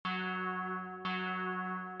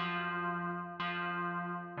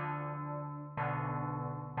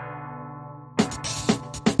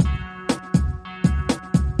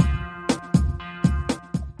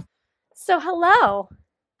So hello.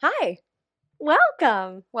 Hi.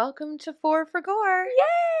 Welcome. Welcome to Four for Gore.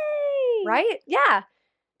 Yay! Right? Yeah.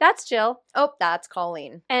 That's Jill. Oh, that's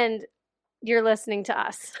Colleen. And you're listening to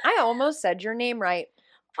us. I almost said your name right.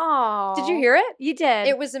 Oh. Did you hear it? You did.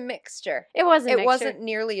 It was a mixture. It was a mixture. It wasn't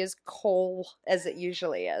nearly as Cole as it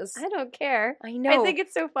usually is. I don't care. I know. I think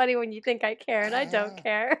it's so funny when you think I care and I don't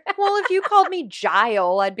care. Well, if you called me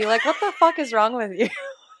Gile, I'd be like, what the fuck is wrong with you?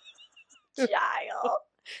 Giles.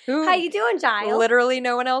 Who How you doing, Giles? Literally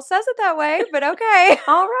no one else says it that way, but okay.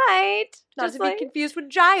 All right. Not Just to be confused with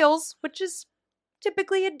Giles, which is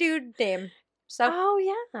typically a dude name. So, Oh,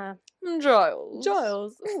 yeah. Giles.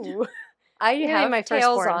 Giles. Ooh. I You're gonna have name my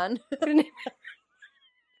tails firstborn. on. I'm gonna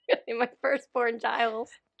name my firstborn Giles.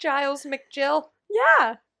 Giles McJill.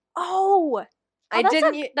 Yeah. Oh. I that's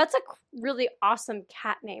didn't. That's a really awesome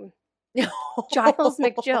cat name. Giles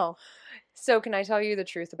McJill. So can I tell you the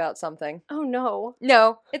truth about something? Oh, no.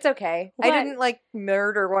 No, it's okay. What? I didn't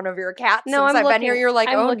murder one of your cats No, since I'm I've been here. You're like,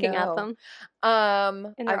 I'm oh looking no. at them.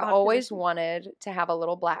 In their I've odd always position. wanted to have a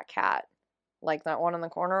little black cat, like that one in the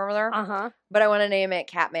corner over there. Uh-huh. But I want to name it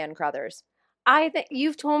Catman Crothers. I think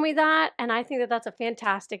you've told me that, and I think that that's a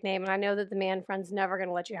fantastic name, and I know that the man friend's never going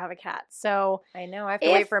to let you have a cat. So, I know. I have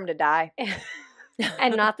to wait for him to die.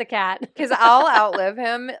 and not the cat. Because I'll outlive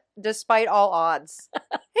him despite all odds.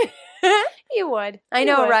 You would. I You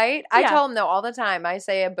know, would. right? I Yeah. tell him though all the time. I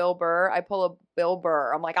say a Bill Burr. I pull a Bill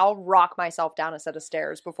Burr. I'm like, I'll rock myself down a set of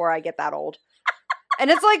stairs before I get that old. And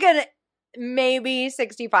it's like a maybe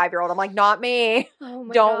 65-year-old. I'm like, not me. Oh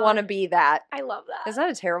my Don't God. want to be that. I love that. Is that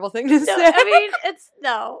a terrible thing to No, say? I mean, it's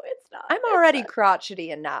not. I'm It's already not.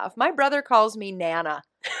 crotchety enough. My brother calls me Nana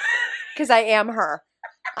because I am her.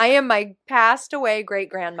 I am my passed away great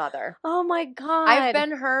grandmother. Oh my God. I've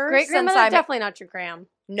been her great since grandmother. I'm Definitely not your gram.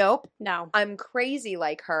 Nope. No. I'm crazy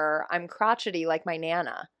like her. I'm crotchety like my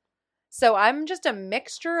Nana. So I'm just a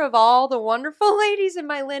mixture of all the wonderful ladies in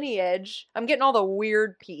my lineage. I'm getting all the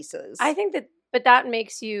weird pieces. I think but that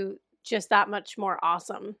makes you just that much more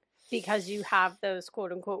awesome because you have those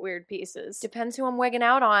quote unquote weird pieces. Depends who I'm wigging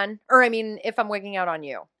out on. Or I mean, if I'm wigging out on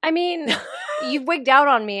you. I mean, you've wigged out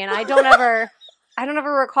on me, and I don't ever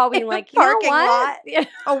recall being In the like, you know parking what? lot. Yeah.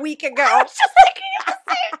 A week ago. I was just thinking of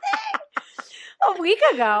the same thing. A week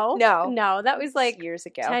ago? No, that was like years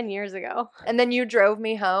ago. 10 years ago. And then you drove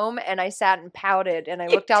me home and I sat and pouted and I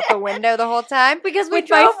looked out the window the whole time Because with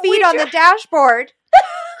my feet on the dashboard.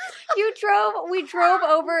 We drove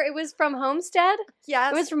over. It was from Homestead.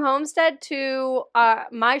 Yes. It was from Homestead to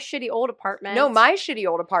my shitty old apartment. No, my shitty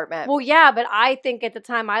old apartment. Well, yeah, but I think at the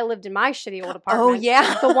time I lived in my shitty old apartment. Oh,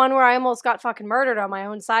 yeah. The one where I almost got fucking murdered on my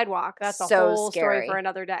own sidewalk. That's a So whole scary. story for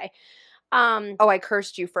another day. Oh, I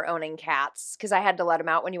cursed you for owning cats because I had to let them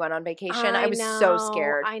out when you went on vacation. I was so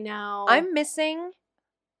scared. I know. I'm missing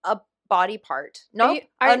a body part. No, you-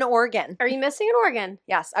 an organ. Are you missing an organ?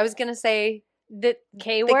 Yes, I was going to say The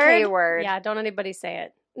K the word? K word. Yeah, don't anybody say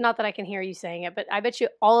it. Not that I can hear you saying it, but I bet you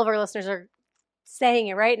all of our listeners are saying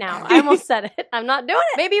it right now. I almost said it. I'm not doing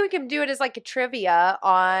it. Maybe we can do it as like a trivia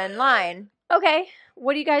online. Okay.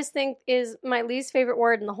 What do you guys think is my least favorite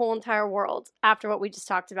word in the whole entire world after what we just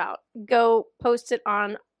talked about? Go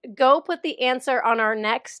put the answer on our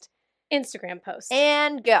next Instagram post.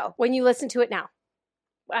 And go. When you listen to it now.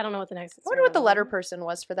 I don't know what the next I wonder what the Instagram letter is. person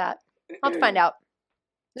was for that. I'll have to find out.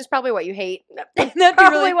 This is probably what you hate. Probably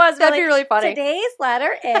That'd be really funny. Today's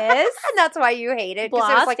letter is And that's why you hate it.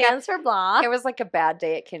 Because blah stands for blah. it was like a bad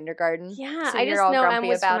day at kindergarten. Yeah, So I you're just all know grumpy M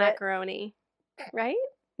was for about it. macaroni. Right?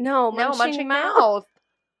 No, No, munching mouth. mouth.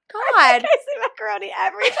 I God. say macaroni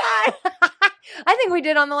every time. I think we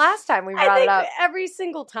did on the last time we I brought it think up. every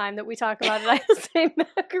single time that we talk about it, I say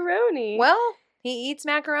macaroni. Well, he eats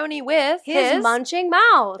macaroni with his munching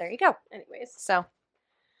mouth. There you go. Anyways. So,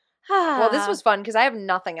 well, this was fun because I have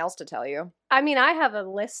nothing else to tell you. I mean, I have a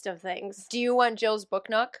list of things. Do you want Jill's book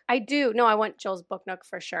nook? I do. No, I want Jill's book nook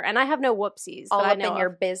for sure. And I have no whoopsies All that I up know in your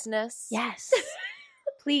of. business? Yes.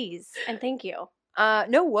 Please. And thank you.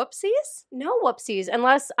 No whoopsies? No whoopsies,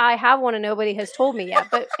 unless I have one and nobody has told me yet.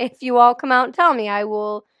 But if you all come out and tell me, I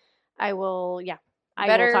will, I will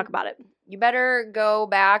talk about it. You better go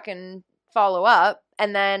back and follow up.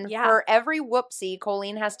 And then Yeah. for every whoopsie,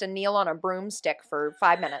 Colleen has to kneel on a broomstick for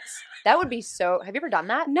 5 minutes. That would be so. Have you ever done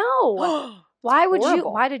that? No. Why would you?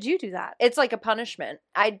 horrible. Why did you do that? It's like a punishment.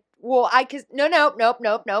 No,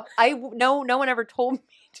 one ever told me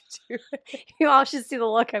to do it. You all should see the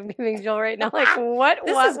look I'm giving Jill right now. Like, what?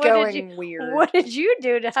 This what? is What going did you? weird. What did you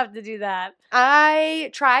do to have to do that? I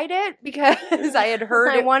tried it because I had heard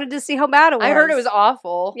I it. wanted to see how bad it was. I heard it was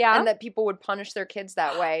awful. Yeah? And that people would punish their kids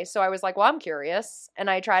that way. So I was like, well, I'm curious. And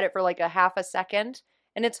I tried it for like a half a second.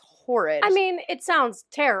 and it's horrid. I mean, it sounds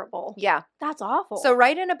terrible. yeah. That's awful. So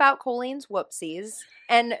write in about Colleen's whoopsies,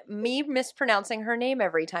 and me mispronouncing her name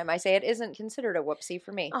every time I say it isn't considered a whoopsie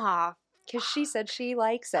for me. ah, Because she said she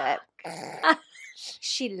likes it.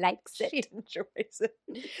 she likes it. She enjoys it.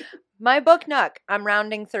 My book Nook. I'm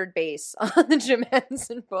rounding third base on the Jim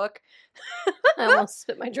Henson book. I almost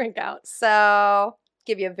spit my drink out. So,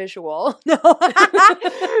 give you a visual. No.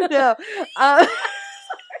 No.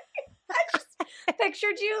 I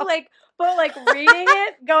pictured you but reading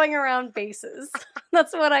it, going around bases.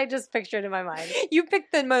 That's what I just pictured in my mind. You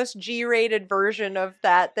picked the most G-rated version of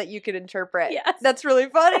that you could interpret. Yes. That's really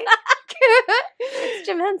funny. It's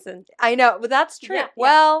Jim Henson. I know, but that's true. Yeah,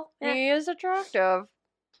 well, yeah. he is attractive.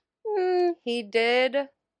 He did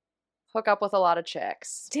hook up with a lot of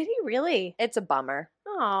chicks. Did he really? It's a bummer.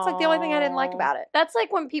 Oh, It's like the only thing I didn't like about it. That's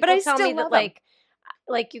like when people I tell still me that, love him.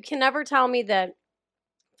 like you can never tell me that.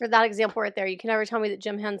 For that example right there, you can never tell me that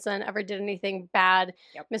Jim Henson ever did anything bad.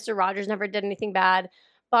 Yep. Mr. Rogers never did anything bad.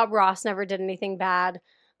 Bob Ross never did anything bad.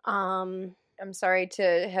 I'm sorry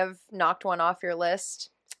to have knocked one off your list.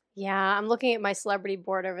 Yeah, I'm looking at my celebrity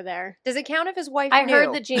board over there. Does it count if his wife I knew?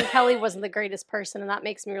 heard that Gene Kelly wasn't the greatest person, and that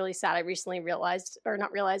makes me really sad. I recently heard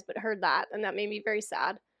that, and that made me very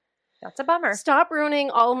sad. That's a bummer. Stop ruining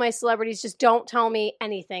all of my celebrities. Just don't tell me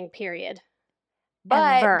anything, period.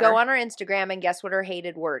 But Ever. go on her Instagram and guess what her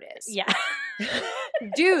hated word is. Yeah.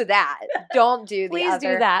 Do that. Don't do the Please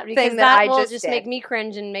other do that, because thing that I will just just did. make me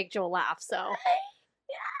cringe and make Joel laugh, so.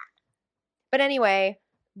 But anyway,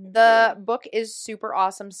 the book is super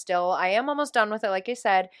awesome still. I am almost done with it, like I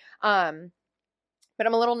said. But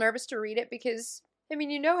I'm a little nervous to read it because, I mean,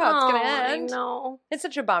 you know how it's going to end. I know. It's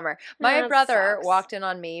such a bummer. My That brother sucks. walked in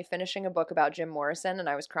on me finishing a book about Jim Morrison, and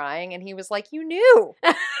I was crying, and he was like, "You knew."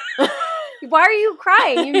 Why are you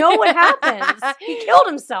crying? You know what happens. He killed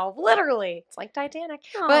himself, literally. It's like Titanic.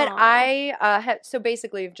 But Aw. I so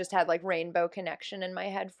basically I've just had like Rainbow Connection in my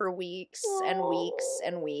head for weeks and weeks Aw.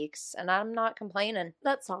 and weeks, and I'm not complaining.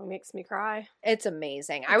 That song makes me cry. It's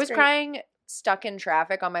amazing. I It's was great. crying stuck in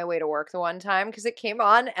traffic on my way to work the one time because it came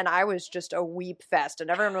on and I was just a weep fest, and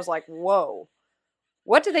everyone was like, "Whoa,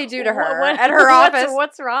 what did they do to her at her office?"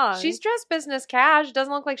 What's wrong? She's dressed business cash.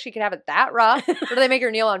 Doesn't look like she could have it that rough. Or do they make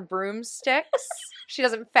her kneel on broomsticks? She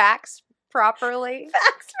doesn't fax properly.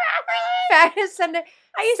 Send a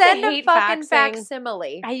I used send to a hate fucking faxing.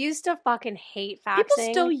 facsimile. I used to fucking hate faxing.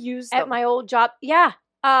 People still use them. at my old job. Yeah.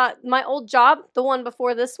 My old job, the one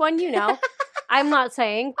before this one, you know. I'm not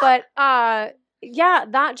saying, but yeah,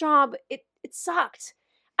 that job it sucked.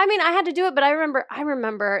 I mean, I had to do it, but I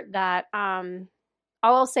remember that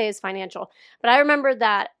all I'll say is financial. But I remember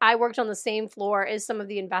that I worked on the same floor as some of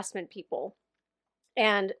the investment people.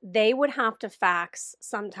 And they would have to fax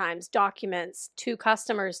sometimes documents to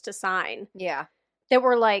customers to sign Yeah. that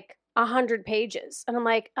were like 100 pages. And I'm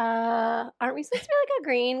like, aren't we supposed to be like a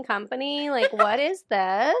green company? Like, what is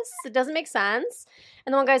this? It doesn't make sense.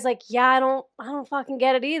 And the one guy's like, yeah, I don't fucking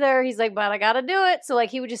get it either. He's like, but I gotta do it. So like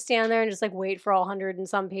he would just stand there and just like wait for all 100 and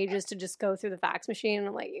some pages to just go through the fax machine. And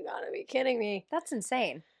I'm like, you gotta be kidding me. That's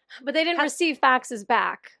insane. But they didn't receive faxes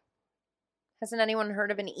back. Hasn't anyone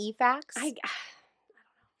heard of an e-fax?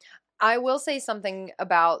 I will say something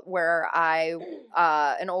about where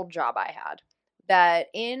an old job I had, that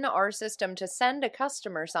in our system to send a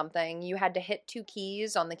customer something, you had to hit 2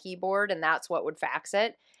 keys on the keyboard and that's what would fax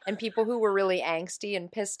it. And people who were really angsty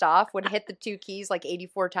and pissed off would hit the 2 keys like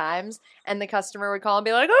 84 times, and the customer would call and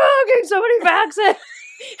be like, "Oh, can somebody fax it?"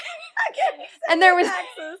 And there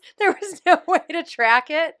was no way to track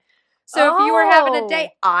it. So if you were having a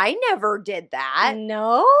day, I never did that.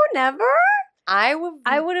 No, never? I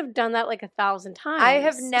would have done that like 1,000 times. I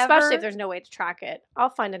have never- Especially if there's no way to track it. I'll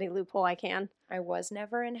find any loophole I can. I was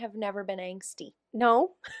never and have never been angsty.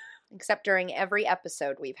 No. Except during every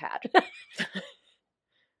episode we've had.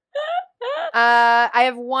 I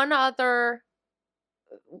have one other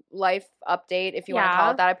life update, if you want to call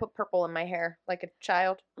Yeah. it that. I put purple in my hair like a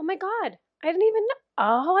child. Oh my God. I didn't even know.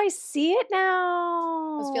 Oh, I see it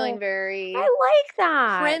now. I was feeling very I like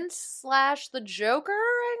that. Prince / the Joker,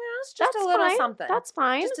 I guess. Just That's a little fine. something. That's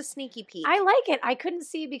fine. Just a sneaky peek. I like it. I couldn't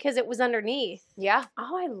see because it was underneath. Yeah.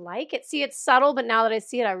 Oh, I like it. See, it's subtle, but now that I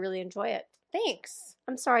see it, I really enjoy it. Thanks.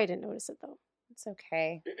 I'm sorry I didn't notice it though. It's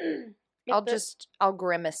okay. If I'll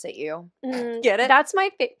grimace at you. Mm, Get it? That's my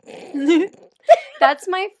that's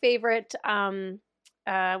my favorite when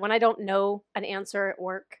I don't know an answer at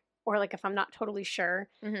work, or like if I'm not totally sure.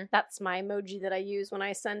 Mhm. That's my emoji that I use when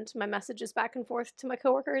I send my messages back and forth to my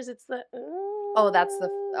coworkers. It's the Oh, that's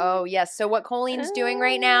oh, yes. So what Colleen's doing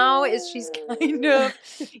right now is she's kind of,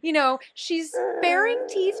 she's baring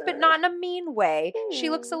teeth, but not in a mean way. She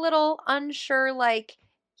looks a little unsure, like,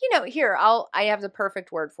 here, I have the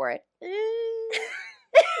perfect word for it.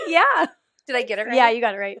 Yeah. Did I get it right? Yeah, you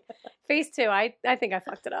got it right. Phase 2. I think I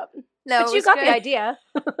fucked it up. No, but you got the idea.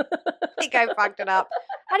 I think I fucked it up.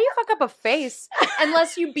 How do you fuck up a face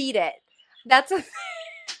unless you beat it? That's a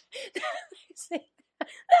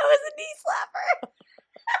That was a knee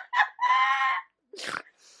slapper.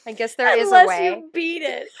 I guess there is a Unless way. you beat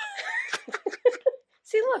it.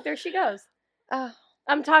 See, look, there she goes. Oh.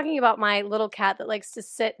 I'm talking about my little cat that likes to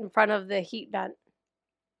sit in front of the heat vent.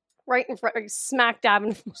 Right in front, smack dab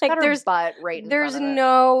in front. Like, there's butt right in there's front of it.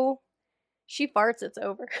 no... She farts, it's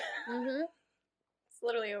over. Mm-hmm. It's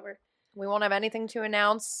literally over. We won't have anything to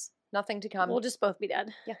announce. Nothing to come. We'll just both be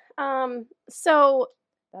dead. Yeah. So...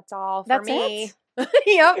 That's all for that's me. It?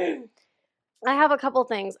 Yep. I have a couple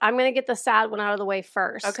things. I'm going to get the sad one out of the way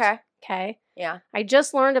first. Okay. Okay. Yeah. I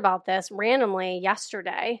just learned about this randomly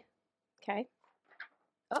yesterday. Okay.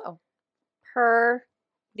 Uh-oh. Per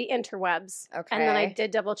the interwebs. Okay. And then I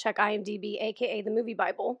did double check IMDb, aka the movie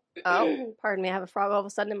Bible. Oh. Pardon me, I have a frog all of a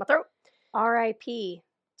sudden in my throat. R.I.P.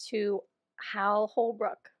 to Hal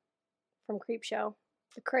Holbrook from Creepshow.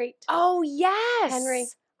 The Crate. Oh, yes. Henry.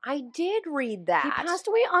 I did read that. He passed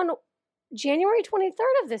away on January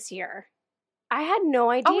 23rd of this year. I had no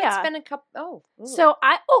idea. Oh, it's been a couple. Oh. Ooh. So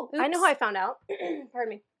I know Oops. how I found out. Pardon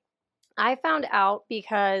me. I found out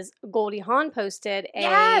because Goldie Hawn posted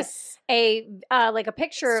a like a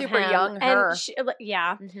picture Super of him. young her. And she,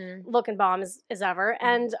 yeah, Mm-hmm. looking bomb as ever.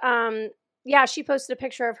 Mm-hmm. And yeah, she posted a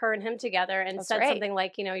picture of her and him together and That's said right. something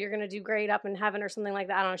like, you're going to do great up in heaven or something like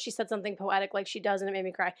that. I don't know. She said something poetic like she does and it made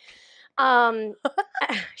me cry.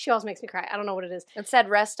 She always makes me cry. I don't know what it is. It said,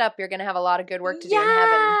 rest up. You're going to have a lot of good work to do in heaven.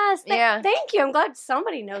 Yes. Yeah. Thank you. I'm glad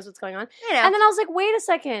somebody knows what's going on. I know. And then I was like, wait a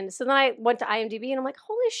second. So then I went to IMDb and I'm like,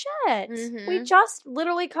 holy shit. Mhm. We just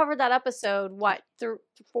literally covered that episode. What?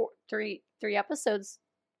 Three episodes?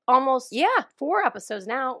 Almost. Yeah. 4 episodes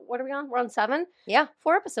now. What are we on? We're on 7? Yeah.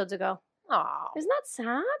 4 episodes ago. Aw. Isn't that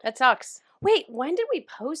sad? That sucks. Wait, when did we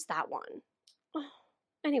post that one?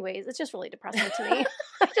 Anyways, it's just really depressing to me.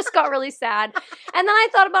 I just got really sad. And then I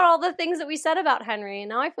thought about all the things that we said about Henry, and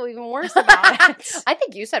now I feel even worse about it. I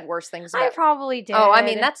think you said worse things about I probably did. Oh, I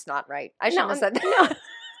mean, that's not right. I shouldn't have said that. No.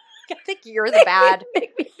 I think you're the bad.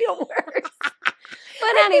 Make me feel worse. But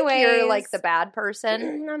I think anyways. you're like the bad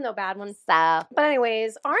person. I'm no bad one. So, But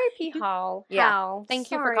anyways, R.I.P. Hal. Yeah. Hal. Thank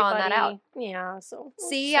you for Sorry, calling that buddy. out. Yeah, so.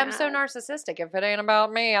 see, I'm so sad. narcissistic. If it ain't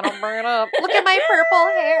about me, I don't bring it up. Look at my purple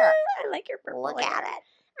hair. I like your purple Look hair. at it.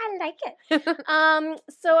 I like it.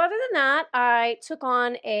 So other than that, I took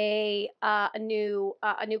on a new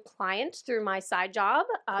client through my side job,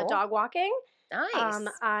 Cool. dog walking. Nice.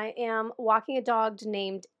 I am walking a dog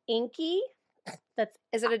named Inky.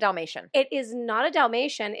 Is it a Dalmatian? It is not a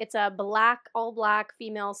Dalmatian. It's a all black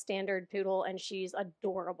female standard poodle, and she's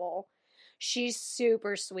adorable. She's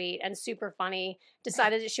super sweet and super funny.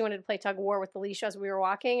 Decided that she wanted to play tug of war with the leash as we were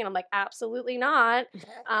walking, and I'm like, absolutely not.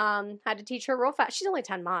 Had to teach her real fast. She's only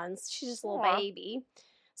 10 months. She's just a little Aw. baby.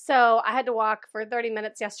 So I had to walk for 30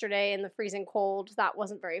 minutes yesterday in the freezing cold. That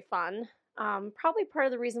wasn't very fun. Probably part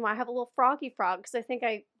of the reason why I have a little froggy frog, because I think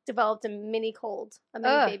I developed a mini cold, a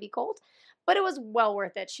mini baby cold. But it was well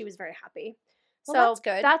worth it. She was very happy. Well, So that's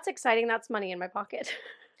good. That's exciting. That's money in my pocket.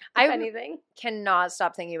 I If anything. cannot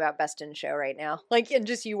stop thinking about Best in Show right now. Like, and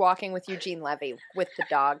just you walking with Eugene Levy with the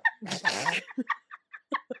dog.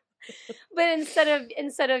 But instead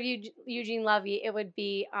of Eugene Levy, it would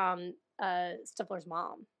be Stifler's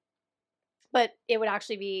mom. But it would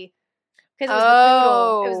actually be because it was the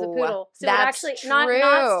poodle. It was the poodle. So that's it would actually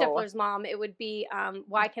not Stifler's mom. It would be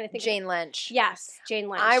why can't I think Jane Lynch. Yes, Jane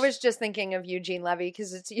Lynch. I was just thinking of Eugene Levy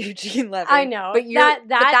because it's Eugene Levy. I know. But but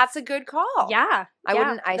that's a good call. Yeah. I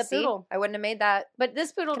wouldn't the poodle. I wouldn't have made that. But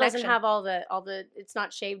this poodle connection. doesn't have all the it's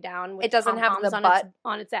not shaved down with It doesn't have the pom-poms butt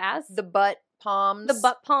on its ass. the butt palms. The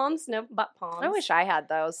butt palms, no butt palms. I wish I had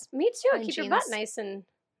those. Me too. My Keep your butt jeans-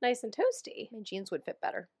 nice and toasty. My jeans would fit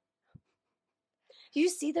better. Do you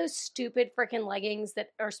see those stupid freaking leggings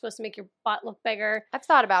that are supposed to make your butt look bigger? I've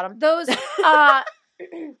thought about them. Those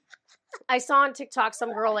I saw on TikTok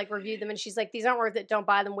some girl like reviewed them and she's like, these aren't worth it. Don't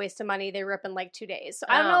buy them. Waste of money. They rip in like 2 days. So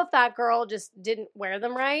I don't know if that girl just didn't wear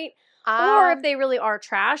them right or if they really are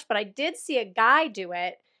trash. But I did see a guy do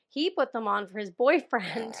it. He put them on for his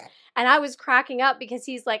boyfriend, and I was cracking up because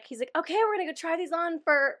he's like, okay, we're gonna go try these on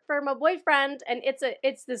for my boyfriend, and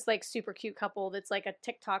it's this like super cute couple that's like a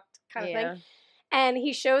TikTok kind of thing. And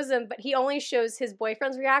he shows him, but he only shows his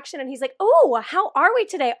boyfriend's reaction. And he's like, oh, how are we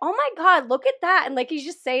today? Oh my God, look at that. And like, he's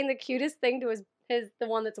just saying the cutest thing to the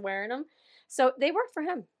one that's wearing him. So they worked for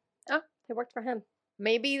him. Oh, they worked for him.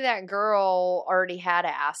 Maybe that girl already had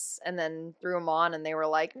ass and then threw him on and they were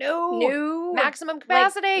like, no, maximum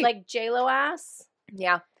capacity. Like J-Lo ass.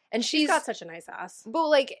 Yeah. And she's got such a nice ass. But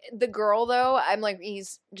like the girl though, I'm like,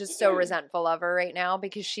 he's just so resentful of her right now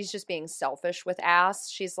because she's just being selfish with ass.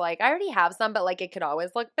 She's like, I already have some, but like it could always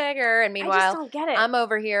look bigger. And meanwhile, I just don't get it. I'm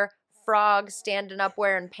over here, frog standing up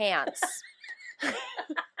wearing pants.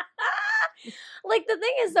 Like the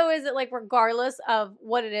thing is though, is that like regardless of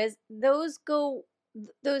what it is,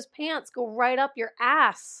 those pants go right up your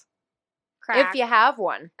ass crack. If you have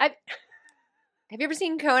one. Have you ever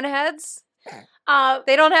seen cone heads?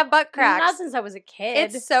 They don't have butt cracks. Not since I was a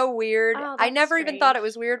kid. It's so weird. Oh, I never even thought it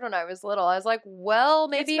was weird when I was little. I was like, well,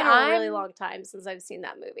 maybe it's been a really long time since I've seen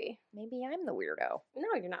that movie. Maybe I'm the weirdo.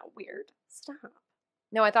 No, you're not weird. Stop.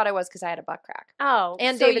 No, I thought I was because I had a butt crack. Oh,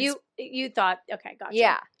 and so you thought, okay, gotcha.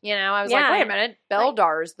 Yeah, I was like, wait a minute,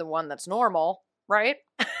 Beldar's the one that's normal, right?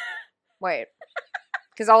 Wait,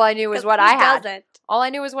 because all I knew was what I had. All I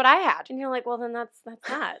knew was what I had, and you're like, well, then that's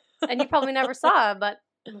that, and you probably never saw, but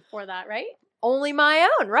before that, right? Only my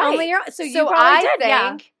own, right? Only your own. So you probably did,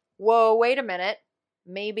 yeah. Whoa, wait a minute,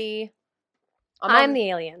 maybe I'm the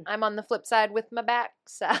alien. I'm on the flip side with my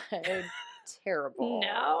backside. Terrible.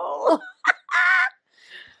 No.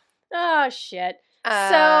 Oh, shit.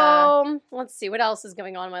 So, let's see. What else is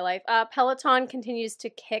going on in my life? Peloton continues to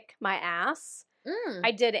kick my ass.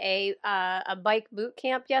 I did a bike boot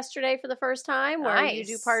camp yesterday for the first time where you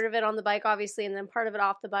do part of it on the bike, obviously, and then part of it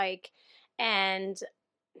off the bike. And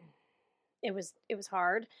it was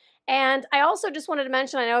hard. And I also just wanted to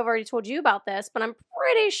mention, I know I've already told you about this, but I'm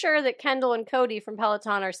pretty sure that Kendall and Cody from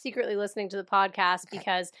Peloton are secretly listening to the podcast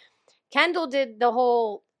because Kendall did the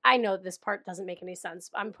whole... I know this part doesn't make any sense.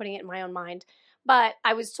 I'm putting it in my own mind. But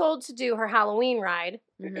I was told to do her Halloween ride.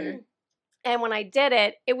 Mm-hmm. And when I did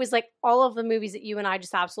it, it was like all of the movies that you and I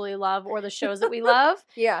just absolutely love or the shows that we love.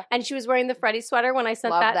 Yeah. And she was wearing the Freddy sweater when I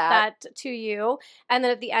sent that to you. And then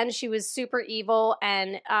at the end, she was super evil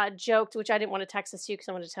and joked, which I didn't want to text this to you because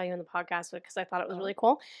I wanted to tell you in the podcast because I thought it was really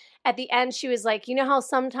cool. At the end, she was like, you know how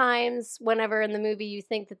sometimes whenever in the movie you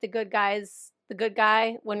think that the good guy's the good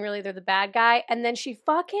guy when really they're the bad guy. And then she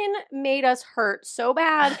fucking made us hurt so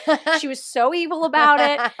bad. She was so evil about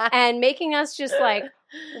it and making us just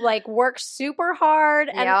like work super hard.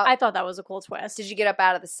 And I thought that was a cool twist. Did you get up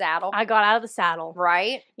out of the saddle? I got out of the saddle.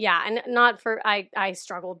 Right? Yeah. And not for, I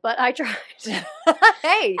struggled, but I tried.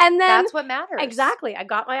 Hey, and then, that's what matters. Exactly. I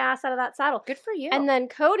got my ass out of that saddle. Good for you. And then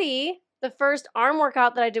Cody, the first arm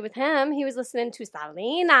workout that I did with him, he was listening to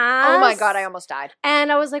Salinas. Oh my God, I almost died.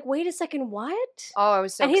 And I was like, wait a second, what? Oh, I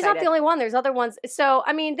was so excited. And he's not the only one. There's other ones. So,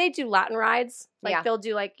 I mean, they do Latin rides. Like, they'll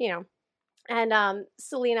do like, and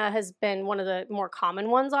Selena has been one of the more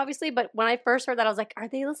common ones, obviously. But when I first heard that, I was like, are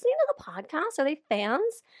they listening to the podcast? Are they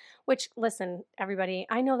fans? Which, listen, everybody,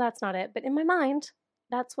 I know that's not it. But in my mind,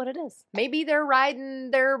 that's what it is. Maybe they're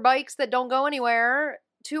riding their bikes that don't go anywhere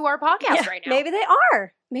to our podcast right now. Maybe they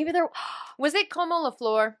are. Maybe they're... Was it Como La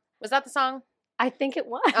Flor? Was that the song? I think it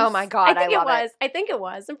was. Oh my God, I love it. I think it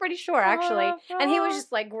was. I'm pretty sure, actually. And he was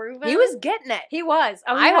just like grooving. He was getting it. He was.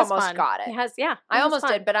 Oh, I almost got it. He has, yeah. I almost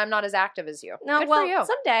did, but I'm not as active as you. No, good well, for you.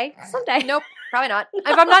 Someday. Nope, probably not.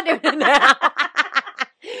 If I'm not doing it now.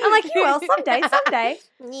 I'm like, you will someday.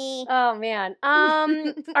 Oh man.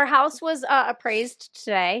 Our house was appraised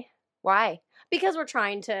today. Why? Because we're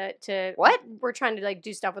trying to what? We're trying to like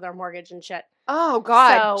do stuff with our mortgage and shit. Oh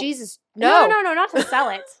God, so, Jesus! No, not to sell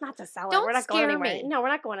it. Not to sell it. Don't we're not going anywhere. Me. No, we're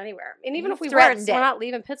not going anywhere. And even if we were, we're not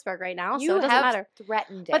leaving Pittsburgh right now, so it doesn't matter.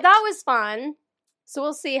 Threatened it. But that was fun. So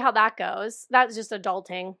we'll see how that goes. That's just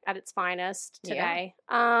adulting at its finest today.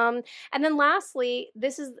 Yeah. And then lastly,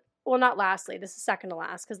 this is second to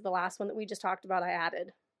last because the last one that we just talked about, I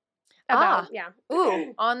added.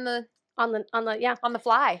 Ooh, on the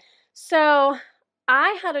fly. So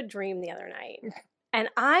I had a dream the other night, and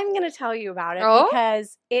I'm going to tell you about it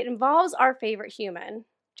because it involves our favorite human.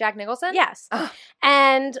 Jack Nicholson? Yes.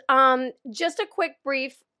 And just a quick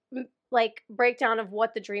brief breakdown of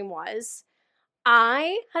what the dream was.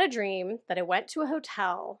 I had a dream that I went to a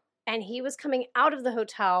hotel, and he was coming out of the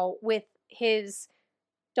hotel with his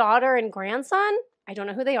daughter and grandson. I don't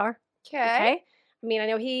know who they are. Okay. I mean, I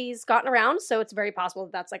know he's gotten around, so it's very possible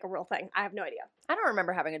that that's like a real thing. I have no idea. I don't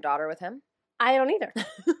remember having a daughter with him. I don't either.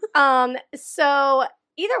 So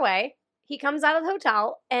either way, he comes out of the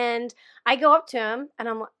hotel, and I go up to him, and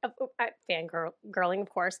I'm fangirling, of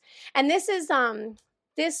course. And this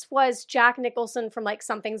was Jack Nicholson from like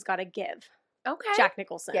Something's Gotta Give. Okay. Jack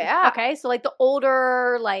Nicholson. Yeah. Okay, so like the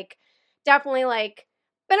older, like definitely like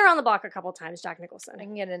been around the block a couple times, Jack Nicholson. I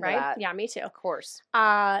can get into right? that. Yeah, me too. Of course.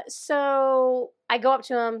 So I go up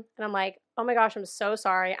to him and I'm like, oh my gosh, I'm so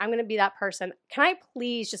sorry. I'm going to be that person. Can I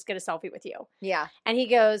please just get a selfie with you? Yeah. And he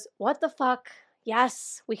goes, what the fuck?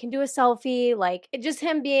 Yes, we can do a selfie. Like, just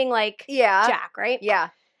him being like Yeah. Jack, right? Yeah.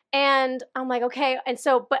 And I'm like, okay. And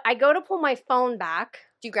so, but I go to pull my phone back.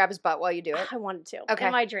 Do you grab his butt while you do it? I wanted to. Okay.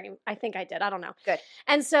 In my dream. I think I did. I don't know. Good.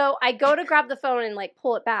 And so I go to grab the phone and like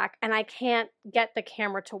pull it back and I can't get the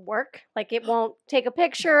camera to work. Like it won't take a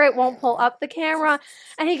picture. It won't pull up the camera.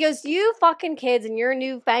 And he goes, you fucking kids and your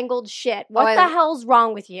newfangled shit. What the hell's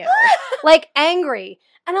wrong with you? Like angry.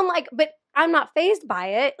 And I'm like, but I'm not fazed by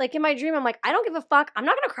it. Like in my dream, I'm like, I don't give a fuck. I'm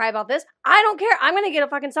not going to cry about this. I don't care. I'm going to get a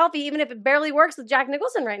fucking selfie, even if it barely works with Jack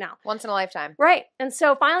Nicholson right now. Once in a lifetime. Right. And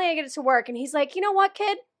so finally I get it to work and he's like, you know what,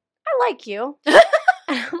 kid? I like you. And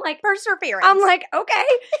I'm like, perseverance. I'm like, okay.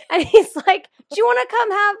 And he's like, do you want to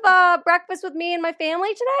come have breakfast with me and my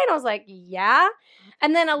family today? And I was like, yeah.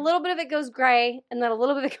 And then a little bit of it goes gray and then a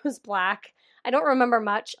little bit of it goes black. I don't remember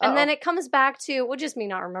much. And then it comes back to, well, just me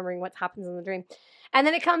not remembering what happens in the dream. And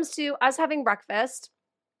then it comes to us having breakfast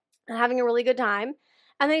and having a really good time.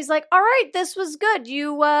 And then he's like, all right, this was good.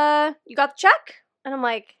 You got the check? And I'm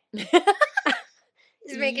like, he's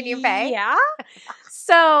making you pay? Yeah.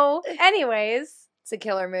 So anyways, it's a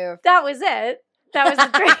killer move. that was it. That was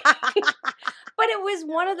the dream. But it was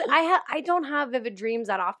one of the, I don't have vivid dreams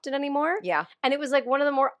that often anymore. Yeah. And it was like one of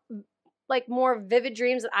the more vivid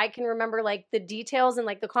dreams that I can remember, like the details and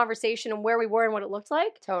like the conversation and where we were and what it looked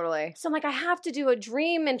like. Totally. So I'm like, I have to do a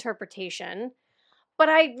dream interpretation. But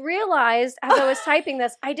I realized as I was typing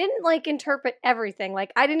this, I didn't like interpret everything.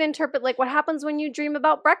 Like I didn't interpret like what happens when you dream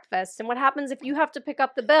about breakfast and what happens if you have to pick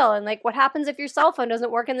up the bill and like what happens if your cell phone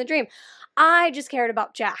doesn't work in the dream. I just cared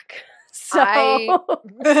about Jack. So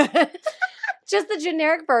just the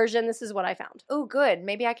generic version, this is what I found. Oh, good.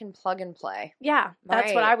 Maybe I can plug and play. Yeah,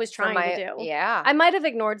 that's what I was trying to do. Yeah. I might have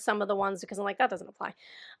ignored some of the ones because I'm like, that doesn't apply.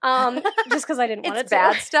 Just because I didn't want it to. It's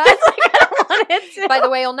bad stuff. It's like, I don't want it to. By the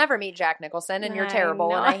way, you'll never meet Jack Nicholson, and you're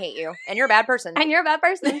terrible, and I hate you, and you're a bad person. And you're a bad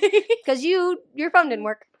person because your phone didn't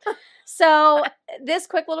work. So this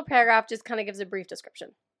quick little paragraph just kind of gives a brief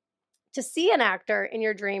description. To see an actor in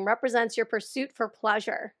your dream represents your pursuit for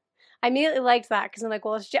pleasure. I immediately liked that because I'm like,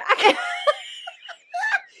 well, it's Jack.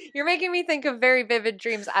 You're making me think of very vivid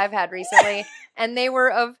dreams I've had recently, and they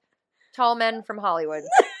were of tall men from Hollywood.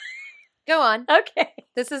 Go on. Okay.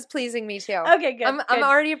 This is pleasing me too. Okay, good. I'm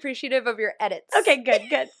already appreciative of your edits. Okay,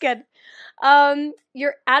 good.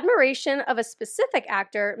 Your admiration of a specific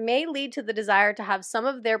actor may lead to the desire to have some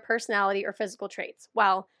of their personality or physical traits.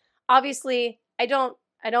 Well, obviously, I don't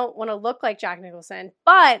want to look like Jack Nicholson,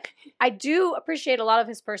 but I do appreciate a lot of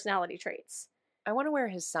his personality traits. I want to wear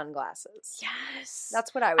his sunglasses. Yes.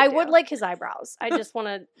 That's what I would do. I would like his eyebrows. I just want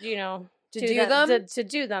to, to do them? To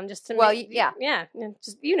do them, just to well, make, yeah. Yeah,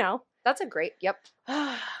 just, That's a great, yep.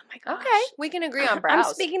 Oh my gosh. Okay, we can agree on brows.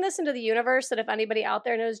 I'm speaking this into the universe that if anybody out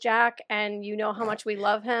there knows Jack and you know how much we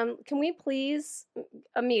love him, can we please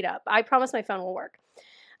meet up? I promise my phone will work.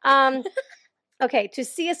 Okay, to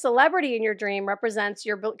see a celebrity in your dream represents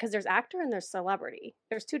your, because there's actor and there's celebrity.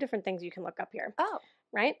 There's two different things you can look up here. Oh.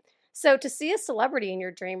 Right? So to see a celebrity in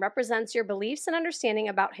your dream represents your beliefs and understanding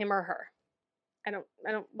about him or her. I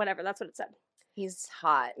don't, whatever, that's what it said. He's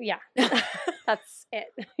hot. Yeah, that's it.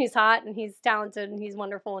 He's hot and he's talented and he's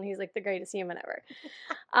wonderful and he's like the greatest human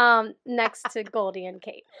ever. Next to Goldie and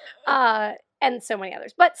Kate. And so many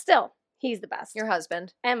others. But still, he's the best. Your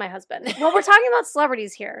husband. And my husband. Well, we're talking about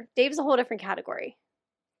celebrities here. Dave's a whole different category.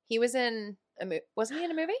 He was in a movie. Wasn't he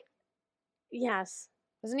in a movie? Yes.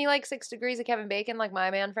 Wasn't he like 6 Degrees of Kevin Bacon, like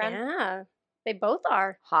my man friend? Yeah. They both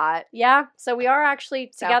are. Hot. Yeah. So we are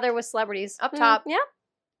actually together with celebrities. Up top. Yeah.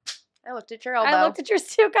 I looked at your elbow. I looked at yours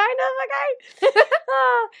too, kind of. Okay.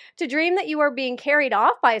 To dream that you are being carried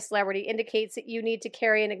off by a celebrity indicates that you need to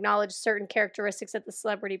carry and acknowledge certain characteristics that the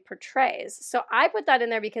celebrity portrays. So I put that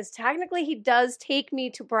in there because technically he does take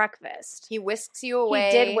me to breakfast. He whisks you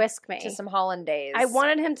away. He did whisk me. To some hollandaise. I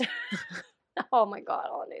wanted him to. Oh my God,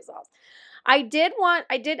 hollandaise sauce. I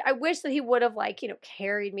wish that he would have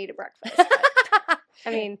carried me to breakfast.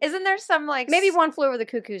 But, I mean, isn't there some maybe One Flew Over the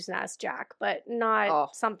Cuckoo's Nest, Jack, but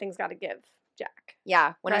not Something's Got to Give, Jack.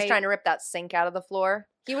 Yeah, when he's trying to rip that sink out of the floor,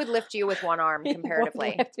 he would lift you with one arm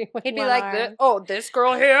comparatively. He'd be like, this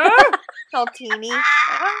girl here? All teeny.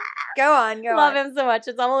 Go on. Love him so much.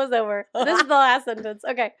 It's almost over. This is the last sentence.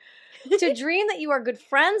 Okay. To dream that you are good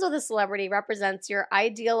friends with a celebrity represents your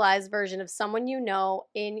idealized version of someone you know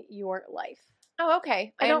in your life. Oh,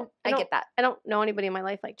 okay. I get that. I don't know anybody in my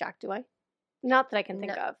life like Jack, do I? Not that I can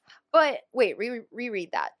think of. But wait,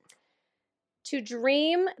 reread that. To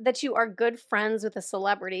dream that you are good friends with a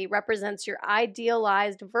celebrity represents your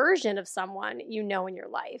idealized version of someone you know in your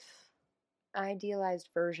life. Idealized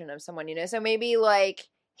version of someone you know. So maybe like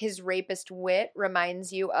his rapist wit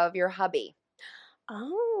reminds you of your hubby.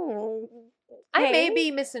 Oh. Okay. I may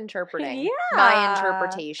be misinterpreting my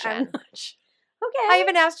interpretation. Okay. I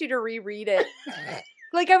even asked you to reread it.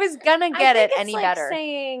 Like I was gonna get it any like better.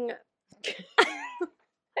 Saying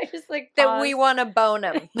I just like that we want to bone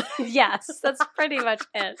him. Yes, that's pretty much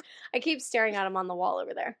it. I keep staring at him on the wall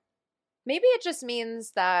over there. Maybe it just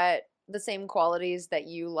means that the same qualities that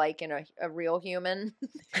you like in a real human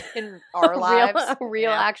in our lives. A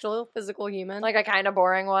real actual physical human. Like a kind of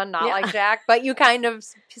boring one, not like Jack, but you kind of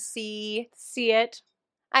see it.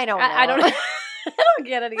 I don't know. I don't I don't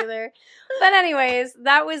get it either. But anyways,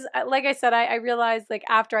 that was, like I said, I realized like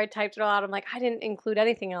after I typed it all out, I'm like, I didn't include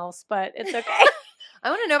anything else, but it's okay. I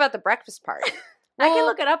want to know about the breakfast part. Well, I can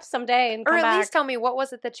look it up someday and come back. Or at least tell me, what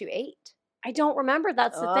was it that you ate? I don't remember.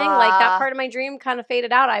 That's the thing. Like that part of my dream kind of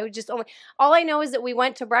faded out. I would just all I know is that we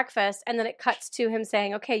went to breakfast and then it cuts to him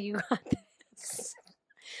saying, "Okay, you got this."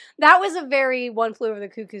 That was a very One Flew Over the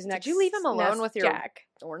Cuckoo's Nest. Did you leave him alone with your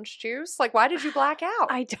orange juice? Like, why did you black out?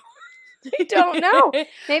 I don't know.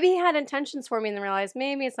 Maybe he had intentions for me and then realized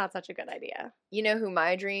maybe it's not such a good idea. You know who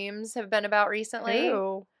my dreams have been about recently?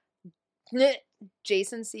 Who?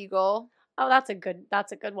 Jason Segel. Oh, that's a good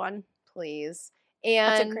one. Please.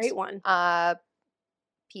 And that's a great one.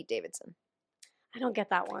 Pete Davidson. I don't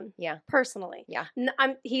get that one. Yeah. Personally. Yeah.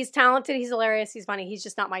 He's talented. He's hilarious. He's funny. He's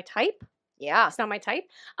just not my type. Yeah. It's not my type.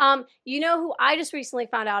 You know who I just recently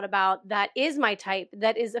found out about that is my type,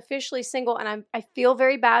 that is officially single, and I feel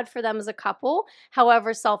very bad for them as a couple.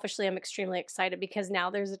 However, selfishly, I'm extremely excited because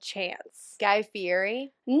now there's a chance. Guy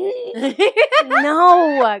Fieri? No.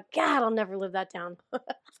 God, I'll never live that down.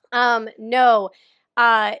 No.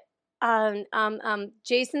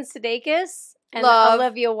 Jason Sudeikis and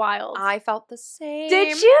Olivia Wilde. I felt the same.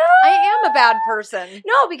 Did you? I am a bad person.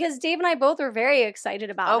 No, because Dave and I both are very excited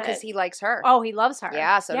about it. Oh, because he likes her. Oh, he loves her.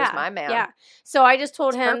 Yeah, so does my man. Yeah. So I just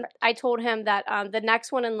told him, I told him that the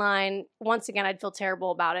next one in line, once again, I'd feel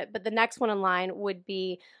terrible about it, but the next one in line would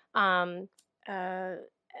be Emily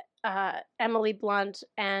Blunt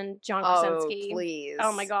and John Krasinski. Oh, please.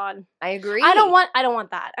 Oh my God. I agree. I don't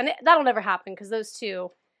want that. And that'll never happen because those two,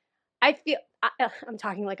 I'm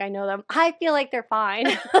talking like I know them. I feel like they're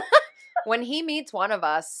fine. When he meets one of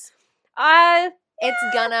us, it's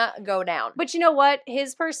gonna go down. But you know what?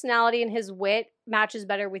 His personality and his wit matches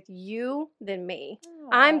better with you than me. Aww.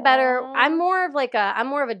 I'm better. I'm more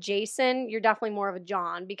of a Jason. You're definitely more of a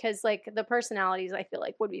John because like the personalities I feel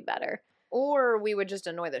like would be better. Or we would just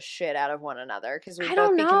annoy the shit out of one another because we'd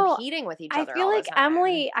both be competing with each other. I feel like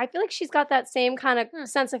Emily, she's got that same kind of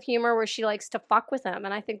sense of humor where she likes to fuck with him,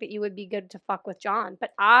 and I think that you would be good to fuck with John.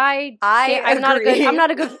 But I'm not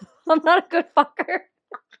a good fucker.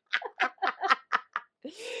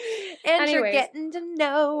 And you're getting to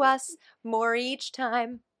know us more each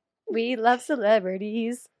time. We love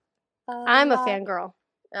celebrities. I'm a fangirl.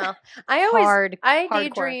 Oh, I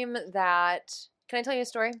daydream that. Can I tell you a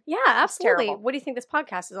story? Yeah, absolutely. What do you think this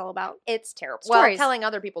podcast is all about? It's terrible. Stories. Well, telling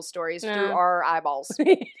other people's stories through our eyeballs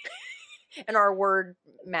and our word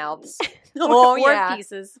mouths. Word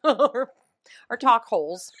pieces. Our talk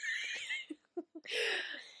holes.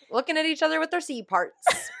 Looking at each other with their C parts.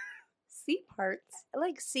 C parts?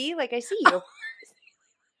 Like I see you.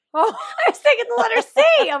 Oh, I was thinking the letter C.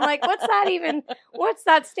 I'm like, what's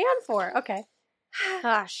that stand for? Okay.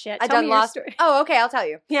 Ah, shit. I done lost. Oh, okay. I'll tell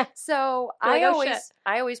you. Yeah. So I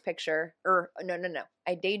always picture,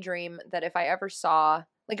 I daydream that if I ever saw,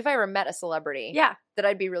 like if I ever met a celebrity, that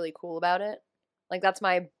I'd be really cool about it. Like that's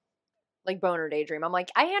my boner daydream. I'm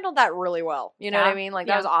like, I handled that really well. You know what I mean? Like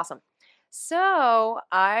that was awesome. So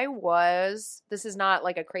this is not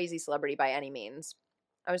like a crazy celebrity by any means.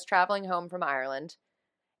 I was traveling home from Ireland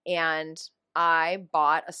and I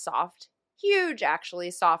bought huge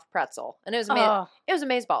soft pretzel. And it was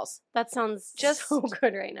amazeballs. That sounds just so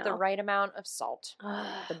good right now. The right amount of salt.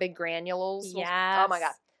 The big granules. Yes. Oh my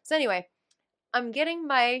God. So anyway, I'm getting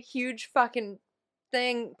my huge fucking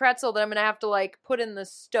pretzel that I'm going to have to like put in the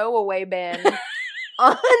stowaway bin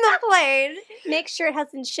on the plane. Make sure it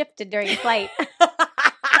hasn't shifted during flight.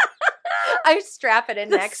 I strap it in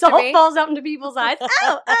next to me. Salt falls out into people's eyes.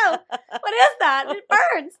 Oh, what is that? It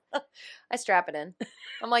burns. I strap it in.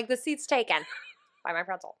 I'm like, the seat's taken by my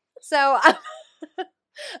pretzel. So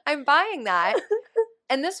I'm buying that.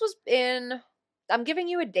 And this was I'm giving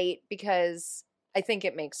you a date because I think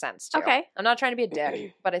it makes sense too. Okay. I'm not trying to be a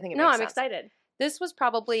dick, but I think it makes sense. No, I'm excited. This was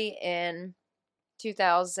probably in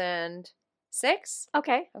 2006.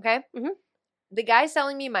 Okay. Okay. Mhm. The guy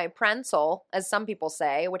selling me my Prenzl, as some people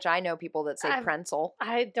say, which I know people that say I've Prenzl.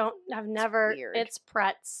 I've never, weird. it's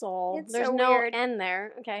pretzel. It's There's so no weird. N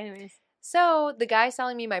there. Okay, anyways. So the guy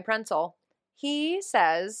selling me my Prenzl, he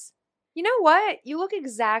says, you know what? You look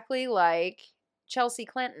exactly like Chelsea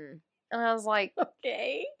Clinton. And I was like,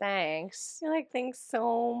 Okay. thanks. You're like, thanks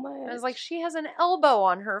so much. I was like, she has an elbow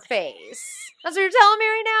on her face. That's what you're telling me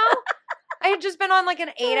right now? I had just been on like an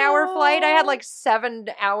 8-hour flight. I had like 7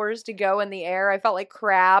 hours to go in the air. I felt like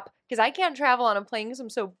crap because I can't travel on a plane because I'm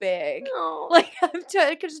so big. No. Like,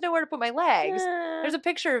 I just know where to put my legs. There's a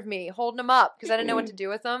picture of me holding them up because I didn't know what to do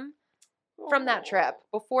with them from that trip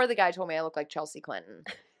before the guy told me I look like Chelsea Clinton.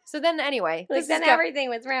 So then, anyway, Like, then everything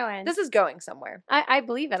was ruined. This is going somewhere. I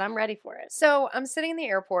believe it. I'm ready for it. So I'm sitting in the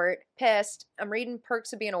airport, pissed. I'm reading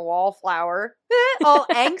Perks of Being a Wallflower, all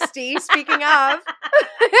angsty, speaking of.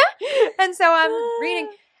 And so I'm reading,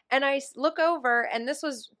 and I look over, and this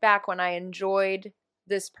was back when I enjoyed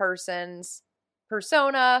this person's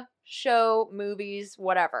persona, show, movies,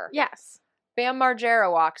 whatever. Yes. Bam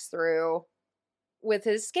Margera walks through with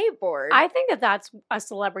his skateboard. I think that that's a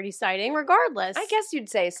celebrity sighting, regardless. I guess you'd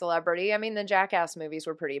say celebrity. I mean, the Jackass movies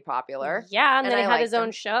were pretty popular. Yeah, and then I he had his liked own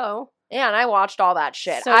them. show. Yeah, and I watched all that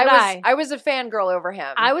shit. So did I was a fangirl over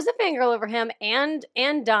him. I was a fangirl over him and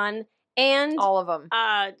Dunn and all of them.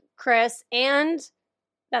 Chris, and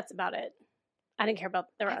that's about it. I didn't care about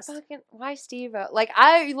the rest. Why Steve? Like,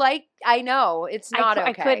 I know it's not okay.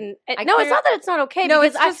 I couldn't. It's not that it's not okay. No,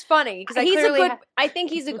 because it's just funny because he's a good. I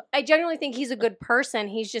think I genuinely think he's a good person.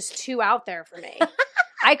 He's just too out there for me.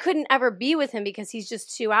 I couldn't ever be with him because he's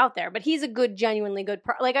just too out there. But he's a good, genuinely good.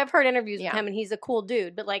 Like, I've heard interviews with him, and he's a cool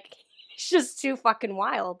dude. But like, he's just too fucking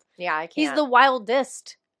wild. Yeah, I can't. He's the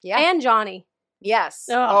wildest. Yeah, and Johnny. Yes.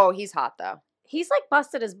 Ugh. Oh, he's hot though. He's like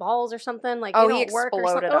busted his balls or something. Like, he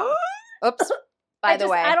exploded them. Oops. By the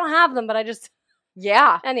way, I don't have them, but I just.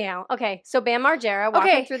 Yeah. Anyhow, okay. So Bam Margera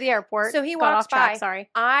walking through the airport. So he got walks off track, by. Sorry.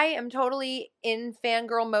 I am totally in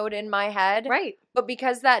fangirl mode in my head. Right. But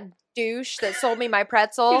because that douche that sold me my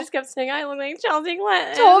pretzel. You just kept saying, I look like Chelsea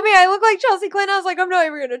Clinton. Told me I look like Chelsea Clinton. I was like, I'm not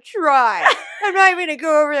even going to try. I'm not even going to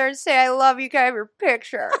go over there and say, I love you, can I have your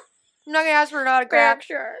picture? I'm not going to ask for an autograph.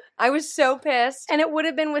 Picture. I was so pissed. And it would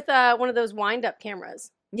have been with one of those wind-up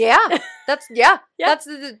cameras. Yeah. That's That's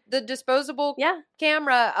the disposable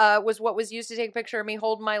camera was what was used to take a picture of me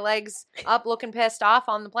holding my legs up looking pissed off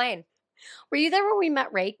on the plane. Were you there when we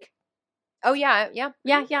met Rake? Oh, yeah. Yeah.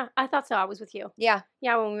 I thought so. I was with you. Yeah.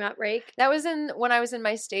 Yeah, when we met Rake. That was when I was in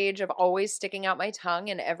my stage of always sticking out my tongue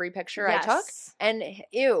in every picture I took. And,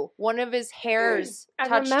 ew, one of his hairs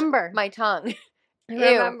touched my tongue.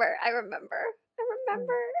 I remember.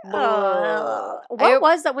 Oh. What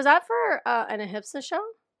was that? Was that for an Ahipsa show?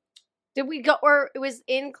 Did we go, or it was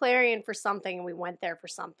in Clarion for something, and we went there for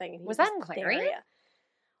something? And was that in Clarion?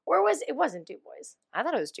 Or it wasn't Du Bois? I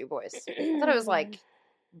thought it was Du Bois. I thought it was like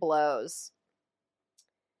Blows.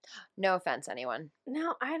 No offense, anyone.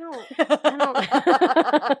 No, I don't.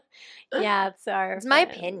 Yeah, it's my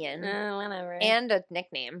opinion. Whatever. And a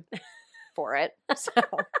nickname for it. So.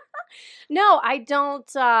 No, I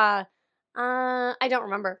don't. I don't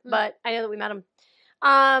remember, but I know that we met him.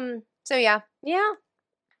 So yeah.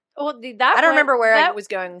 Well, I don't remember where I was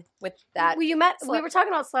going with that. We were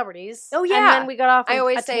talking about celebrities. Oh yeah, and then we got off. I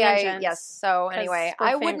always say yes. So anyway,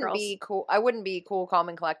 I wouldn't be cool. I wouldn't be cool, calm,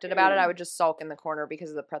 and collected about it. I would just sulk in the corner because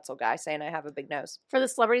of the pretzel guy saying I have a big nose. For the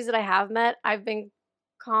celebrities that I have met, I've been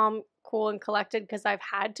calm, cool, and collected because I've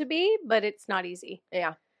had to be, but it's not easy.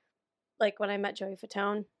 Yeah, like when I met Joey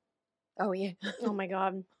Fatone. Oh yeah. Oh my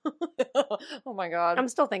god. Oh my god. I'm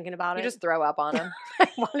still thinking about it. You just throw up on him. I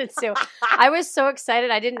wanted to. I was so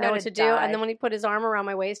excited. I didn't know what to do. And then when he put his arm around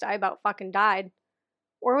my waist, I about fucking died.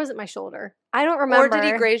 Or was it my shoulder? I don't remember. Or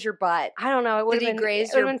did he graze your butt? I don't know. It would have been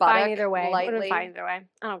graze your buttock fine either way. Lightly? It would have been fine either way.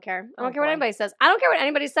 I don't care. I don't care what anybody says. I don't care what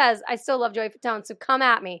anybody says. I still love Joey Fatone, so come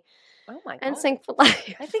at me. Oh my god. And sing for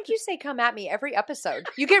life. I think you say come at me every episode.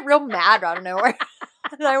 You get real mad out of nowhere.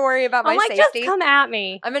 And I worry about my safety. Just come at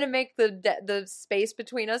me. I'm going to make the space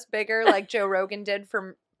between us bigger like Joe Rogan did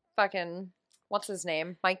for fucking, what's his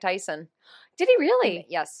name? Mike Tyson. Did he really?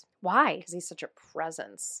 Yes. Why? Because he's such a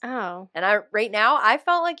presence. Oh. And right now, I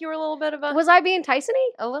felt like you were a little bit of a... Was I being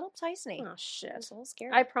Tyson-y? A little Tyson-y. Oh, shit. I was a little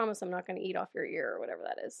scared. I promise I'm not going to eat off your ear or whatever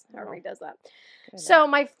that is. However he does that. So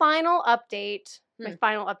my final update,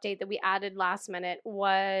 that we added last minute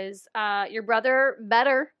was your brother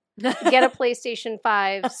better get a PlayStation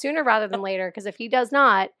 5 sooner rather than later, because if he does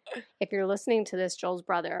not, if you're listening to this, Joel's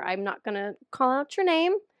brother, I'm not going to call out your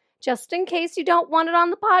name Just in case you don't want it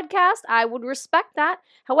on the podcast, I would respect that.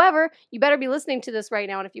 However, you better be listening to this right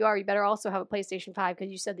now. And if you are, you better also have a PlayStation 5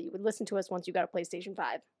 because you said that you would listen to us once you got a PlayStation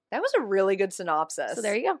 5. That was a really good synopsis. So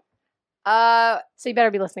there you go. So you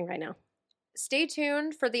better be listening right now. Stay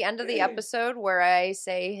tuned for the end of the episode where I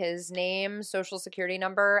say his name, social security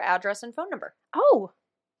number, address, and phone number. Oh,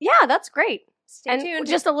 yeah, that's great. Stay tuned.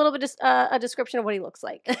 Just a little bit, a description of what he looks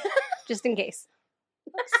like, just in case.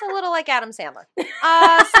 Looks a little like Adam Sandler.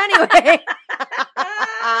 So anyway.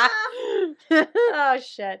 Oh,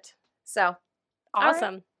 shit. So,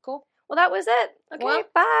 awesome. Right. Cool. Well, that was it. Okay, well,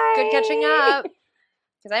 bye. Good catching up.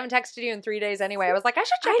 Because I haven't texted you in 3 days anyway. I was like, I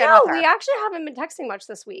should check in with her. We actually haven't been texting much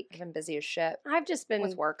this week. I've been busy as shit. I've just been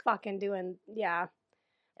with work. Fucking doing,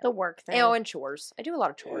 the work thing. Oh, and chores. I do a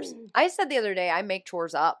lot of chores. I said the other day, I make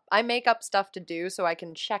chores up. I make up stuff to do so I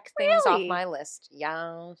can check things off my list.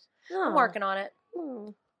 Yeah. I'm working on it.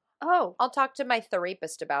 Oh. I'll talk to my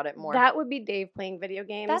therapist about it more. That would be Dave playing video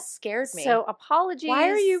games. That scared me. So apologies. Why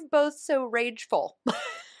are you both so rageful?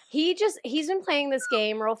 He's been playing this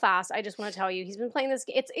game real fast. I just want to tell you, he's been playing this.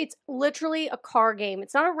 It's literally a car game.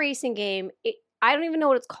 It's not a racing game. I don't even know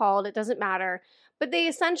what it's called. It doesn't matter. But they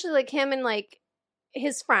essentially, like, him and like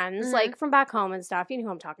his friends, like from back home and stuff. You know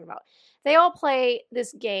who I'm talking about. They all play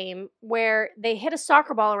this game where they hit a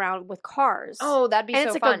soccer ball around with cars. Oh, that'd be so fun.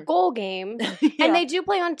 And it's like a goal game. And they do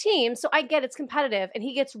play on teams, so I get it's competitive. And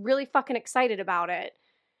he gets really fucking excited about it.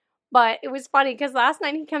 But it was funny because last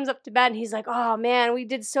night he comes up to bed and he's like, oh, man, we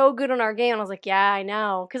did so good on our game. And I was like, yeah, I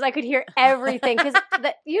know. Because I could hear everything. Because,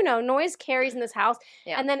 noise carries in this house.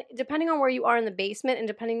 Yeah. And then depending on where you are in the basement and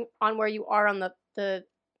depending on where you are on the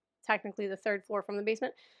technically the third floor from the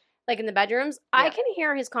basement, like in the bedrooms, I can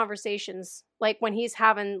hear his conversations. Like when he's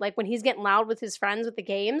getting loud with his friends with the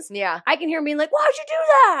games. Yeah. I can hear him being like, why'd you do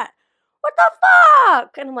that? What the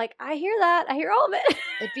fuck? And I'm like, I hear that. I hear all of it.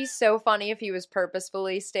 It'd be so funny if he was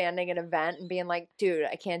purposefully standing at an event and being like, dude,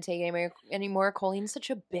 I can't take anymore. Colleen's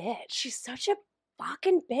such a bitch. She's such a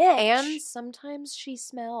fucking bitch. And sometimes she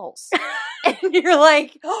smells. And you're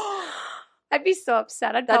like, oh. I'd be so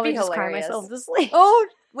upset. I'd probably just cry myself to sleep. Oh,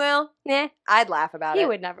 well, nah. I'd laugh about it. He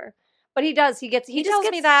would never. But he does. He tells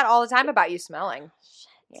me that all the time about you smelling.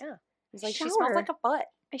 Shit. Yeah. He's like, she smells like a butt.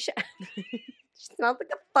 She smells like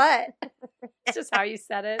a butt. It's just how you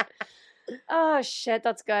said it. Oh, shit.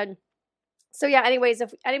 That's good. So, yeah, anyways,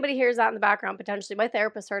 if anybody hears that in the background, potentially, my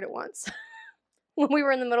therapist heard it once. When we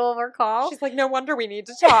were in the middle of our call. She's like, no wonder we need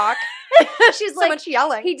to talk. She's so like, much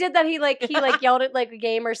yelling. He did that. He yelled at like a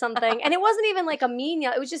game or something. And it wasn't even like a mean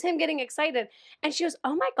yell. It was just him getting excited. And she goes,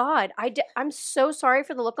 oh my God, I'm so sorry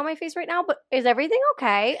for the look on my face right now, but is everything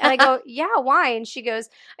okay? And I go, yeah, why? And she goes,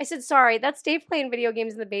 I said, sorry, that's Dave playing video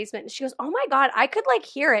games in the basement. And she goes, oh my God, I could like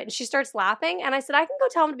hear it. And she starts laughing. And I said, I can go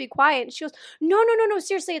tell him to be quiet. And she goes, no,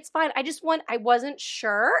 seriously, it's fine. I wasn't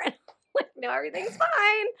sure. And I'm like, no, everything's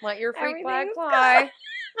fine. Let your freak flag fly.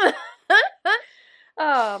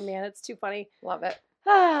 Oh, man, it's too funny. Love it.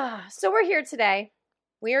 So we're here today.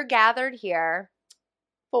 We are gathered here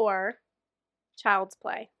for Child's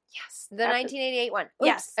Play. Yes, the 1988 one. Oops,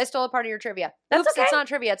 yes. I stole a part of your trivia. That's Oops, okay. It's not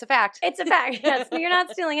trivia. It's a fact. It's a fact. Yes, you're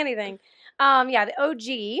not stealing anything. The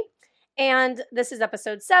OG. And this is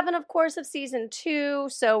episode 7, of course, of season 2.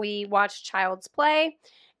 So we watched Child's Play.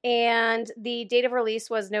 And the date of release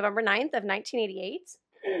was November 9th of 1988.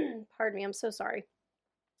 Pardon me, I'm so sorry.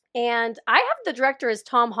 And I have the director as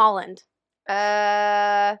Tom Holland.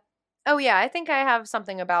 Oh yeah, I think I have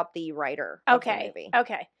something about the writer of the movie.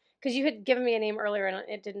 Okay. Because you had given me a name earlier and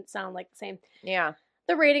it didn't sound like the same. Yeah.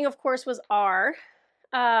 The rating, of course, was R.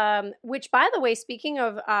 Which, by the way, speaking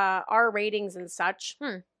of R ratings and such,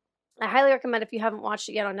 I highly recommend, if you haven't watched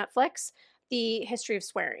it yet on Netflix, The History of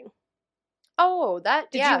Swearing. Oh,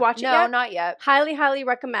 that, Did you watch it yet? No, not yet. Highly, highly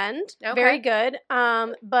recommend. Okay. Very good.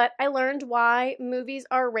 But I learned why movies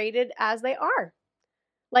are rated as they are.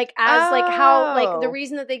 Like, how the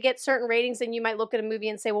reason that they get certain ratings, and you might look at a movie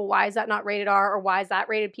and say, well, why is that not rated R, or why is that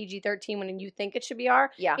rated PG-13 when you think it should be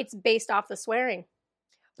R? Yeah. It's based off the swearing.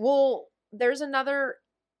 Well, there's a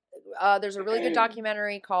really good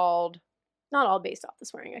documentary called... Not all based off the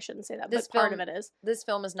swearing, I shouldn't say that, but part of it is. This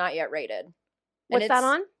film is not yet rated. What's that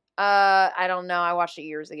on? I don't know. I watched it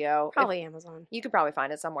years ago. Probably Amazon. You could probably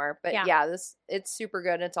find it somewhere. But yeah, it's super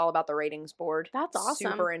good. It's all about the ratings board. That's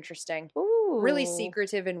awesome. Super interesting. Ooh. Really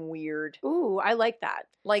secretive and weird. Ooh, I like that.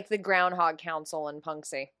 Like the Groundhog Council in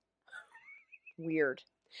Punxsy. Weird.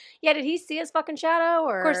 Yeah, did he see his fucking shadow?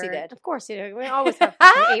 Or... Of course he did. Of course he did. We always have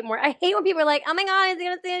 8 more. I hate when people are like, oh my God, is he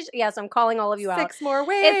going to see his... Yes, I'm calling all of you out. 6 more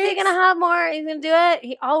ways. Is he going to have more? He's going to do it?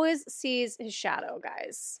 He always sees his shadow,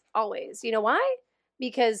 guys. Always. You know why?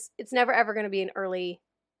 Because it's never ever going to be an early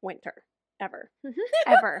winter. Ever.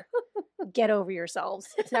 Ever. Get over yourselves.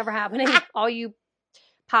 It's never happening. All you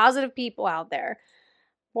positive people out there.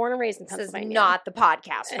 Born and raised in Pennsylvania. This is not the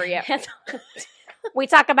podcast for you. We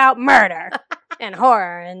talk about murder and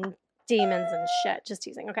horror and demons and shit. Just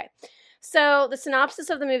teasing. Okay. So the synopsis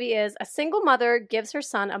of the movie is a single mother gives her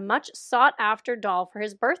son a much sought after doll for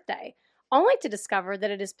his birthday, only to discover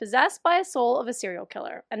that it is possessed by a soul of a serial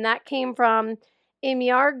killer. And that came from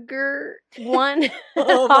Emiarger1 at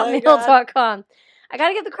hotmail.com. I got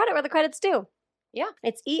to give the credit where the credit's due. Yeah.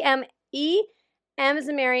 It's M as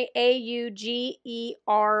in Mary,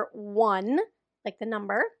 AUGER1, like the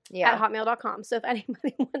number, at hotmail.com. So if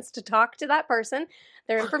anybody wants to talk to that person,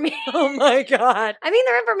 their information. Oh my God. I mean,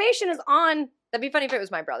 their information is on. That'd be funny if it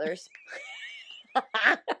was my brother's.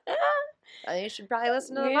 You should probably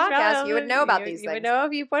listen to the podcast. You would know about these things. You would know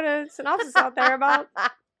if you put a synopsis out there about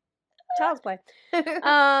Child's Play.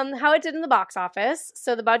 How it did in the box office.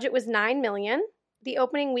 So the budget was $9 million. The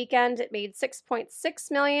opening weekend, it made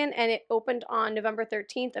 $6.6 million, and it opened on November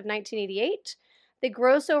 13th of 1988. The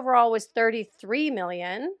gross overall was $33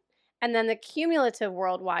 million, and then the cumulative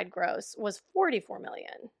worldwide gross was $44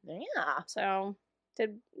 million. Yeah. So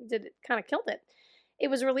did it kind of killed it. It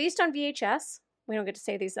was released on VHS. We don't get to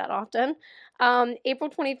say these that often.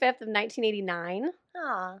 April 25th of 1989.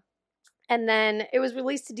 Ah. And then it was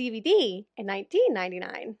released to DVD in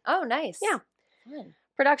 1999. Oh, nice. Yeah. Fun.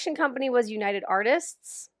 Production company was United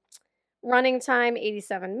Artists. Running time,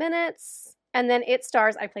 87 minutes. And then it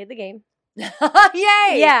stars, I played the game. Yay!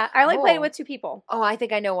 Yeah, I only played it with two people. Oh, I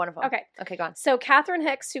think I know one of them. Okay. Okay, go on. So Catherine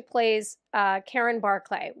Hicks, who plays Karen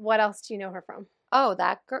Barclay. What else do you know her from? Oh,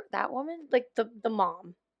 that woman? Like the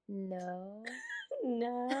mom. No.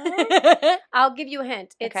 No. I'll give you a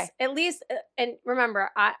hint. It's at least, and remember,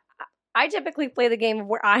 I typically play the game of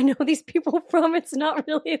where I know these people from. It's not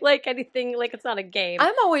really like anything, like it's not a game.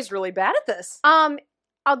 I'm always really bad at this.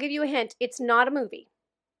 I'll give you a hint. It's not a movie.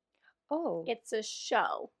 Oh. It's a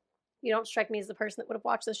show. You don't strike me as the person that would have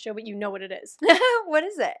watched this show, but you know what it is. What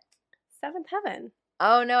is it? Seventh Heaven.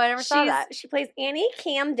 Oh, no, I never saw that. She plays Annie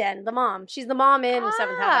Camden, the mom. She's the mom in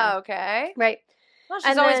Seventh Heaven. Okay. Right. Well,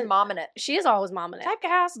 she's always momming it. She is always momming it.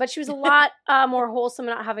 Typecast. But she was a lot more wholesome,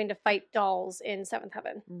 not having to fight dolls in Seventh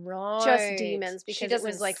Heaven. Right. Just demons, because she it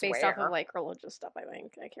was like based off of like religious stuff, I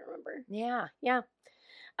think. I can't remember. Yeah. Yeah.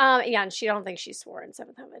 Yeah, and I don't think she swore in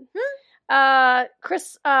Seventh Heaven.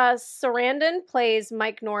 Chris Sarandon plays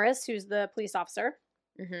Mike Norris, who's the police officer.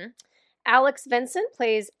 Mm-hmm. Alex Vincent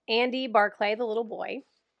plays Andy Barclay, the little boy.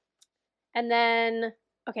 And then,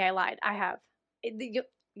 okay, I lied. I have, you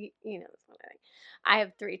know this one, I think. I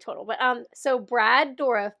have 3 total. But so Brad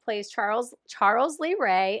Dourif plays Charles Lee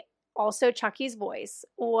Ray, also Chucky's voice.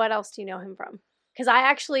 What else do you know him from? Because I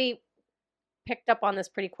actually picked up on this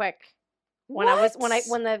pretty quick. When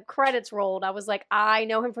the credits rolled, I was like, I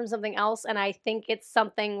know him from something else, and I think it's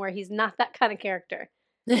something where he's not that kind of character.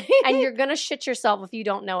 And you're gonna shit yourself if you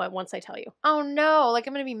don't know it once I tell you. Oh no! Like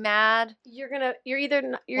I'm gonna be mad. I'm gonna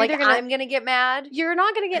get mad. You're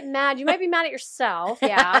not gonna get mad. You might be mad at yourself,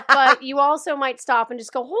 yeah, but you also might stop and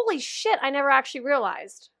just go, "Holy shit! I never actually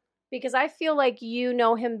realized." Because I feel like you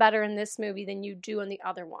know him better in this movie than you do in the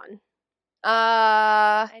other one.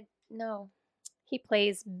 No. He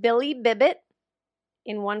plays Billy Bibbit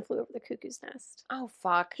in One Flew Over the Cuckoo's Nest. Oh,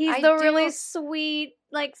 fuck. He's really sweet,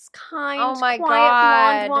 like, kind, quiet,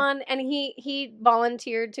 God. blonde one. And he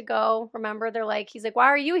volunteered to go. Remember, he's like, why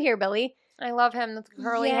are you here, Billy? I love him with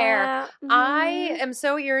curly hair. Mm-hmm. I am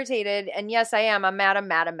so irritated. And yes, I am. I'm mad.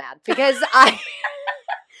 Because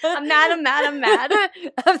I'm mad.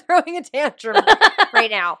 I'm throwing a tantrum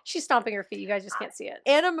right now. She's stomping her feet. You guys just can't see it.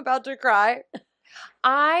 And I'm about to cry.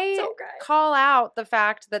 I call out the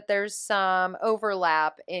fact that there's some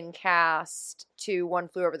overlap in cast to One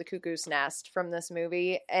Flew Over the Cuckoo's Nest from this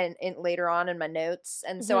movie and later on in my notes.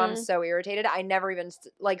 And so I'm so irritated. I never even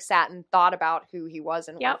sat and thought about who he was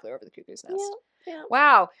in One Flew Over the Cuckoo's Nest. Yeah.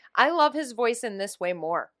 Wow. I love his voice in this way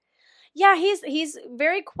more. Yeah, he's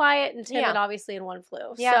very quiet and timid, obviously, in One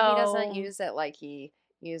Flew. Yeah, so he doesn't use it like he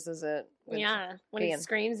uses it. When he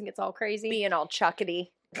screams and gets all crazy. Being all chuckety.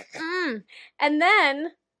 And then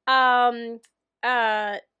the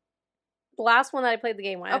last one that I played the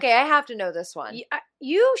game with. Okay, I have to know this one.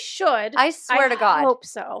 You should. I swear to God. I hope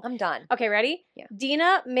so. I'm done. Okay, ready? Yeah.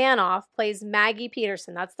 Dina Manoff plays Maggie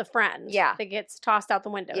Peterson. That's the friend. Yeah. That gets tossed out the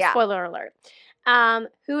window. Yeah. Spoiler alert.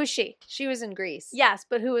 Who is she? She was in Grease. Yes,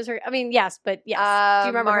 but who is her? I mean, yes, but yes. Do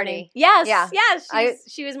you remember Marty? Her name? Yes. Yeah. Yes.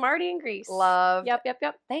 She was Marty in Grease. Loved. Yep.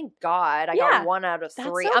 Thank God. I got 1 out of 3.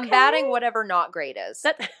 Okay. I'm batting whatever not great is.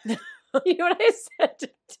 You know what I said?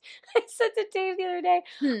 I said to Dave the other day.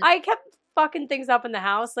 I kept fucking things up in the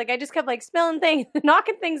house. Like, I just kept, like, spilling things,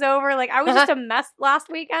 knocking things over. Like, I was just a mess last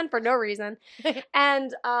weekend for no reason.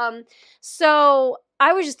 And so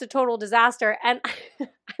I was just a total disaster. And I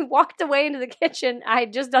walked away into the kitchen. I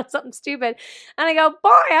had just done something stupid. And I go, boy,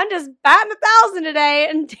 I'm just batting 1,000 today.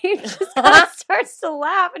 And Dave just kind of starts to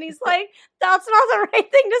laugh. And he's like, that's not the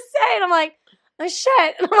right thing to say. And I'm like, oh,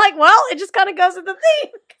 shit. And I'm like, well, it just kind of goes with the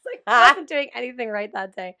theme. Because I wasn't doing anything right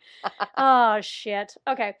that day. Oh, shit.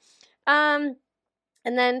 Okay. And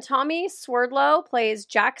then Tommy Swerdlow plays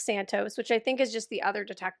Jack Santos, which I think is just the other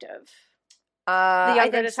detective. The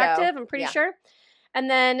younger detective, so. I'm pretty sure. And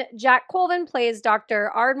then Jack Colvin plays Dr.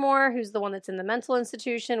 Ardmore, who's the one that's in the mental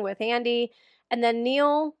institution with Andy. And then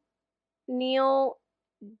Neil,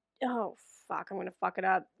 oh, fuck, I'm going to fuck it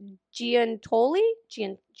up. Giantoli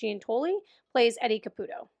plays Eddie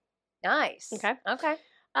Caputo. Nice. Okay. Okay.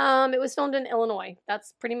 It was filmed in Illinois.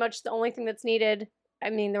 That's pretty much the only thing that's needed. I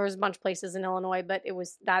mean, there was a bunch of places in Illinois, but it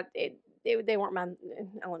was that they weren't meant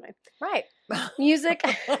in Illinois. Right. Music.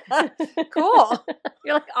 Cool.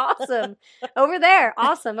 You're like, awesome. Over there.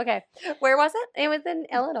 Awesome. Okay. Where was it? It was in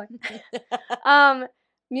Illinois.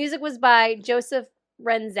 Music was by Joseph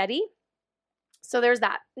Renzetti. So there's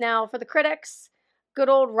that. Now for the critics, good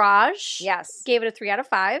old Raj gave it a 3 out of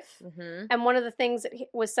 5. Mm-hmm. And one of the things that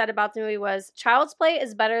was said about the movie was, Child's Play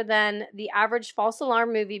is better than the average false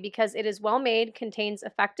alarm movie because it is well made, contains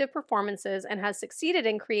effective performances, and has succeeded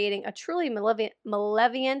in creating a truly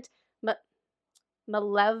malevolent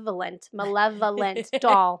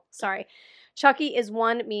doll. Sorry. Chucky is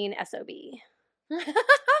one mean SOB.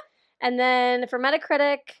 And then for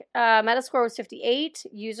Metacritic, Metascore was 58.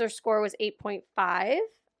 User score was 8.5.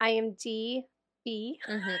 IMDb.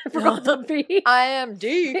 I forgot the B. IMD.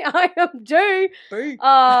 B.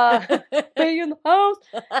 B in the house.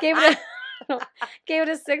 Gave it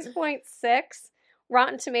a 6.6.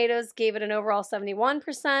 Rotten Tomatoes gave it an overall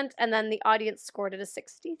 71%, and then the audience scored it a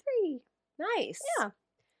 63. Nice. Yeah.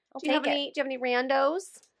 Do you have any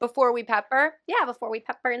randos? Before we pepper? Yeah, before we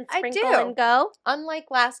pepper and sprinkle I do. and go. Unlike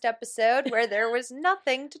last episode where there was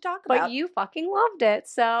nothing to talk about. But you fucking loved it,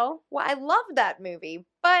 so. Well, I loved that movie,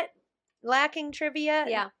 but lacking trivia.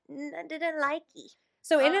 Yeah. I didn't like it.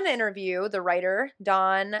 So in an interview, the writer,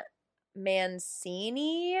 Don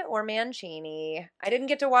Mancini, I didn't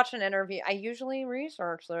get to watch an interview. I usually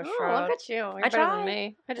research this shit. Look at you. You're better than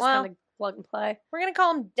me. I just kind of plug and play. We're going to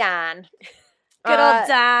call him Dan. Good old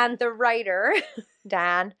Dan. The writer,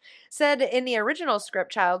 Dan, said in the original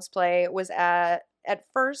script, Child's Play was at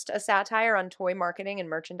first a satire on toy marketing and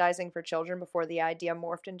merchandising for children before the idea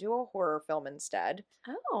morphed into a horror film instead.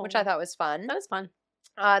 Oh. Which I thought was fun. That was fun.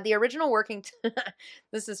 The original working...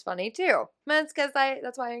 this is funny, too. That's why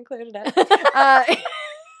I included it.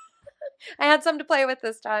 I had some to play with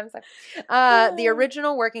this time. So. The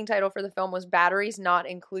original working title for the film was Batteries Not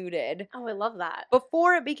Included. Oh, I love that.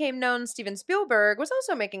 Before it became known, Steven Spielberg was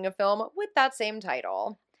also making a film with that same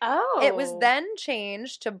title. Oh. It was then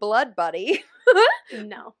changed to Blood Buddy.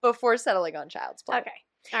 No. Before settling on Child's Play. Okay.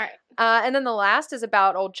 All right. And then the last is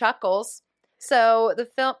about old Chuckles. So the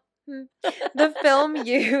film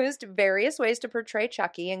used various ways to portray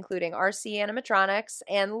Chucky, including RC animatronics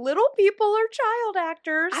and little people or child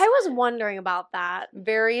actors. I was wondering about that.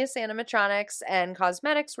 Various animatronics and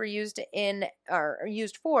cosmetics were used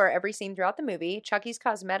for every scene throughout the movie. Chucky's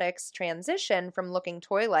cosmetics transition from looking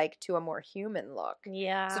toy-like to a more human look.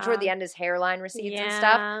 Yeah. So toward the end, his hairline recedes and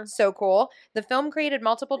stuff. So cool. The film created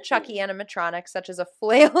multiple Chucky animatronics, such as a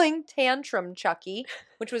flailing tantrum Chucky,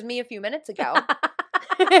 which was me a few minutes ago.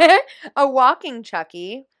 A walking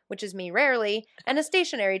Chucky, which is me rarely, and a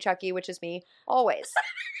stationary Chucky, which is me always.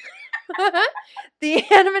 The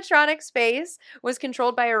animatronic face was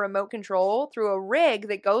controlled by a remote control through a rig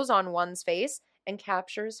that goes on one's face and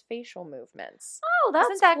captures facial movements. Oh,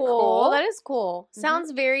 that's Isn't that cool? That is cool. Mm-hmm.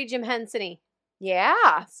 Sounds very Jim Henson-y.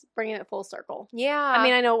 Yeah. It's bringing it full circle. Yeah. I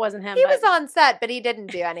mean, I know it wasn't him. He was on set, but he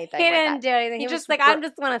didn't do anything. He didn't do anything. He was just like, I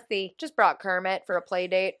just want to see. Just brought Kermit for a play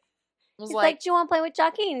date. He's like, do you want to play with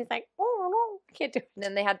Chucky? And he's like, oh, no, I can't do it.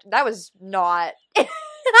 And then that was not.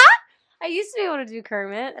 I used to be able to do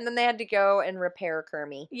Kermit. And then they had to go and repair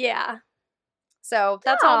Kermit. Yeah. So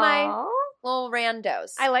that's all my little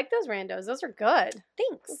randos. I like those randos. Those are good.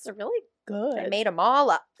 Thanks. Those are really good. I made them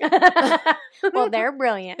all up. Well, they're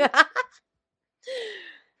brilliant.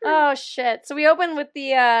 Oh, shit. So we open with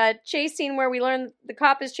the chase scene where we learn the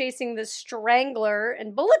cop is chasing the strangler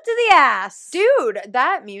and bullet to the ass. Dude,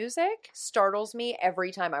 that music startles me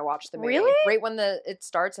every time I watch the movie. Really? Right when it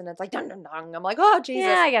starts and it's like, dun, dun, dun. I'm like, oh, Jesus.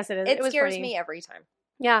 Yeah, I guess it is. It scares me every time.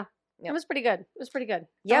 Yeah. Yep. It was pretty good.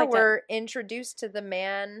 Yeah, we're introduced to the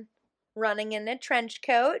man running in a trench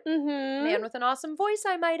coat. Mm-hmm. Man with an awesome voice,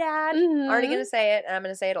 I might add. Mm-hmm. Already going to say it, and I'm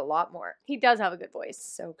going to say it a lot more. He does have a good voice.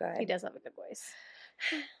 So good. He does have a good voice.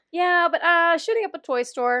 Yeah, but shooting up a toy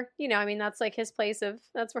store, I mean, that's like his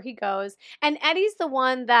that's where he goes. And Eddie's the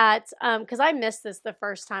one that, because I missed this the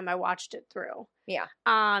first time I watched it through. Yeah.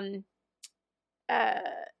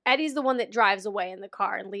 Eddie's the one that drives away in the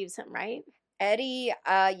car and leaves him, right? Eddie,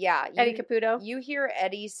 yeah. Eddie Caputo. You hear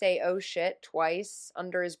Eddie say, oh shit, twice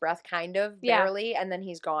under his breath, kind of, barely, and then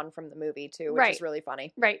he's gone from the movie, too, which is really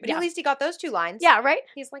funny. Right, but at least he got those 2 lines. Yeah, right?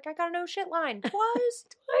 He's like, I got a no shit line. Twice.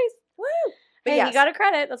 Woo! But hey, you got a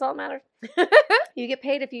credit. That's all that matters. You get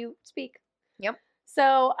paid if you speak. Yep.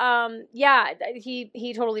 So, yeah,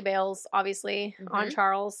 he totally bails, obviously, on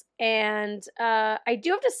Charles. And I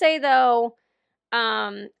do have to say, though,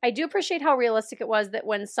 I do appreciate how realistic it was that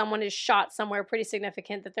when someone is shot somewhere pretty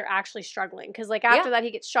significant that they're actually struggling. Because, like, after that,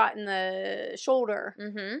 he gets shot in the shoulder,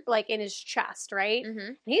 like, in his chest, right?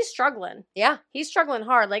 And he's struggling. Yeah. He's struggling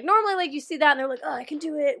hard. Like, normally, like, you see that and they're like, oh, I can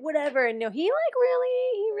do it, whatever. And no, he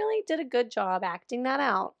really did a good job acting that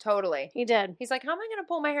out. Totally. He did. He's like, how am I going to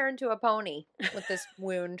pull my hair into a pony with this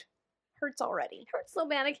wound? Hurts already. Hurts so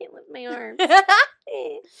bad I can't lift my arms.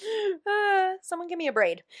 Someone give me a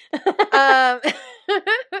braid.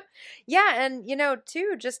 Yeah, and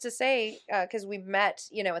too, just to say, because we met,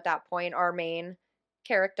 at that point, our main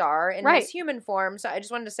character in his human form. So I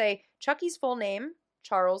just wanted to say, Chucky's full name,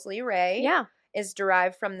 Charles Lee Ray, is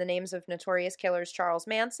derived from the names of notorious killers Charles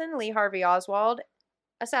Manson, Lee Harvey Oswald,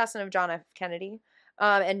 assassin of John F. Kennedy,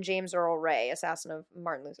 and James Earl Ray, assassin of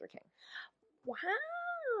Martin Luther King. Wow.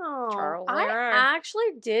 Charles I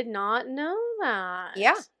actually did not know that.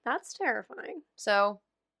 Yeah. That's terrifying. So,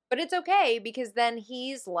 but it's okay because then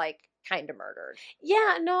he's like kind of murdered.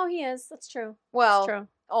 Yeah, no, he is. That's true. Well, that's true.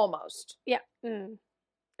 Almost. Yeah.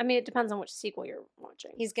 I mean, it depends on which sequel you're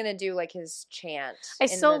watching. He's going to do like his chant I in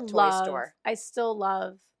still the toy love, store. I still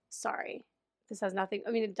love, sorry, this has nothing,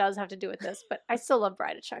 I mean, it does have to do with this, but I still love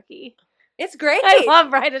Bride of Chucky. It's great. I love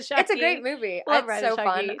Bride of Chucky. It's a great movie. Love It's Bride so of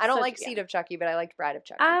Chucky. fun. I don't like Seed of Chucky, but I liked Bride of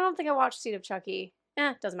Chucky. I don't think I watched Seed of Chucky.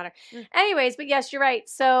 Doesn't matter. Anyways, but yes, you're right.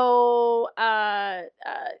 So,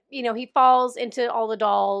 he falls into all the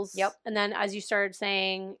dolls. Yep. And then as you started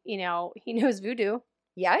saying, he knows voodoo.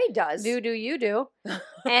 Yeah, he does. Voodoo you do.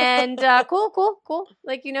 And cool.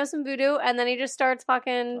 Like, some voodoo. And then he just starts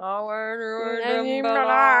fucking... Give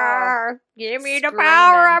me the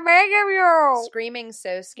power I may give you. Screaming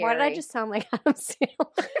so scary. Why did I just sound like Adam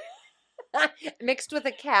Sandler? Mixed with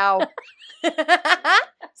a cow.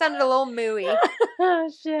 Sounded a little mooey.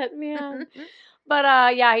 Oh, shit, man.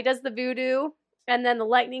 But, he does the voodoo. And then the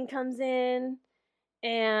lightning comes in.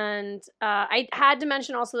 And I had to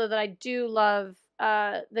mention also, though, that I do love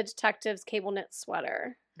the detective's cable knit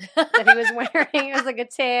sweater that he was wearing. It was like a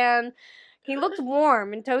tan. He looked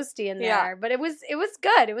warm and toasty in there, but it was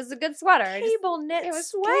good. It was a good sweater. Cable knit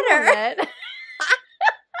sweater. Cable knit.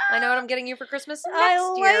 I know what I'm getting you for Christmas next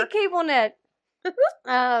year. I like cable knit.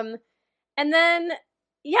 And then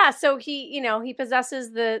so he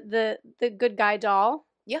possesses the good guy doll.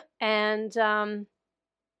 Yeah. And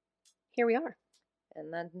here we are.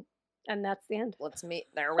 And that's the end. Let's meet.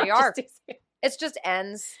 There we are. It just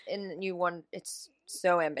ends and it's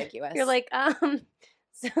so ambiguous. You're like, so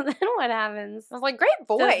then what happens? I was like, great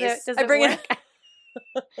voice. Does it work?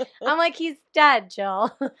 I'm like, he's dead,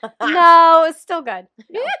 Jill. No, it's still good.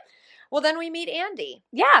 No. Well, then we meet Andy.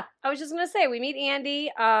 Yeah, I was just going to say, we meet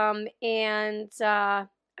Andy, and I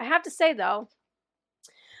have to say, though,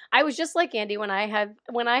 I was just like Andy when I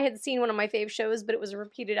had seen one of my fave shows, but it was a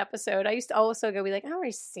repeated episode. I used to also go be like, I've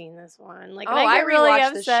already seen this one. Like, I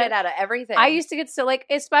rewatched the shit out of everything. I used to get so like,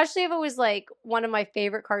 especially if it was like one of my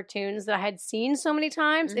favorite cartoons that I had seen so many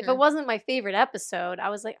times. If it wasn't my favorite episode, I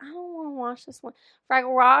was like, I don't want to watch this one.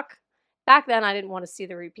 Fraggle Rock. Back then, I didn't want to see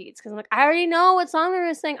the repeats because I'm like, I already know what song they're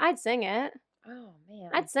going to sing. I'd sing it. Oh,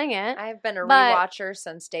 man. I'd sing it. I've been a rewatcher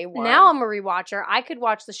since day one. Now I'm a rewatcher. I could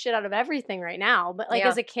watch the shit out of everything right now. But like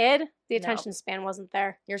as a kid, the attention span wasn't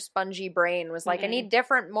there. Your spongy brain was like, I need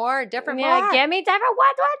different more. Give me different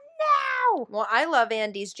what now. Well, I love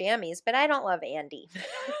Andy's jammies, but I don't love Andy.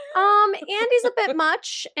 Andy's a bit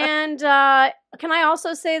much. And can I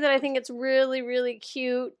also say that I think it's really, really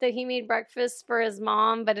cute that he made breakfast for his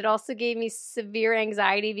mom, but it also gave me severe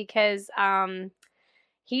anxiety because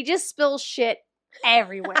he just spills shit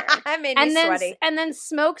everywhere. I made me sweaty. And then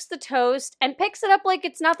smokes the toast and picks it up like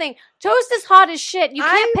it's nothing. Toast is hot as shit. You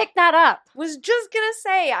can't pick that up. Was just going to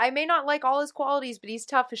say, I may not like all his qualities, but he's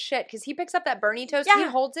tough as shit because he picks up that Bernie toast and he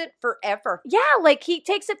holds it forever. Yeah, like he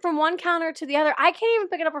takes it from one counter to the other. I can't even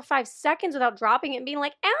pick it up for 5 seconds without dropping it and being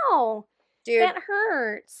like, ow. Dude. That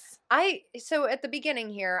hurts. So at the beginning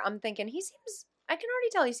here, I'm thinking I can already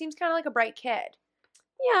tell he seems kind of like a bright kid.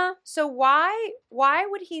 Yeah. So why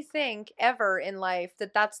would he think ever in life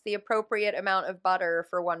that that's the appropriate amount of butter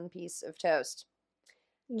for one piece of toast?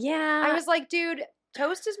 Yeah. I was like, dude,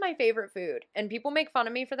 toast is my favorite food. And people make fun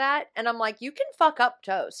of me for that. And I'm like, you can fuck up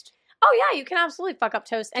toast. Oh, yeah, you can absolutely fuck up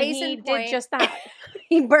toast. And Case he in point. did just that.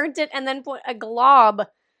 He burnt it and then put a glob,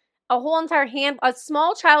 a whole entire a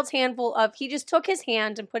small child's handful he just took his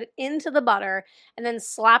hand and put it into the butter and then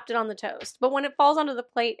slapped it on the toast. But when it falls onto the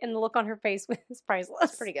plate and the look on her face is priceless.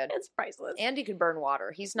 It's pretty good. It's priceless. And he could burn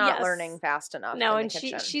water. He's not learning fast enough. No, in and the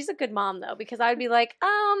kitchen. she's a good mom, though, because I'd be like,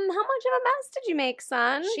 how much of a mess did you make,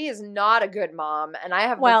 son? She is not a good mom. And I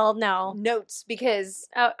have no notes because...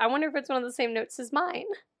 I wonder if it's one of the same notes as mine.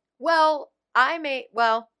 I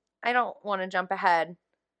don't want to jump ahead.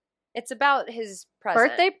 It's about his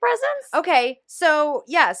present. Birthday presents? Okay, so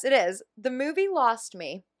yes, it is. The movie lost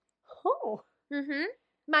me. Oh. Mm-hmm.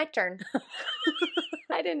 My turn.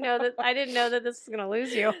 I didn't know that this was going to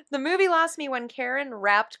lose you. The movie lost me when Karen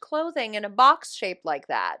wrapped clothing in a box shaped like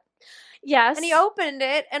that. Yes. And he opened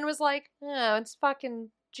it and was like, oh, it's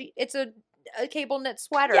it's a cable knit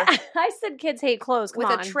sweater. Yeah, I said kids hate clothes. Come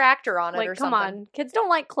with on. a tractor on it like, or come something. on. Kids don't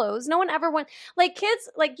like clothes. No one ever went. Like, kids,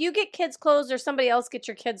 like, you get kids' clothes or somebody else gets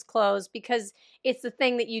your kids' clothes because it's the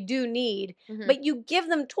thing that you do need. Mm-hmm. But you give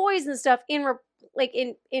them toys and stuff in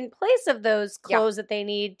place of those clothes that they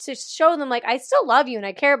need to show them, like, I still love you and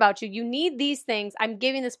I care about you. You need these things. I'm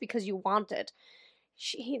giving this because you want it.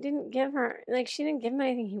 He didn't give her, like, she didn't give him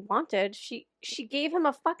anything he wanted. She gave him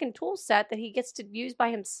a fucking tool set that he gets to use by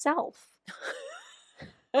himself.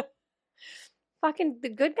 Fucking the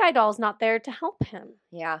good guy doll's not there to help him.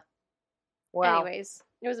 Yeah. Well, anyways,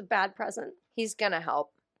 it was a bad present. He's gonna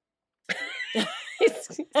help.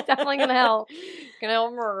 He's definitely gonna help. Gonna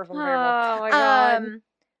help murder some people. Oh my god.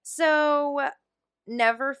 So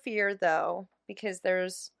never fear though, because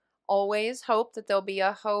there's always hope that there'll be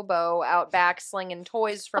a hobo out back slinging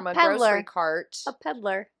toys from a grocery cart. A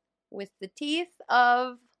peddler. With the teeth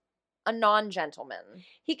of a non-gentleman.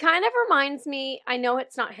 He kind of reminds me, I know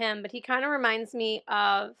it's not him, but he kind of reminds me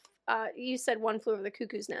of, you said One Flew Over the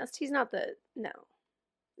Cuckoo's Nest. He's not no.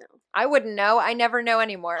 I wouldn't know. I never know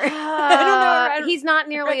anymore. I don't know. He's not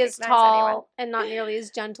nearly as tall and not nearly as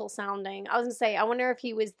gentle sounding. I was going to say, I wonder if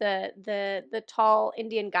he was the tall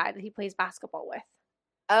Indian guy that he plays basketball with.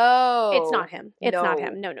 Oh. It's not him. It's not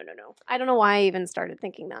him. No. I don't know why I even started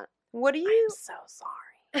thinking that. What do you... I'm so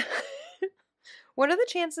sorry. What are the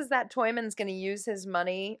chances that Toyman's going to use his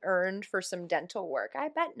money earned for some dental work? I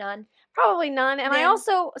bet none. Probably none. And I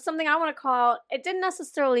also, something I want to call out, it didn't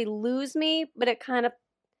necessarily lose me, but it kind of,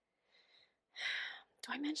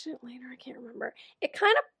 do I mention it later? I can't remember. It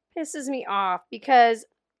kind of pisses me off because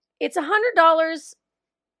it's $100.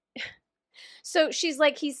 So she's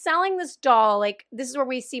like, he's selling this doll. Like, this is where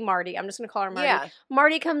we see Marty. I'm just going to call her Marty. Yeah.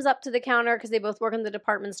 Marty comes up to the counter because they both work in the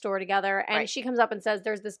department store together. And she comes up and says,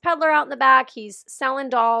 there's this peddler out in the back. He's selling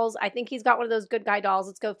dolls. I think he's got one of those good guy dolls.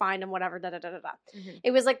 Let's go find him, whatever. Mm-hmm.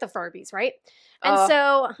 It was like the Furbies, right? And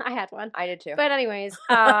so I had one. I did too. But anyways,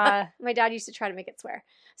 my dad used to try to make it swear.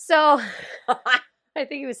 So I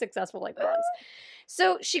think he was successful like once.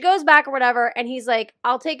 So she goes back or whatever, and he's like,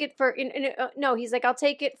 I'll take it for, no, he's like, I'll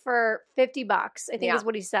take it for $50, I think is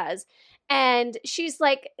what he says. And she's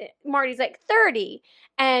like, Marty's like, 30.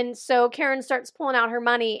 And so Karen starts pulling out her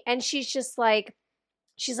money, and she's like,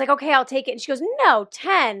 okay, I'll take it. And she goes, no,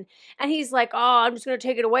 10. And he's like, oh, I'm just going to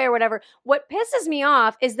take it away or whatever. What pisses me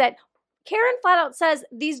off is that Karen flat out says,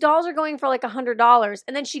 these dolls are going for like $100.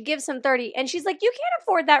 And then she gives him 30. And she's like, you can't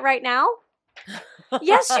afford that right now.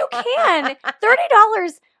 Yes, you can.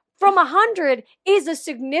 $30 from 100 is a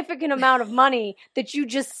significant amount of money that you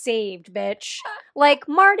just saved, bitch. Like,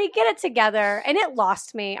 Marty, get it together. And it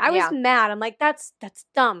lost me. I was mad. I'm like, that's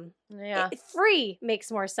dumb. Yeah. Free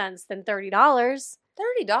makes more sense than $30. $30?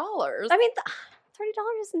 I mean,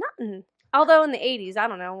 $30 is nothing. Although in the 80s, I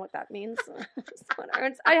don't know what that means.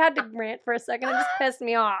 I had to rant for a second. It just pissed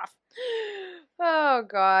me off. Oh,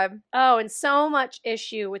 God. Oh, and so much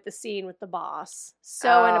issue with the scene with the boss.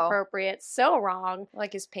 So inappropriate. So wrong.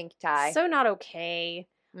 Like his pink tie. So not okay.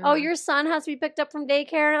 Mm-hmm. Oh, your son has to be picked up from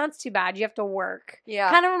daycare? That's too bad. You have to work. Yeah.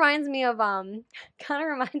 Kind of reminds me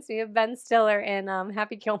of Ben Stiller in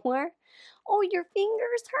Happy Gilmore. Oh, your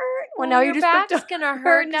fingers hurt. Well, now your back's gonna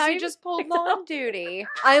hurt. Now you just pulled lawn duty.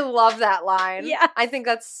 I love that line. Yeah, I think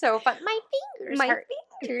that's so fun. My fingers hurt.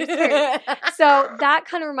 So that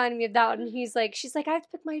kind of reminded me of that. And she's like, I have to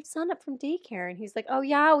pick my son up from daycare. And he's like, oh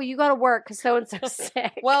yeah, well you got to work because so and so's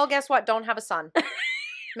sick. Well, guess what? Don't have a son.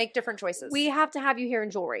 Make different choices. We have to have you here in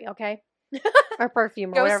jewelry, okay? or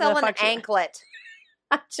perfume or Go whatever sell the an fuck she- anklet.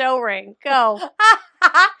 a toe ring. Go.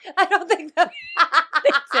 I don't think that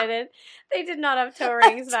They didn't. They did not have toe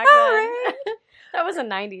rings back toe then. That was a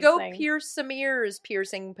 90s Go thing. pierce some ears,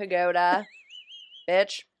 piercing pagoda.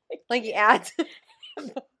 Bitch. Like he adds.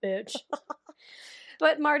 Bitch.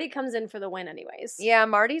 But Marty comes in for the win anyways. Yeah,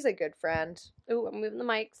 Marty's a good friend. Ooh, I'm moving the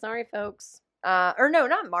mic. Sorry, folks. Or no,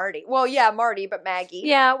 not Marty. Well, yeah, Marty, but Maggie.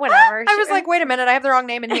 Yeah, whatever. I was like, wait a minute, I have the wrong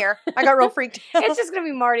name in here. I got real freaked out. It's just going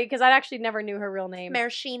to be Marty because I actually never knew her real name.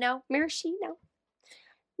 Maraschino. Maraschino.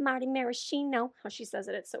 Marty Maraschino. How she says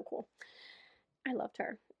it, it's so cool. I loved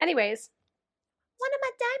her. Anyways. One of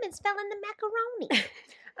my diamonds fell in the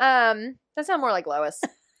macaroni. That sounded more like Lois.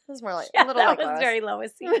 This is more like Yeah, a little that like was Lois. very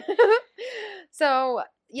Lois-y. So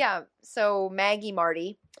yeah, so Maggie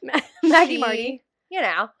Marty. Maggie she, Marty. You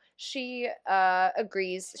know, she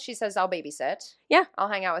agrees. She says, I'll babysit. Yeah. I'll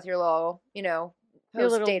hang out with your little, Your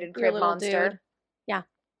post-dated little crib monster. dude. Yeah.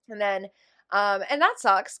 And then, and that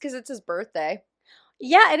sucks because it's his birthday.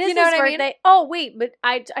 Yeah, it is You know his what I mean? birthday. Oh, wait, but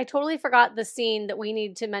I totally forgot the scene that we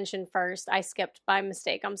need to mention first. I skipped by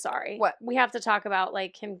mistake. I'm sorry. What? We have to talk about,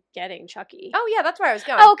 like, him getting Chucky. Oh yeah, that's where I was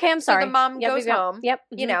going. Oh, okay, I'm sorry. So the mom goes yep. home, Yep.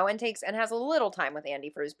 you mhm. know, and has a little time with Andy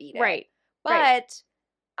for his B-Day. Right. But right.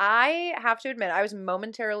 I have to admit, I was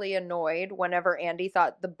momentarily annoyed whenever Andy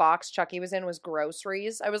thought the box Chucky was in was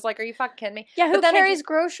groceries. I was like, are you fucking kidding me? Yeah, who But then carries again-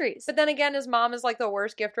 groceries? But then again, his mom is like the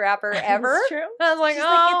worst gift wrapper ever. That's true. I was like, She's oh.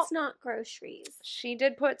 like, it's not groceries. She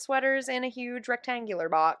did put sweaters in a huge rectangular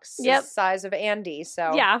box. Yep. The size of Andy.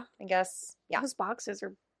 So Yeah. I guess, yeah. Those boxes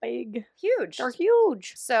are big. Huge. They're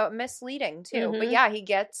huge. So misleading too. But Mhm. yeah, he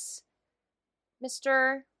gets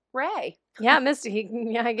Mr. Ray. Yeah,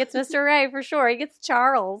 he gets Mr. Ray for sure. He gets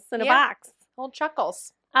Charles in a Yeah. box. Old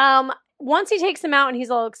Chuckles. Once he takes him out and he's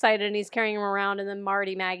all excited and he's carrying him around, and then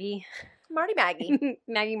Maggie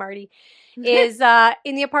Marty is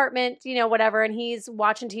in the apartment, whatever, and he's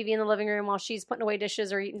watching TV in the living room while she's putting away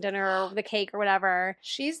dishes or eating dinner or the cake or whatever.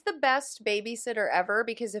 She's the best babysitter ever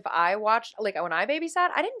because if I watched, like when I babysat,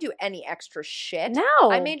 I didn't do any extra shit.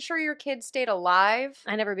 No. I made sure your kid stayed alive.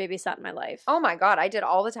 I never babysat in my life. Oh my God, I did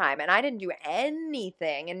all the time and I didn't do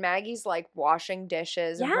anything. And Maggie's like washing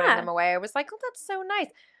dishes and putting Yeah. them away. I was like, oh, that's so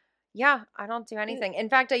nice. Yeah, I don't do anything. In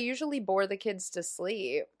fact, I usually bore the kids to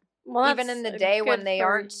sleep. Well, even that's in the day when good they for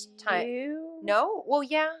aren't you. No? Well,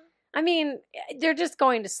 yeah. I mean, they're just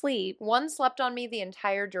going to sleep. One slept on me the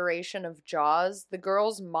entire duration of Jaws. The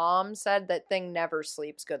girl's mom said that thing never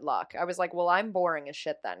sleeps. Good luck. I was like, well, I'm boring as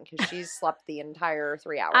shit then because she's slept the entire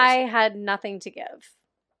 3 hours. I had nothing to give.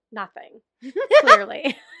 Nothing.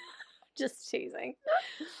 Clearly. Just teasing.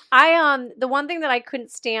 The one thing that I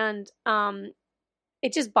couldn't stand,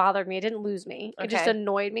 it just bothered me. It didn't lose me. It just Okay.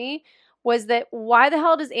 annoyed me. Was that why the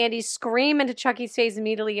hell does Andy scream into Chucky's face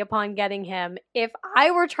immediately upon getting him? If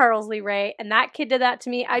I were Charles Lee Ray and that kid did that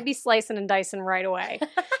to me, I'd be slicing and dicing right away.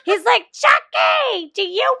 He's like, Chucky, do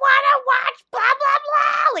you want to watch blah, blah,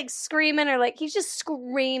 blah? Like screaming or like, he's just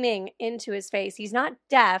screaming into his face. He's not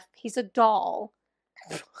deaf. He's a doll.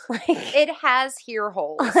 Like, It has ear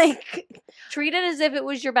holes. like, treat it as if it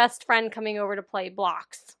was your best friend coming over to play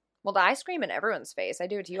blocks. Well, I scream in everyone's face. I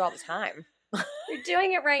do it to you all the time. You're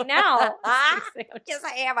doing it right now. Yes,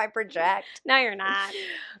 I am. I project. No, you're not.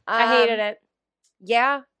 I hated it.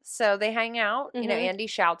 Yeah. So they hang out. You know, Mhm. Andy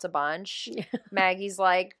shouts a bunch. Maggie's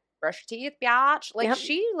like, brush your teeth, biatch. Like, Yep.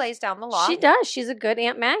 she lays down the law. She does. She's a good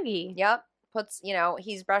Aunt Maggie. Yep. Puts,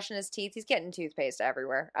 he's brushing his teeth. He's getting toothpaste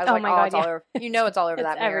everywhere. I was Oh like, my oh, God, it's all yeah. over. You know it's all over It's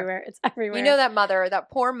that mirror. everywhere. It's everywhere. You know that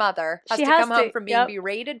poor mother has She to has come home to, from being yep.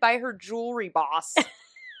 berated by her jewelry boss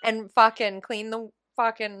and fucking clean the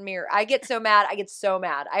fucking mirror. I get so mad.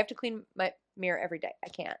 I have to clean my mirror every day. I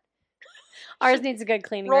can't. Ours needs a good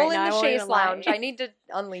cleaning Roll right now. in I the won't chaise even lie. lounge. I need to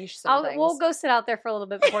unleash some things. We'll go sit out there for a little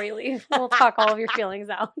bit before you leave. We'll talk all of your feelings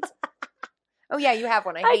out. Oh yeah, you have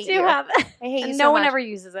one. I I hate do you. have it. I hate you And so no one much. ever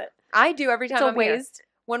uses it. I do every time It's a I'm here. waste.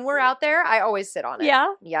 When we're out there, I always sit on it.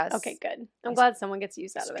 Yeah? Yes. Okay, good. I'm I glad someone gets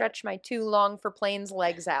use out of Stretch my too long for planes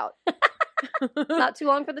legs out. it. Not too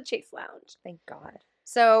long for the chase lounge. Thank God.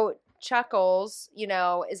 So Chuckles,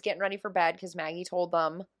 is getting ready for bed because Maggie told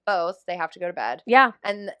them both they have to go to bed. Yeah.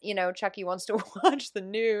 And, Chucky wants to watch the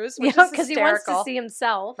news, which Yeah, is because he wants to hysterical. see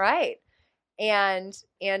himself. Right. And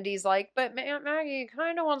Andy's like, but Aunt Maggie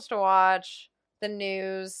kind of wants to watch the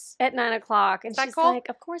news. At 9:00. And Is that she's cool? like,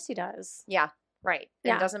 of course he does. Yeah, right.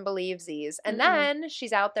 Yeah. And doesn't believe Z's. And Mm-mm. then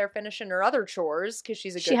she's out there finishing her other chores because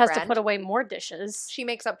she's a good She has friend. to put away more dishes. She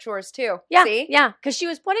makes up chores too. Yeah, See? yeah, because she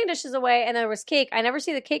was putting dishes away, and there was cake. I never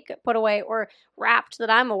see the cake get put away or wrapped that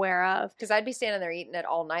I'm aware of. Because I'd be standing there eating it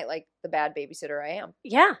all night like the bad babysitter I am.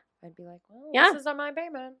 Yeah, I'd be like, well, Yeah. this is on my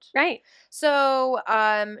payment. Right. So,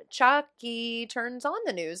 Chucky turns on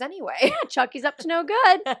the news anyway. Yeah, Chucky's up to no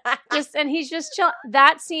good. And he's just chill.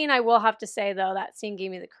 That scene, I will have to say though, that scene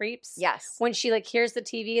gave me the creeps. Yes. When she like hears the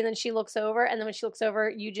TV and then she looks over, and then when she looks over,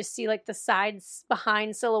 you just see like the sides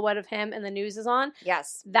behind silhouette of him and the news is on.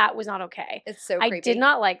 Yes. That was not okay. It's so creepy. I did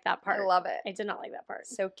not like that part. I love it. I did not like that part.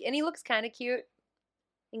 And he looks kind of cute.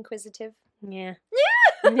 Inquisitive. Yeah.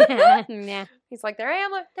 Yeah. Yeah. He's like, there I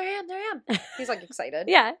am. Look, there I am. He's like excited.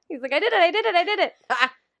 Yeah. He's like, I did it.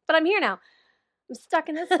 But I'm here now. I'm stuck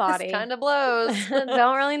in this body. This kind of blows.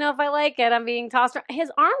 Don't really know if I like it. I'm being tossed around.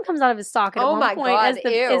 His arm comes out of his socket at one point God,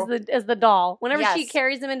 as the doll. Whenever she Yes.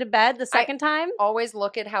 carries him into bed the second time. Always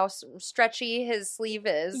look at how stretchy his sleeve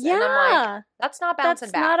is. Yeah. And I'm like, that's not bouncing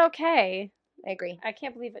That's back. not okay. I agree. I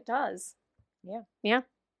can't believe it does. Yeah. Yeah.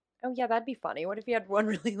 Oh, yeah, that'd be funny. What if he had one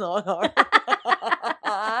really long arm?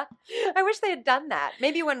 I wish they had done that.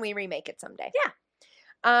 Maybe when we remake it someday.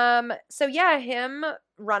 Yeah. So yeah, him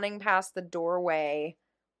running past the doorway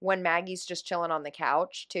when Maggie's just chilling on the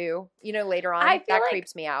couch too. You know, later on, that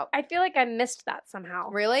creeps me out. I feel like I missed that somehow.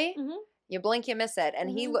 Really? Mm-hmm. You blink, you miss it,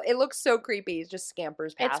 and Mhm. it looks so creepy. He just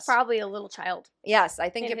scampers past. It's probably a little child. Yes, I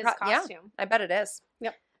think in his yeah, costume. I bet it is.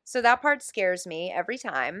 Yep. So that part scares me every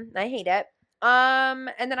time. I hate it. And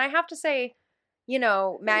then I have to say, you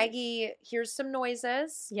know, Maggie hears some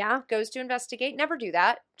noises, Yeah. goes to investigate. Never do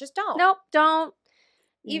that. Just don't. Nope. Don't.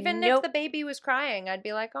 Even if the baby was crying, I'd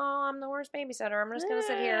be like, oh, I'm the worst babysitter. I'm just going to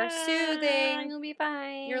sit here soothing. You'll be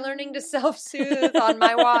fine. You're learning to self-soothe on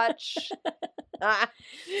my watch.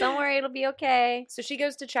 Don't worry, it'll be okay. So she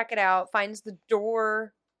goes to check it out, finds the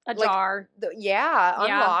door Ajar.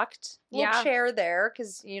 unlocked. Little Yeah. chair there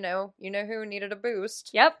because you know who needed a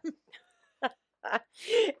boost. Yep.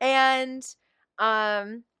 And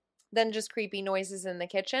then just creepy noises in the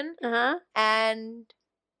kitchen Uh-huh. and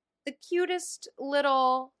the cutest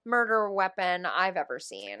little murder weapon I've ever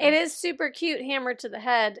seen. It is super cute, hammered to the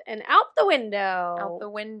head and out the window. Out the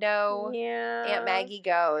window. Yeah. Aunt Maggie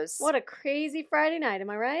goes. What a crazy Friday night,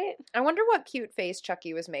 am I right? I wonder what cute face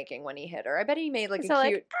Chucky was making when he hit her. I bet he made like So, a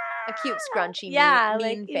like, cute scrunchy Yeah,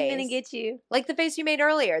 mean like, face. I'm gonna get you. Like the face you made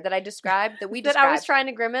earlier that I described, that we That described. I was trying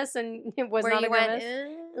to grimace and it was where not you a went,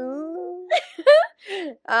 grimace. Ooh.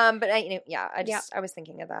 But I was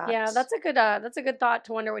thinking of that. Yeah, that's a good thought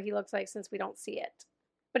to wonder what he looks like since we don't see it.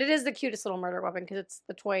 But it is the cutest little murder weapon because it's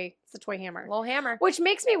the toy hammer. little hammer. Which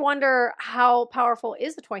makes me wonder how powerful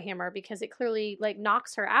is the toy hammer because it clearly like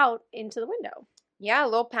knocks her out into the window. Yeah, a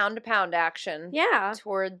little pound to pound action. Yeah.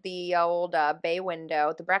 Toward the old bay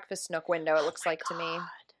window, the breakfast nook window. It looks like to me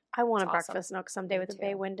I want a It's awesome. breakfast nook someday Me with a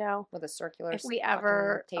bay too. window. with a circular. If we fucking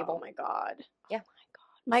ever table. Oh my god. Yeah. Oh my god.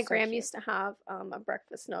 My So gram cute. used to have a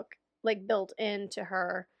breakfast nook like built into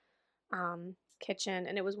her kitchen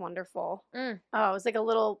and it was wonderful. Mm. Oh, it was like a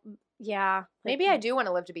little Maybe I do want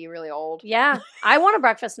to live to be really old. Yeah. I want a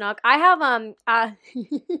breakfast nook. I have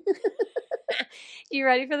you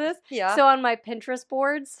ready for this? Yeah. So on my Pinterest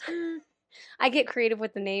boards, I get creative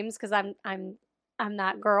with the names because I'm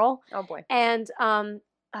that girl. Oh boy. And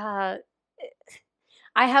I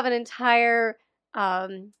have an entire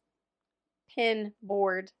pin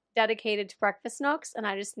board dedicated to breakfast nooks, and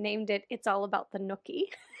I just named it "It's All About the Nookie."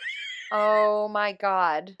 Oh my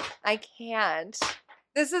god. I can't.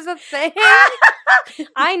 This is a thing.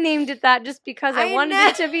 I named it that just because I I wanted know.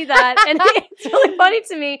 it to be that, and it's really funny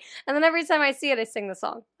to me. And then every time I see it, I sing the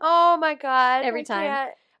song. Oh my god. Every I time.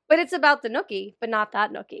 can't. But it's about the nookie, but not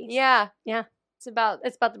that nookie. Yeah. Yeah. It's about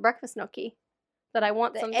It's about the breakfast nookie that I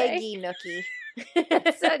want the someday. eggy nookie.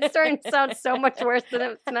 It's starting to sound so much worse than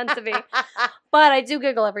it's meant to be. But I do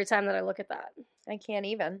giggle every time that I look at that. I can't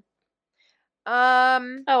even. Oh,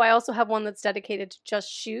 I also have one that's dedicated to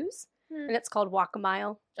just shoes, Hmm. and it's called Walk a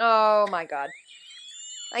Mile. Oh my god.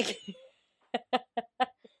 I can't.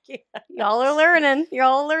 Y'all are learning. You're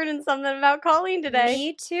all learning something about Colleen today.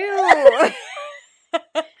 Me too.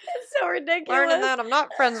 It's so ridiculous. Learning that I'm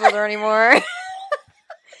not friends with her anymore.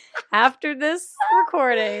 After this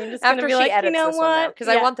recording, I'm just After gonna be she like, edits you know this what? one because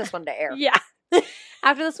I want this one to air. Yeah.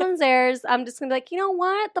 After this one's airs, I'm just gonna be like, you know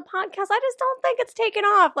what? The podcast, I just don't think it's taken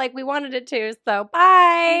off like we wanted it to. So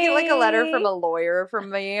bye. You get like a letter from a lawyer from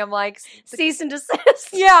me. I'm like, cease and desist.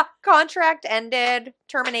 yeah, contract ended,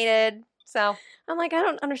 terminated. So I'm like, I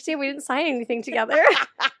don't understand. We didn't sign anything together.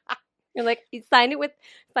 You're like, you signed it with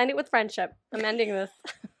friendship. I'm ending this.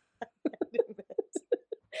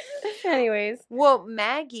 Anyways. Well,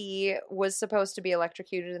 Maggie was supposed to be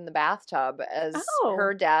electrocuted in the bathtub as Oh.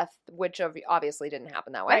 her death, which obviously didn't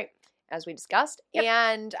happen that way, Right. as we discussed. Yep.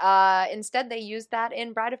 And instead, they used that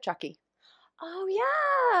in Bride of Chucky. Oh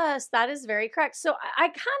yes, that is very correct. So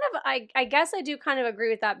I guess I do kind of agree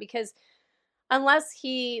with that because unless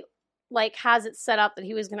he like has it set up that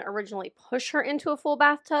he was going to originally push her into a full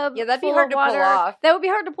bathtub, Yeah, that'd be full hard of to pull water, off. That would be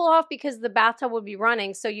hard to pull off because the bathtub would be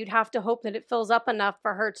running. So you'd have to hope that it fills up enough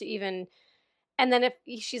for her to even. And then if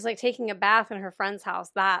she's like taking a bath in her friend's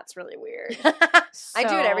house, that's really weird. I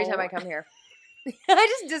do it every time I come here. I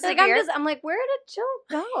just disappear. I'm like, where did Jill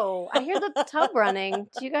go? I hear the tub running.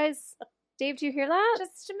 Do you guys, Dave, do you hear that?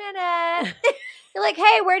 Just a minute. You're like,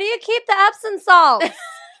 hey, where do you keep the Epsom salts?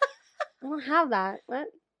 I don't have that. What?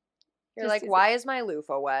 You're like, why is my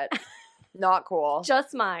loofah wet? Not cool.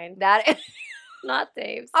 Just mine. That is not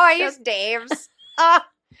Dave's. Oh, I use Dave's.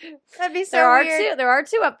 That'd be so weird. There are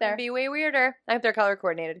two up there. It'd be way weirder. I hope they're color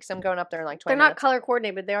coordinated because I'm going up there in like 20 They're not minutes. color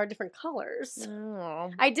coordinated, but they are different colors.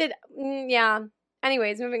 Oh. I did, yeah.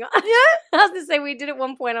 Anyways, moving on. I was going to say, we did at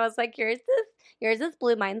one point, I was like, yours is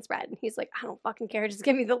blue, mine's red. And he's like, I don't fucking care, just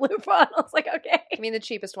give me the loofah. And I was like, okay. Give me the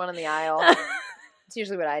cheapest one in the aisle. It's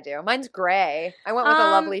usually what I do. Mine's gray. I went with a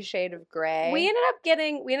lovely shade of gray. We ended up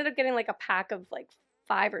getting like a pack of like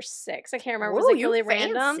 5 or 6. I can't remember. It was Ooh, like really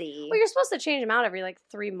random. Well, you're supposed to change them out every like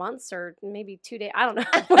 3 months or maybe 2 days. I don't know.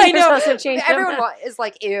 I know. Supposed to change Everyone them. is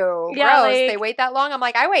like, ew, Yeah, gross. like, they wait that long? I'm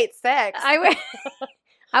like, I wait 6.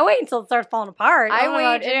 I wait until it starts falling apart. I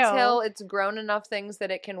wait until it's grown enough things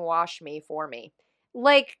that it can wash me for me.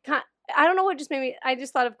 Like, I don't know what just made me. I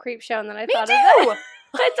just thought of Creep Show, and then I thought too. of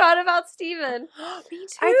I thought about Steven. Me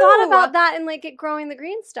too. I thought about that and like it growing the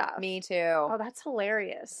green stuff. Me too. Oh, that's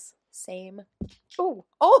hilarious. Same. Oh,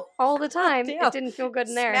 all the time. Damn. It didn't feel good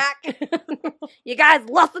in there. Smack. You guys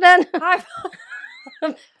listening? High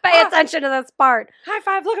Pay attention to this part. High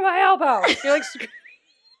five! Look at my elbow. You're like.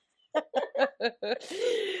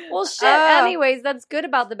 Well, shit. Anyways, that's good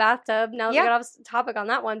about the bathtub. Now that we got off topic on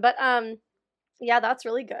that one, but yeah, that's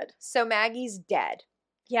really good. So Maggie's dead.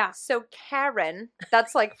 Yeah. So Karen,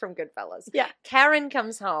 that's like from Goodfellas. Yeah. Karen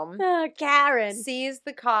comes home. Karen Sees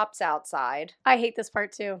the cops outside. I hate this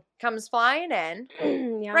part too. Comes flying in.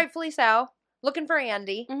 Yeah. Rightfully so. Looking for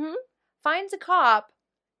Andy. Mm-hmm. Finds a cop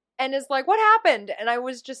and is like, what happened? And I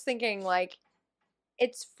was just thinking, like,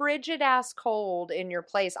 it's frigid ass cold in your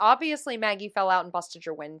place. Obviously, Maggie fell out and busted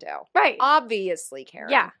your window. Right. Obviously, Karen.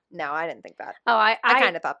 Yeah. No, I didn't think that. Oh, I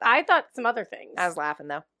kind of thought that. I thought some other things. I was laughing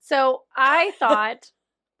though. So I thought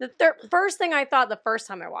the first thing I thought the first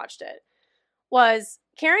time I watched it was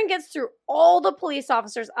Karen gets through all the police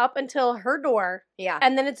officers up until her door. Yeah.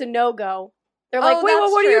 And then it's a no-go. They're like, wait,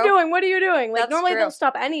 what are you doing? What are you doing? Like, normally they'll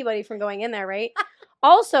stop anybody from going in there, right?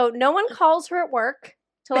 Also, no one calls her at work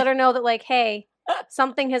to let her know that, like, hey,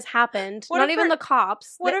 something has happened. Not even the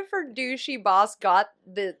cops. What if her douchey boss got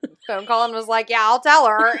the phone call and was like, yeah, I'll tell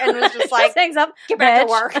her, and was just like, hangs up, get back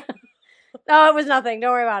to work. No, it was nothing.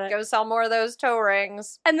 Don't worry about it. Go sell more of those toe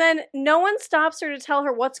rings. And then no one stops her to tell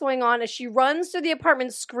her what's going on as she runs through the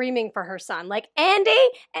apartment screaming for her son. Like, Andy?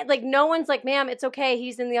 And like, no one's like, ma'am, it's okay.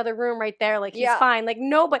 He's in the other room right there. Like, he's fine. Like,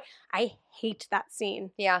 no, but I hate that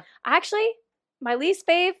scene. Yeah. Actually, my least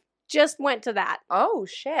fave just went to that. Oh,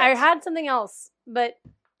 shit. I had something else, but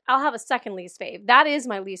I'll have a second least fave. That is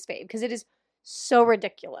my least fave because it is so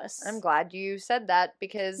ridiculous. I'm glad you said that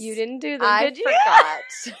because you didn't do them, did you?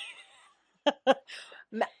 Forgot.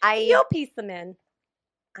 You'll piece them in.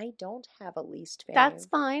 I don't have a least fave. That's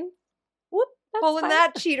fine. Whoop. Pulling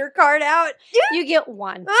that cheater card out. You get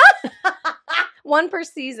one. One per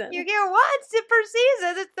season. You get one per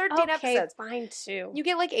season. It's 13 episodes. Fine too. You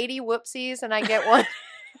get like 80 whoopsies and I get one.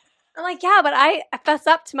 I'm like, yeah, but I fess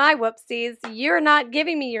up to my whoopsies. You're not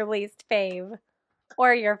giving me your least fave.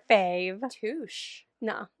 Or your fave. Touche.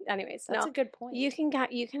 No. Anyways, that's a good point. You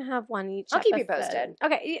can have one each. I'll keep you posted.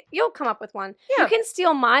 Okay, you'll come up with one. Yeah. You can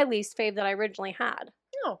steal my least fave that I originally had.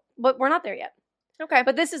 No. But we're not there yet. Okay.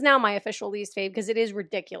 But this is now my official least fave because it is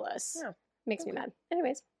ridiculous. Yeah. Makes me mad.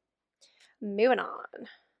 Anyways. Moving on.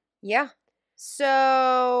 Yeah.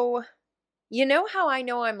 So, you know how I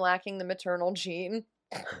know I'm lacking the maternal gene?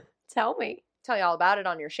 Tell me. Tell you all about it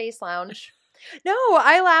on your Chase Lounge. No,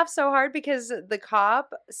 I laugh so hard because the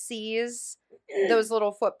cop sees those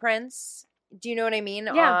little footprints. Do you know what I mean?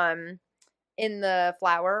 Yeah. In the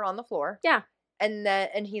flour on the floor. Yeah.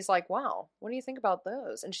 And he's like, "Wow, what do you think about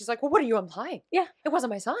those?" And she's like, "Well, what are you implying? Yeah, it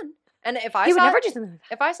wasn't my son." And if he would never do something like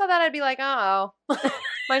that. If I saw that, I'd be like, "Oh,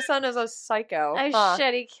 my son is a psycho." Oh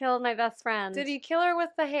shit! He killed my best friend. Did he kill her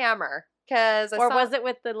with the hammer? Was it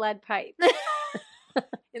with the lead pipe?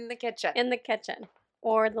 In the kitchen. In the kitchen.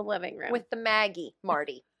 Or the living room. With the Marty.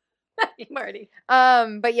 Marty.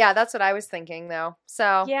 But yeah, that's what I was thinking though.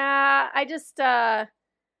 So yeah, I just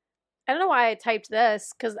I don't know why I typed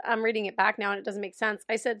this because I'm reading it back now and it doesn't make sense.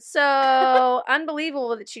 I said, so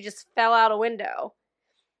unbelievable that she just fell out a window.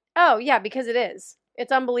 Oh, yeah, because it is.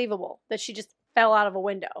 It's unbelievable that she just fell out of a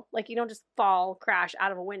window. Like, you don't just crash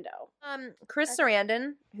out of a window. Chris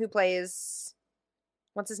Sarandon, who plays,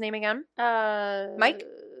 what's his name again? Mike?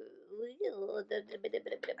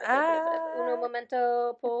 Uno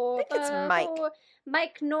momento, por I think it's Mike.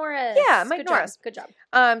 Mike Norris. Yeah, Mike Norris. Good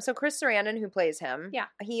job. So Chris Sarandon, who plays him. Yeah.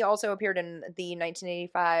 He also appeared in the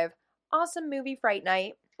 1985 awesome movie Fright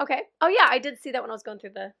Night. Okay. Oh, yeah, I did see that when I was going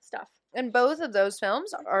through the stuff. And both of those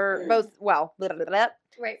films are both, well,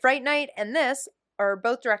 right. Fright Night and this are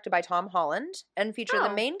both directed by Tom Holland and feature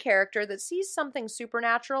the Oh. main character that sees something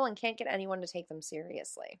supernatural and can't get anyone to take them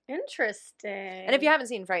seriously. Interesting. And if you haven't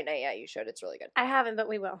seen Fright Night yet, you should. It's really good. I haven't, but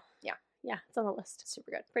we will. Yeah. Yeah, it's on the list.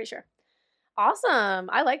 Super good. Pretty sure. Awesome.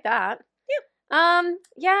 I like that. Yeah.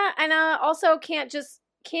 Yeah, and also can't just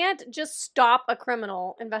stop a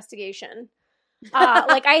criminal investigation.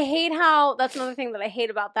 Like, I hate how, that's another thing that I hate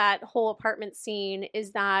about that whole apartment scene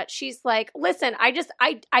is that she's like, listen,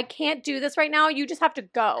 I can't do this right now. You just have to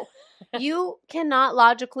go. You cannot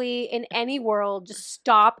logically in any world just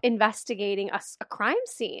stop investigating a crime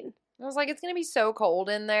scene. I was like, it's going to be so cold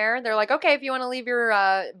in there. They're like, okay, if you want to leave your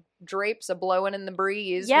drapes a-blowing in the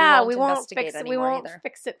breeze, we won't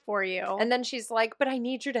fix it for you. And then she's like, but I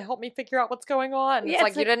need you to help me figure out what's going on. Yeah, it's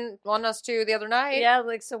like, you didn't want us to the other night. Yeah,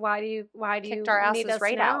 like, so why do you kicked our asses need us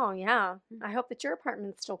right now? out. Yeah. I hope that your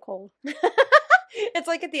apartment's still cold. It's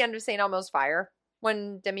like at the end of St. Elmo's Fire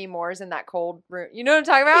when Demi Moore's in that cold room. You know what I'm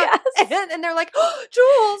talking about? Yes. And they're like, oh,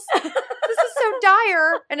 Jules, this is so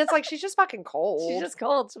dire. And it's like, she's just fucking cold. She's just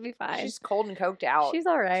cold. She'll be fine. She's cold and coked out. She's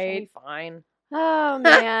all right. She'll be fine. Oh,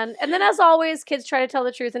 man. And then, as always, kids try to tell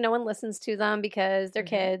the truth and no one listens to them because they're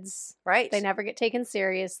kids. Right. They never get taken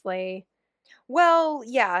seriously. Well,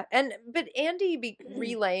 yeah. But Andy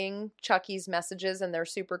relaying Chucky's messages and they're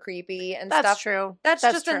super creepy and That's stuff. True. That's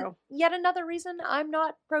just true. Yet another reason I'm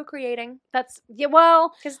not procreating.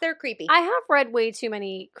 Well, because they're creepy. I have read way too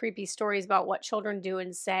many creepy stories about what children do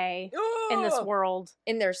and say in this world.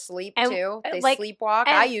 In their sleep, and, too. They like, sleepwalk.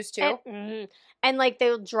 I used to. And like,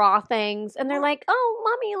 they'll draw things and they're like, oh,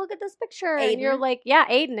 mommy, look at this picture. Aiden. And you're like, yeah,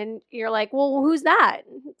 Aiden. And you're like, well, who's that?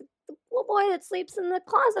 The little boy that sleeps in the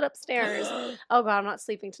closet upstairs. Oh, God, I'm not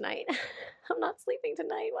sleeping tonight. I'm not sleeping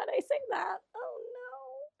tonight. Why'd I say that? Oh,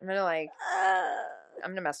 no. I'm going to I'm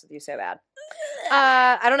going to mess with you so bad.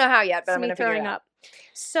 I don't know how yet, but I'm going to figure it out.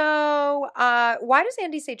 So, why does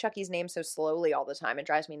Andy say Chucky's name so slowly all the time? It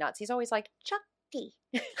drives me nuts. He's always like, Chucky.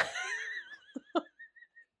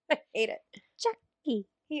 I hate it. Chucky.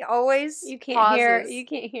 He always You can't pauses.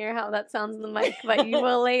 hear how that sounds in the mic, but you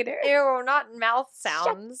will later. Ew, not mouth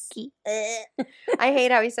sounds. Chucky. I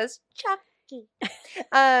hate how he says Chucky.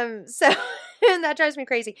 So and that drives me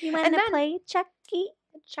crazy. You want to play Chucky?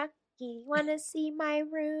 Chucky, wanna see my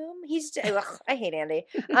room? I hate Andy.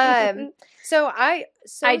 So I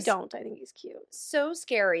don't. I think he's cute. So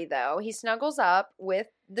scary though. He snuggles up with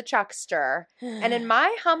the Chuckster, and in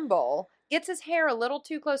my humble, gets his hair a little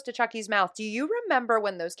too close to Chucky's mouth. Do you remember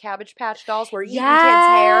when those Cabbage Patch dolls were eating kids'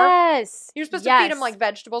 hair? Yes. You're supposed to feed them like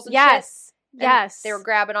vegetables and shit. Yes. And yes. They were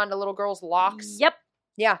grabbing onto little girls' locks. Yep.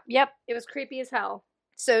 Yeah. Yep. It was creepy as hell.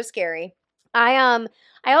 So scary. I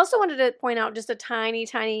also wanted to point out just a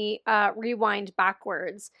tiny rewind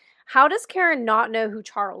backwards. How does Karen not know who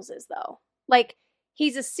Charles is though? Like,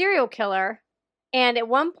 he's a serial killer, and at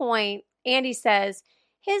one point Andy says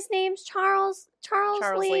his name's Charles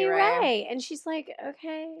Lee Ray, and she's like,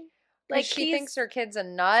 okay. Like, she thinks her kid's a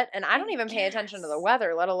nut, and I don't even pay attention to the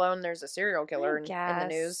weather, let alone there's a serial killer in the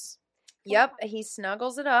news. Yep, he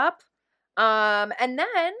snuggles it up. And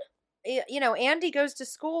then, Andy goes to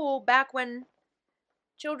school back when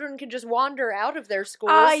children could just wander out of their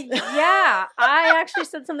schools. Yeah, I actually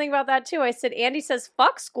said something about that too. I said, Andy says,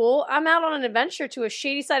 fuck school. I'm out on an adventure to a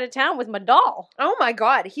shady side of town with my doll. Oh my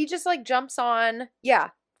God. He just jumps on.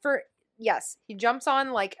 He jumps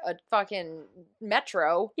on like a fucking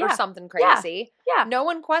metro or something crazy. Yeah. No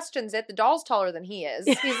one questions it. The doll's taller than he is.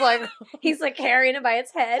 He's like carrying it by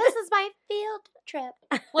its head. This is my field trip.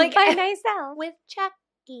 Like by myself. With Chucky.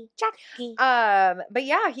 But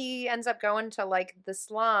yeah, he ends up going to the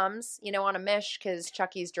slums, on a mish because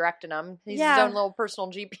Chucky's directing him. He's his own little personal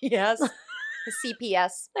GPS. His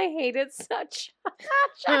CPS. I hate it such.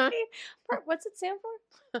 Chucky. What's it stand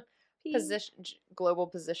for? Global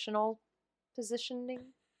Positioning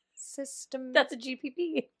System. That's a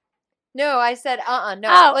GPP. No, I said no.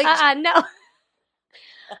 Oh,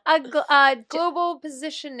 no. Global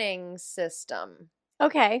Positioning System.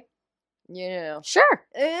 Okay. Yeah. Sure.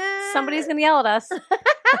 Somebody's going to yell at us.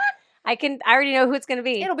 I already know who it's going to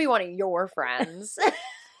be. It'll be one of your friends.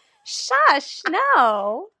 Shush.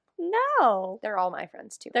 No. They're all my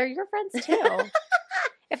friends too. They're your friends too.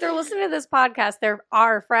 If they're listening to this podcast, they're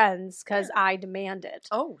our friends because I demand it.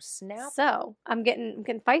 Oh, snap. So I'm getting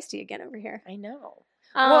feisty again over here. I know.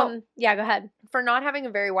 Yeah, go ahead. For not having a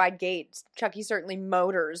very wide gate, Chucky certainly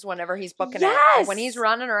motors whenever he's booking Yes! it. When he's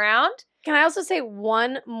running around. Can I also say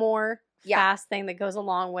one more fast thing that goes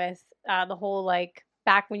along with the whole like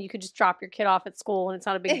back when you could just drop your kid off at school and it's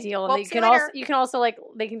not a big deal, and you can also like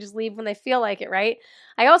they can just leave when they feel like it, right?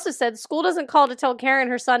 I also said school doesn't call to tell Karen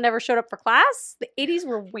her son never showed up for class. The 80s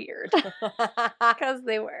were weird because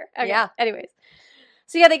they were. Okay. Yeah. Anyways.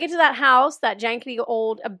 So yeah, they get to that house, that jankety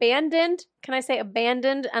old abandoned, can I say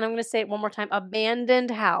abandoned? And I'm going to say it one more time,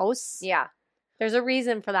 abandoned house. Yeah. There's a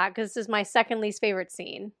reason for that because this is my second least favorite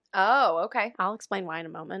scene. Oh, okay. I'll explain why in a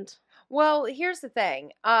moment. Well, here's the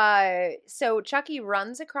thing. So Chucky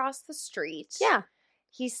runs across the street. Yeah.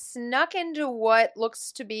 He snuck into what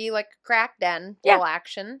looks to be like a crack den, full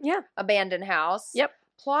action. Yeah. Abandoned house. Yep.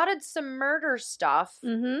 Plotted some murder stuff.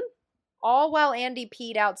 Mm-hmm. All while Andy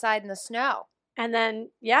peed outside in the snow. And then,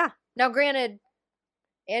 yeah. Now, granted,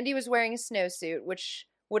 Andy was wearing a snowsuit, which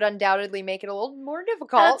would undoubtedly make it a little more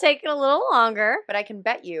difficult. It'll take it a little longer. But I can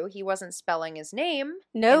bet you he wasn't spelling his name.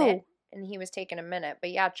 No. In it, and he was taking a minute.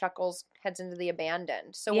 But yeah, Chuckles heads into the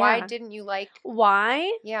abandoned. So why didn't you like...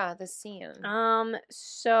 Why? Yeah, the scene.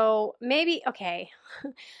 So maybe, okay.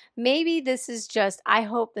 Maybe this is just, I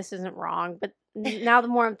hope this isn't wrong, but now the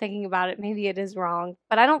more I'm thinking about it, maybe it is wrong,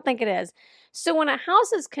 but I don't think it is. So when a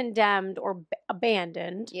house is condemned or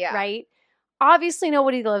abandoned, right? Obviously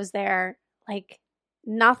nobody lives there. Like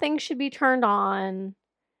nothing should be turned on.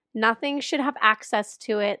 Nothing should have access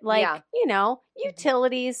to it. Like, you know,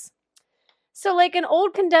 utilities. So like an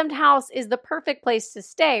old condemned house is the perfect place to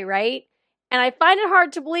stay, right? And I find it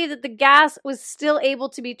hard to believe that the gas was still able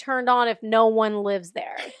to be turned on if no one lives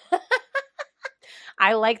there.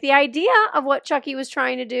 I like the idea of what Chucky was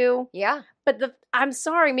trying to do. Yeah. But I'm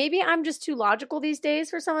sorry, maybe I'm just too logical these days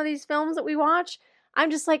for some of these films that we watch. I'm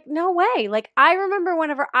just like, no way. Like, I remember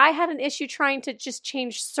whenever I had an issue trying to just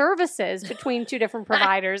change services between two different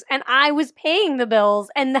providers, and I was paying the bills,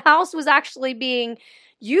 and the house was actually being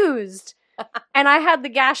used, and I had the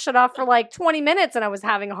gas shut off for like 20 minutes, and I was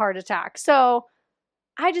having a heart attack. So,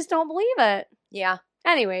 I just don't believe it. Yeah.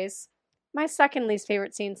 Anyways, my second least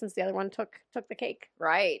favorite scene since the other one took the cake.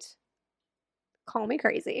 Right. Call me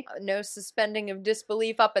crazy. No suspending of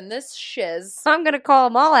disbelief up in this shiz. I'm going to call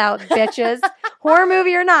them all out, bitches. Horror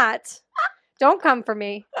movie or not. Don't come for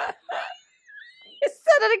me. You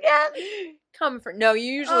said it again. Come for... No,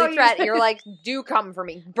 you usually threaten. You're like, do come for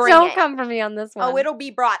me. Bring Don't it. come for me on this one. Oh, it'll be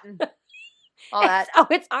brought. All that.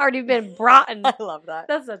 It's already been brought. I love that.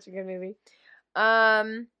 That's such a good movie.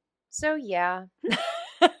 So yeah.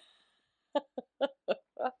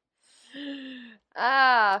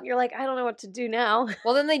 You're like, I don't know what to do now.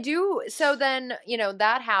 Well, then they do. So then, you know,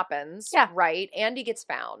 that happens. Yeah. Right. Andy gets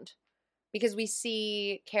found because we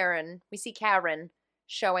see Karen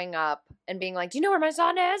showing up and being like, do you know where my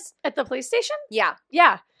son is? At the police station? Yeah.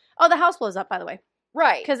 Yeah. Oh, the house blows up, by the way.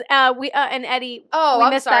 Right. Because we and Eddie. Oh, we I'm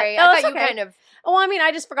missed sorry. That. I Oh, thought you okay. kind of. Oh, I mean,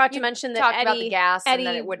 I just forgot to mention that talked Eddie. about the gas Eddie, and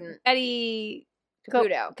then it wouldn't. Eddie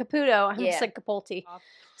Caputo. Caputo. I just said Capolti.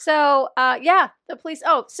 So, yeah, the police.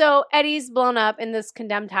 Oh, so Eddie's blown up in this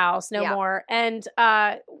condemned house. No more. And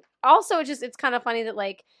also, it's kind of funny that,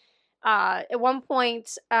 like, at one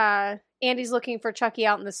point, Andy's looking for Chucky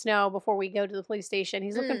out in the snow before we go to the police station.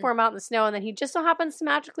 He's looking for him out in the snow, and then he just so happens to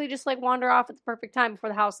magically just, like, wander off at the perfect time before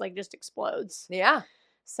the house, like, just explodes. Yeah.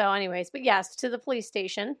 So, anyways, but yes, to the police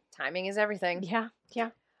station. Timing is everything. Yeah. Yeah.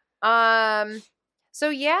 So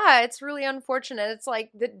yeah, it's really unfortunate. It's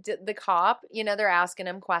like the cop, you know, they're asking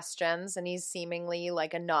him questions and he's seemingly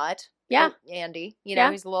like a nut. Yeah. Andy, you know,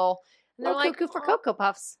 he's a little like, cuckoo for Cocoa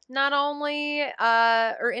Puffs. Not only,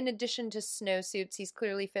 or in addition to snowsuits, he's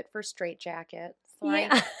clearly fit for straitjacket. Sorry,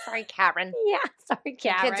 sorry, Karen. Yeah, sorry,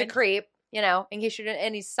 Karen. Kid's a creep, you know, in case you didn't,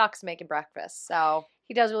 and he sucks making breakfast, so.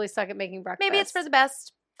 He does really suck at making breakfast. Maybe it's for the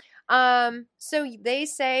best. So they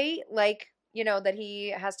say, like, you know, that he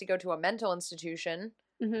has to go to a mental institution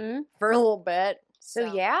for a little bit.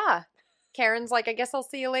 So yeah. Karen's like, I guess I'll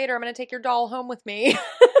see you later. I'm going to take your doll home with me.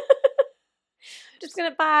 Just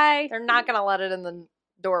going to buy. They're not going to let it in the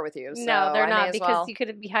door with you. So no, they're not, because you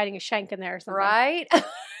could be hiding a shank in there or something. Right?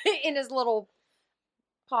 In his little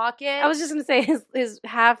pocket. I was just going to say his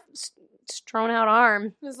half strewn out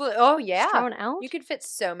arm. Oh, yeah. Strewn out? You could fit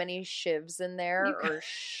so many shivs in there or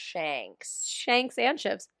shanks. Shanks and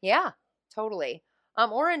shivs. Yeah, totally.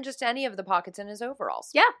 Or in just any of the pockets in his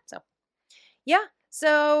overalls. Yeah. So, yeah.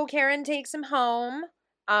 So Karen takes him home.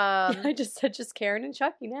 I just said just Karen and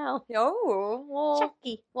Chucky now. Oh, well,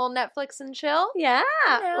 Chucky. Well, Netflix and chill. Yeah.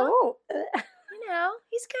 know. Oh.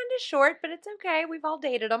 He's kind of short, but it's okay. We've all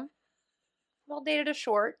dated him. We've all dated a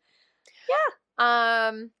short.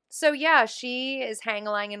 Yeah. So yeah, she is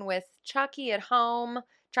hang-a-langing with Chucky at home,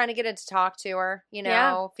 trying to get him to talk to her,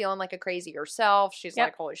 feeling like a crazy herself. She's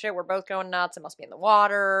like, holy shit, we're both going nuts. It must be in the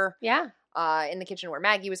water. Yeah. In the kitchen where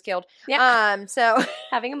Maggie was killed. Yeah. So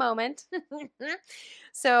having a moment.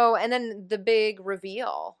 So, and then the big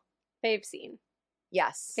reveal. Fave scene.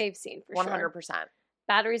 Yes. Fave scene for 100%. sure.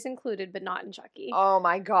 Batteries included, but not in Chucky. Oh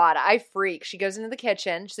my God. I freak. She goes into the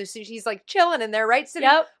kitchen. So she's like chilling in there, right? Sitting.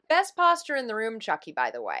 Yep. Best posture in the room, Chucky,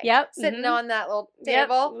 by the way. Yep. Sitting on that little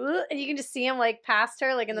table. Yep. And you can just see him like past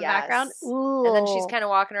her, like in the background. Ooh. And then she's kind of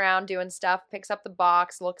walking around doing stuff, picks up the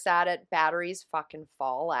box, looks at it. Batteries fucking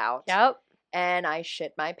fall out. Yep. And I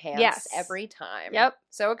shit my pants every time. Yep.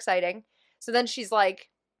 So exciting. So then she's like,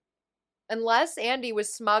 unless Andy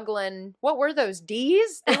was smuggling, what were those,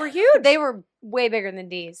 D's? They were huge. They were way bigger than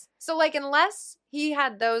D's. So like, unless he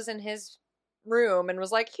had those in his room and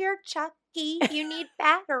was like, here, Chucky, you need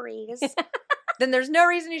batteries. Then there's no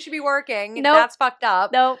reason you should be working. Nope. That's fucked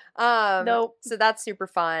up. Nope. Nope. So that's super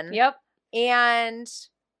fun. Yep. And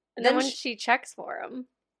then when she checks for him.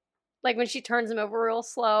 Like when she turns him over real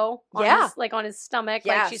slow. On his, like on his stomach.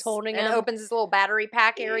 Like she's holding him. And opens his little battery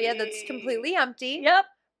pack area that's completely empty. Yep.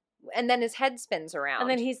 And then his head spins around. And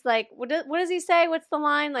then he's like, what does he say? What's the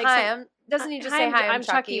line? Like, hi, doesn't he just say, hi, I'm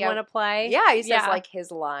Chucky. Want to play? Yeah, he says like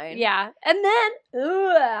his line. Yeah. And then,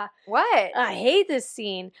 what? I hate this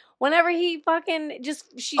scene. Whenever he fucking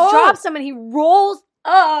she drops him and he rolls.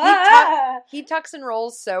 He tucks and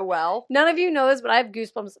rolls so well. None of you know this, but I have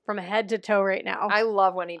goosebumps from head to toe right now. I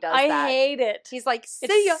love when he does that. I hate it. He's like,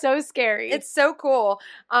 it's so scary. It's so cool.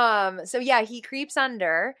 So yeah, he creeps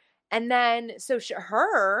under, and then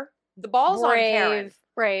the ball's on Karen.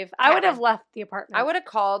 Brave. I would have left the apartment. I would have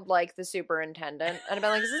called like the superintendent and I've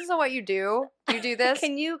been like, is this what you do? Do you do this?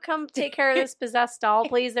 Can you come take care of this possessed doll,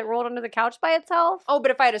 please, that rolled under the couch by itself? Oh,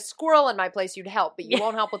 but if I had a squirrel in my place, you'd help, but you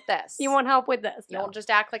won't help with this. You won't help with this. You won't just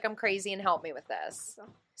act like I'm crazy and help me with this.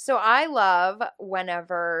 So I love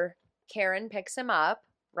whenever Karen picks him up,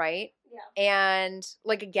 right? Yeah. And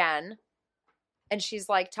like again, and she's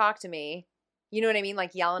like, talk to me. You know what I mean?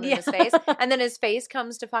 Like yelling in his face. And then his face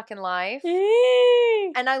comes to fucking life.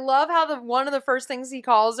 And I love how one of the first things he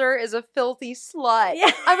calls her is a filthy slut.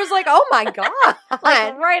 Yeah. I was like, oh my God.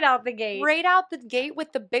 Like right out the gate. Right out the gate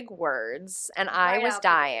with the big words. And I was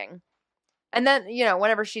dying. And then,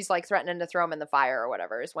 whenever she's like threatening to throw him in the fire or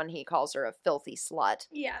whatever is when he calls her a filthy slut.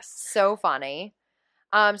 Yes. So funny.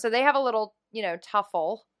 So they have a little,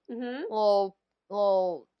 tuffle. Mm-hmm.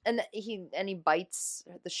 Little and he bites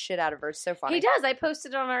the shit out of her. It's so funny. He does. I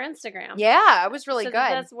posted it on our Instagram. Yeah, it was really good.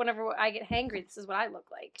 That's whenever I get hangry, this is what I look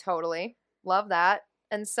like. Totally. Love that.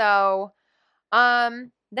 And so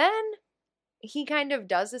then he kind of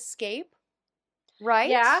does escape. Right?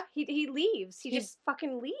 Yeah. He leaves. He just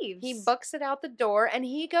fucking leaves. He books it out the door and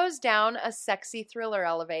he goes down a sexy Thriller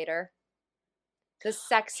elevator. The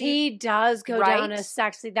sexy. He does go down a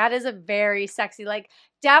sexy. That is a very sexy, like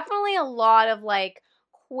definitely a lot of like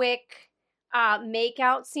quick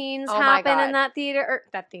make-out scenes happen in that theater.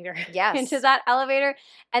 Yes. Into that elevator.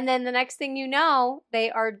 And then the next thing you know,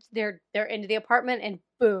 they're into the apartment and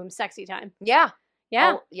boom, sexy time. Yeah.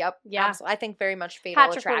 Yeah. Oh, yep. Yeah. Absolutely. I think very much Fatal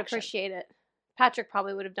Patrick Attraction. would appreciate it. Patrick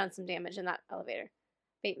probably would have done some damage in that elevator.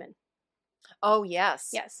 Bateman. Oh,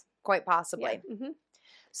 yes. Yes. Quite possibly. Yeah. Mm-hmm.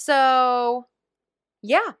 So,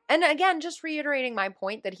 yeah. And again, just reiterating my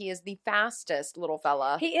point that he is the fastest little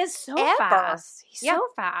fella. He is so ever. fast. He's so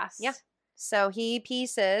fast. Yeah. So he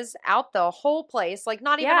pieces out the whole place, like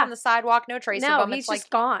not even on the sidewalk, no trace of him. No, he's just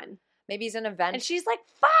gone. Maybe he's in a vent. And she's like,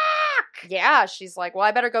 fuck! Yeah, she's like, well,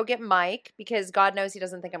 I better go get Mike because God knows he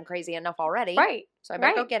doesn't think I'm crazy enough already. Right. So I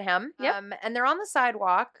better go get him. Yep. And they're on the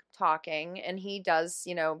sidewalk talking, and he does,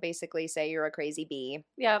 basically say you're a crazy bee.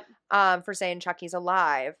 Yep. For saying Chucky's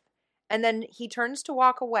alive. And then he turns to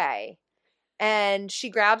walk away, and she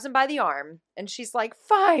grabs him by the arm, and she's like,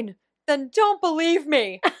 fine, then don't believe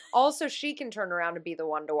me. Also, she can turn around and be the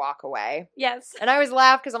one to walk away. Yes. And I always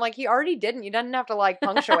laugh because I'm like, he already didn't. You didn't have to, like,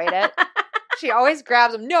 punctuate it. She always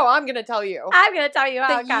grabs him. No, I'm going to tell you. I'm going to tell you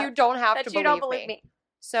how that you don't have to that you believe, don't believe me.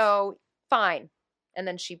 So, fine. And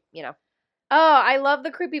then she, Oh, I love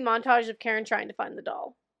the creepy montage of Karen trying to find the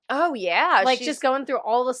doll. Oh, yeah. Like, just going through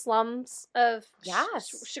all the slums of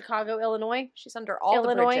Yes. Chicago, Illinois. She's under all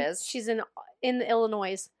the bridges. She's in in the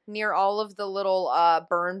Illinois. Near all of the little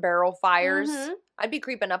burn barrel fires. Mhm. I'd be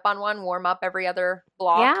creeping up on one, warm up every other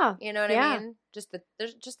block. Yeah. You know what I mean?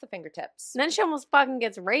 There's just the fingertips. And then she almost fucking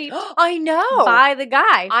gets raped I know. by the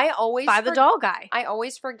guy. By the doll guy. I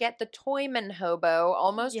always forget the Toyman hobo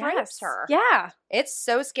almost rapes her. Yeah. It's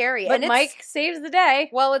so scary. But and Mike saves the day.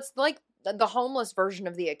 Well, it's like the homeless version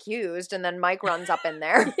of the accused, and then Mike runs up in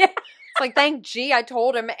there. Yeah. It's like, thank G, I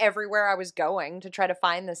told him everywhere I was going to try to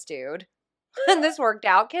find this dude. And this worked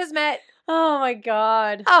out. Kismet. Oh my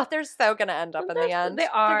God. Oh, they're so going to end up in the end. They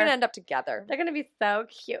are. They're going to end up together. They're going to be so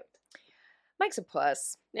cute. Mike's a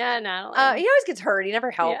puss. Yeah, no. He always gets hurt. He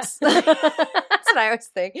never helps. Yeah. That's what I always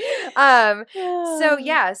think. So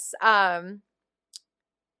yes,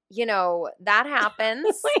 you know, that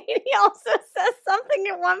happens. Wait, he also says something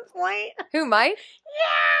at one point. Who, Mike?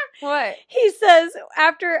 Yeah. What? He says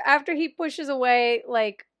after he pushes away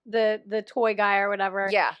like the toy guy or whatever.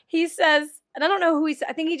 Yeah. He says, and I don't know who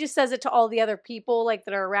I think he just says it to all the other people like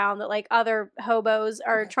that are around that like other hobos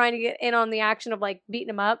are trying to get in on the action of like beating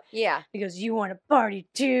him up. Yeah. He goes, "You want to party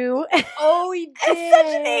too?" Oh, he did. It's such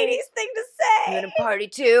an 80s thing to say. You want to party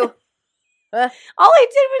too? All he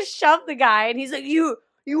did was shove the guy, and he's like, "You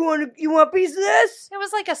want a piece of this?" It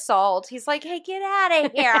was like assault. He's like, "Hey, get out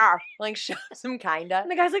of here!" Like shoves him kinda.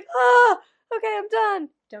 And the guy's like, "Oh, okay, I'm done.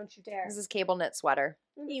 Don't you dare." This is cable knit sweater.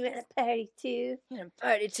 You want a party too? I'm gonna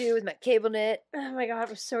party too with my cable knit. Oh my God, it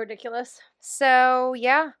was so ridiculous. So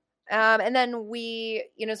yeah, and then we,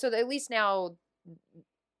 you know, so at least now,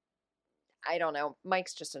 I don't know.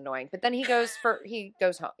 Mike's just annoying, but then he goes home.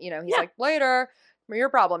 You know, he's like, later. Your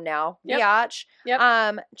problem now, biatch.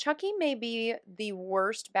 Yep. Chucky may be the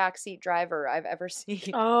worst backseat driver I've ever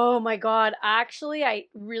seen. Oh my God. Actually, I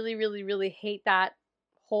really, really, really hate that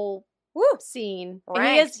whole scene.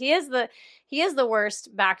 Right. And he is the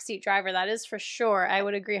worst backseat driver. That is for sure. I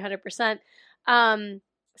would agree 100%.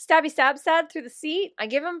 Stabby stab sad through the seat. I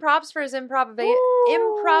give him props for his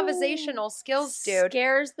improvisational skills, dude.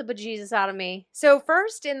 Scares the bejesus out of me. So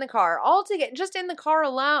first in the car, just in the car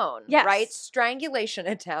alone, yes. right? Strangulation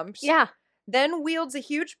attempt. Yeah. Then wields a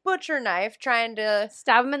huge butcher knife trying to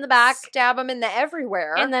stab him in the back. Stab him in the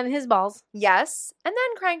everywhere. And then his balls. Yes. And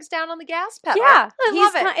then cranks down on the gas pedal. Yeah. I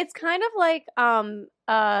love it. It's kind of like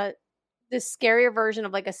this scarier version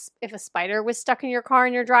of like if a spider was stuck in your car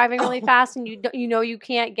and you're driving really fast and you know you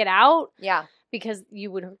can't get out. Yeah. Because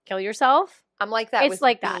you would kill yourself. I'm like that with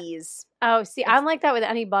like bees. Oh, see, I'm like that with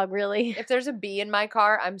any bug, really. If there's a bee in my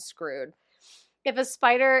car, I'm screwed. If a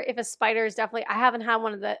spider is definitely, I haven't had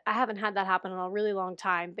that happen in a really long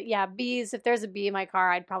time. But yeah, bees, if there's a bee in my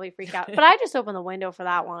car, I'd probably freak out. But I just open the window for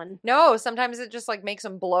that one. No, sometimes it just like makes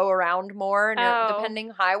them blow around more. And depending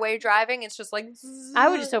highway driving, it's just like. Zzz. I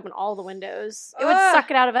would just open all the windows. It would suck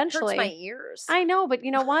it out eventually. Hurts my ears. I know, but you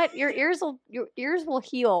know what? Your ears will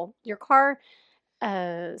heal. Your car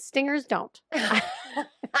stingers don't.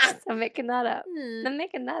 I'm making that up. I'm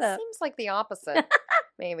making that up. Seems like the opposite.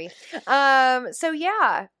 Maybe. So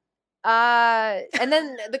yeah. And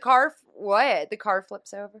then the car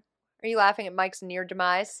flips over. Are you laughing at Mike's near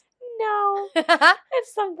demise? No.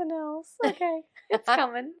 It's something else. Okay. It's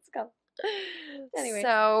coming. It's coming. Anyway.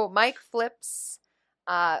 So Mike flips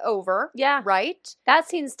over. Yeah. Right? That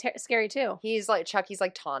scene's scary too. Chucky's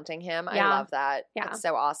like taunting him. Yeah. I love that. Yeah. It's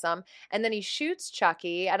so awesome. And then he shoots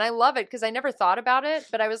Chucky. And I love it because I never thought about it.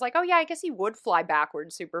 But I was like, oh yeah, I guess he would fly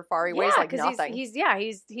backwards super far. He weighs like nothing.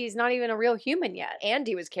 He's not even a real human yet. And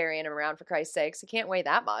he was carrying him around for Christ's sakes. He can't weigh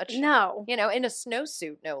that much. No. You know, in a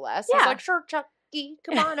snowsuit, no less. Yeah. He's like, sure, Chucky,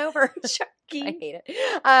 come on over. Chucky. I hate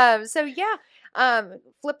it. So yeah,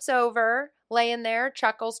 flips over, laying there,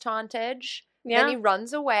 chuckles tauntage. Yeah. Then he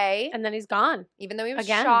runs away. And then he's gone. Even though he was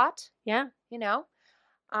Again. shot. Yeah. You know?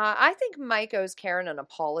 I think Mike owes Karen an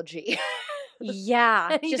apology. Yeah.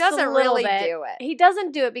 And he just doesn't a little really bit. do it. He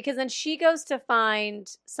doesn't do it because then she goes to find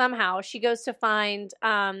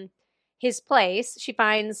his place. She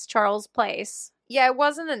finds Charles' place. Yeah, it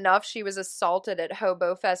wasn't enough she was assaulted at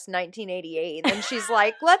Hobo Fest 1988. And she's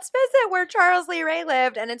like, let's visit where Charles Lee Ray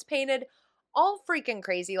lived. And it's painted all freaking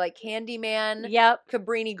crazy, like Candyman, Yep.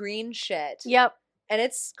 Cabrini Green shit. Yep. And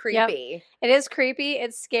it's creepy. It is creepy.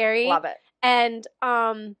 It's scary. Love it. And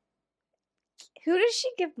who does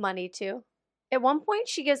she give money to? At one point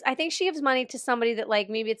I think she gives money to somebody that like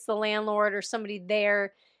maybe it's the landlord or somebody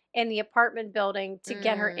there in the apartment building to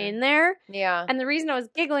get her in there. Yeah. And the reason I was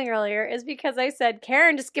giggling earlier is because I said,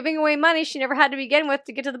 Karen just giving away money she never had to begin with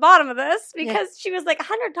to get to the bottom of this because she was like,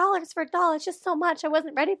 $100 for a doll. It's just so much. I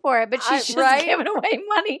wasn't ready for it. But she's just giving away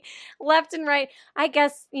money left and right. I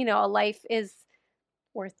guess, a life is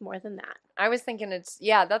worth more than that. I was thinking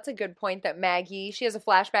that's a good point that Maggie, she has a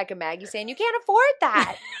flashback of Maggie saying, you can't afford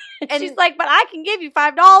that. And she's like, but I can give you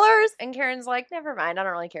 $5. And Karen's like, never mind. I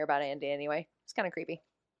don't really care about Andy anyway. It's kind of creepy.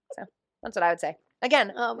 So that's what I would say.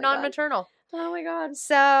 Again, non-maternal. Oh my God.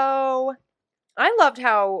 So I loved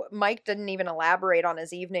how Mike didn't even elaborate on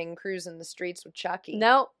his evening cruise in the streets with Chucky.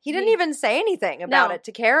 No. He didn't even say anything about it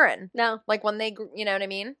to Karen. No. Like when they, you know what I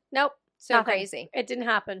mean? Nope. So nothing. Crazy. It didn't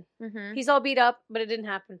happen. Mm-hmm. He's all beat up, but it didn't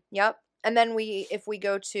happen. Yep. And then if we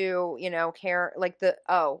go to, Karen, like the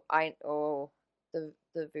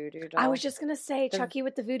voodoo doll. I was just going to say Chucky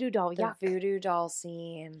with the voodoo doll. The voodoo doll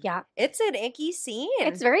scene. Yeah. It's an icky scene.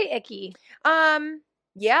 It's very icky.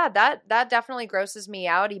 Yeah, that definitely grosses me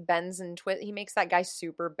out. He bends and he makes that guy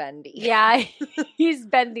super bendy. Yeah, he's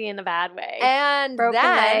bendy in a bad way. And broken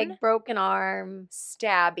then, leg, broken arm.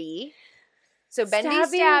 Stabby. So bendy,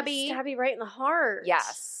 stabby. Stabby right in the heart.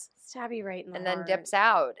 Yes. Stabby right in the heart. And then dips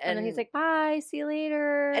out. And then he's like, bye, see you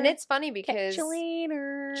later. And it's funny because catch you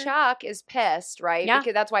later. Chuck is pissed, right? Yeah.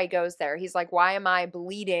 Because that's why he goes there. He's like, why am I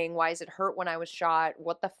bleeding? Why is it hurt when I was shot?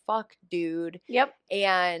 What the fuck, dude? Yep.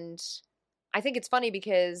 And I think it's funny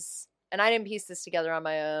because, and I didn't piece this together on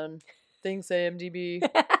my own. Thanks, IMDb.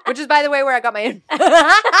 Which is, by the way, where I got my info.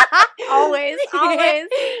 Always.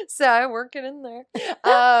 So I work it in there.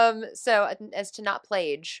 So as to not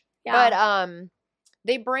plage. Yeah. But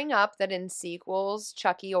they bring up that in sequels,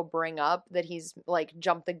 Chucky will bring up that he's like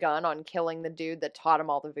jumped the gun on killing the dude that taught him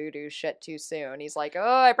all the voodoo shit too soon. He's like,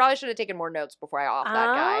 oh, I probably should have taken more notes before I offed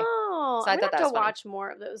that guy. Oh, so I thought that was to funny. Watch more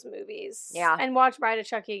of those movies. Yeah. And watch Bride of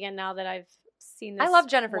Chucky again now that I've seen this. I love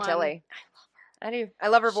Jennifer Tilly. I love her. I do. I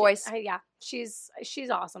love her voice. Yeah. She's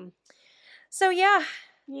awesome. So yeah.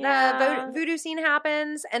 The voodoo scene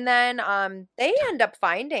happens, and then they end up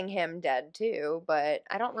finding him dead too, but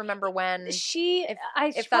I don't remember when. She if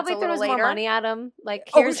probably that's a little throws more later. money at him. Like,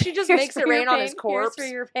 she just makes it rain on his corpse. Here's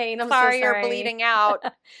for your pain. I'm sorry, so sorry you're bleeding out.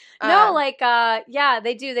 No,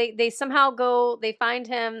 they do. They somehow go. They find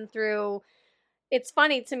him through. It's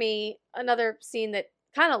funny to me. Another scene that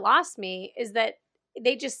kind of lost me is that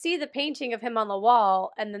they just see the painting of him on the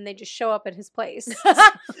wall, and then they just show up at his place.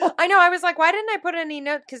 I know. I was like, why didn't I put any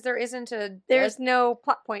note? Because there's no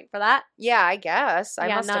plot point for that. Yeah, I guess. I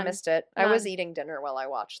must none. have missed it. None. I was eating dinner while I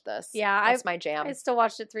watched this. Yeah. That's my jam. I still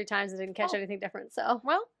watched it 3 times and didn't catch anything different, so.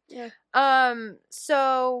 Well. Yeah.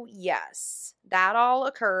 So, yes. That all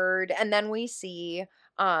occurred. And then we see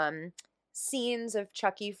scenes of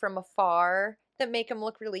Chucky from afar that make him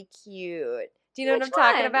look really cute. Do you know what I'm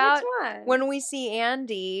talking about? Which one? When we see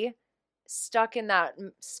Andy stuck in that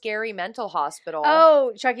scary mental hospital.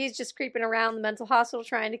 Oh, Chucky's just creeping around the mental hospital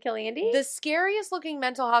trying to kill Andy? The scariest looking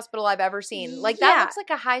mental hospital I've ever seen. Like, that looks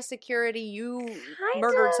like a high security,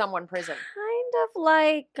 murdered someone prison. Kind of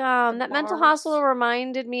like, that mental hospital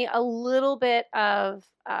reminded me a little bit of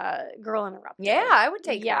Girl Interrupted. Yeah, I would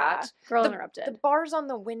take that. Girl Interrupted. The bars on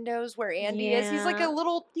the windows where Andy is. He's like he's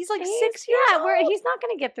 6 years old. Where he's not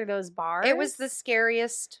going to get through those bars. It was the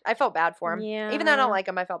scariest. I felt bad for him. Yeah. Even though I don't like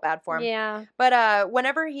him, I felt bad for him. Yeah. But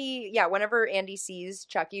whenever Andy sees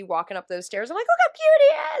Chucky walking up those stairs, I'm like, look how cute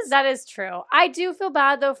he is. That is true. I do feel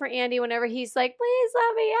bad though for Andy whenever he's like, please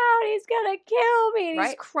let me out. He's going to kill me. And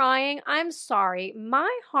he's crying. I'm sorry.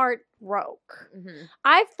 My heart broke. Mm-hmm.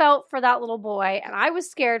 I felt for that little boy, and I was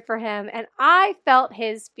scared for him, and I felt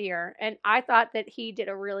his fear, and I thought that he did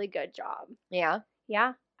a really good job. Yeah.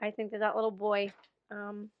 Yeah. I think that little boy,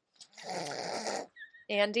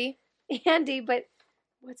 Andy, but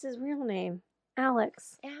what's his real name?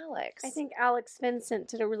 Alex. I think Alex Vincent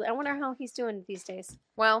did a really. I wonder how he's doing these days.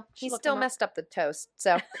 Well, he still messed up the toast,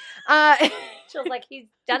 so. She was like, he's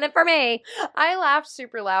done it for me. I laughed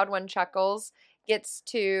super loud when Chuckles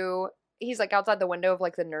he's like outside the window of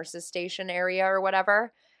like the nurses station area or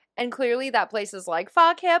whatever. And clearly that place is like,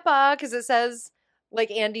 fuck HIPAA, because it says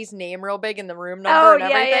like Andy's name real big in the room number and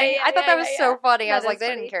everything. I thought that was so funny. I was like, they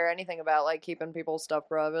didn't care anything about like keeping people's stuff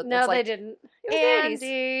private. No, they didn't.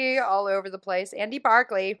 Andy all over the place. Andy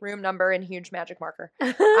Barkley, room number in huge magic marker.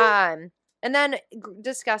 And then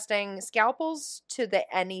disgusting scalpels to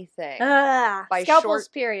the anything. By scalpels,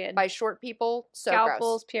 period. By short people, so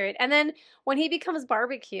scalpels, gross. Period. And then when he becomes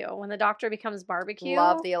barbecue, when the doctor becomes barbecue.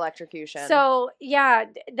 Love the electrocution. So, yeah,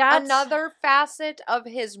 that's. Another facet of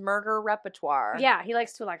his murder repertoire. Yeah, he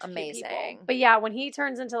likes to electrocute people. But yeah, when he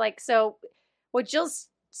turns into like, so what Jill's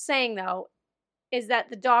saying though, is that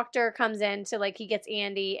the doctor comes in to like, he gets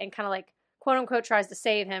Andy and kind of like, quote unquote, tries to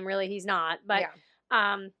save him. Really, he's not. But,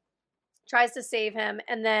 tries to save him,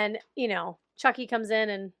 and then, Chucky comes in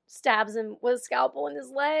and stabs him with a scalpel in his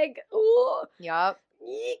leg. Ooh. Yup.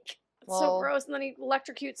 Eek. It's so gross. And then he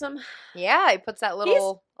electrocutes him. Yeah, he puts that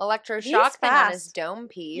little electroshock thing on his dome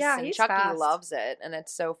piece. Yeah, and Chucky loves it. And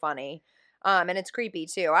it's so funny. And it's creepy,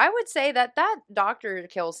 too. I would say that doctor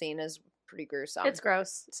kill scene is pretty gruesome. It's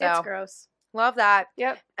gross. So, it's gross. Love that.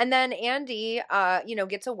 Yep. And then Andy,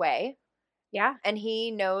 gets away. Yeah. And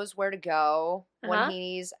he knows where to go when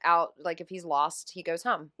he's out. Like, if he's lost, he goes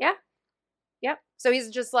home. Yeah. Yep. So he's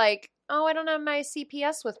just like, oh, I don't have my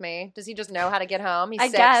CPS with me. Does he just know how to get home? He's I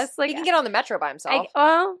 6. guess. Like, he can get on the metro by himself.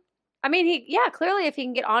 Clearly if he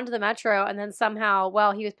can get onto the metro and then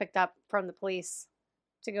somehow, he was picked up from the police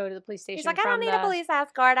to go to the police station. He's like, I don't need a police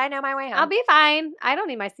escort. I know my way home. I'll be fine. I don't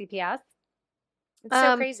need my CPS. It's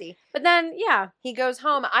so crazy. But then, he goes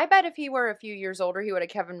home. I bet if he were a few years older, he would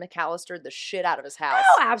have Kevin McAllistered the shit out of his house.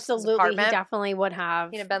 Oh, absolutely. He definitely would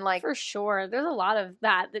have. He'd have been like, for sure. There's a lot of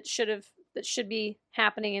that should be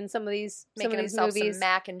happening in some of these movies. Some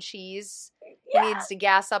mac and cheese. Yeah. He needs to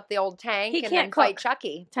gas up the old tank and then fight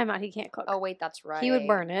Chucky. Time out, he can't cook. Oh, wait, that's right. He would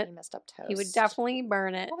burn it. He messed up toast. He would definitely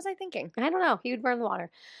burn it. What was I thinking? I don't know. He would burn the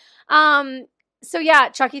water.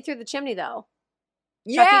 Chucky through the chimney, though.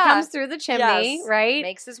 Yeah. Chucky comes through the chimney, right?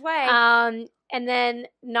 Makes his way. And then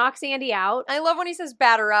knocks Andy out. I love when he says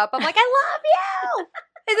batter up. I'm like, I love you!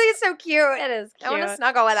 I think it's so cute. It is cute. I want to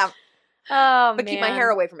snuggle with him. Oh, but keep my hair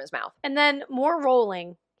away from his mouth. And then more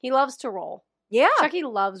rolling. He loves to roll. Yeah. Chucky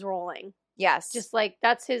loves rolling. Yes. Just like,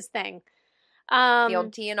 that's his thing. The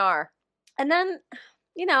old TNR. And then,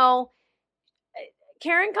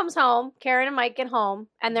 Karen comes home. Karen and Mike get home,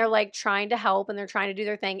 and they're like trying to help, and they're trying to do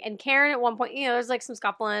their thing. And Karen, at one point, there's like some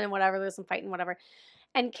scuffling and whatever. There's some fighting, whatever.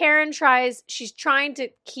 And Karen she's trying to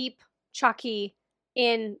keep Chucky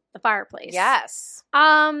in the fireplace. Yes.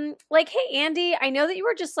 Like, hey, Andy, I know that you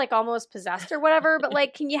were just like almost possessed or whatever, but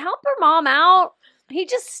like, can you help her mom out? He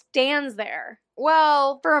just stands there.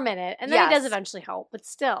 Well, for a minute, and then he does eventually help, but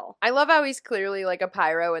still. I love how he's clearly like a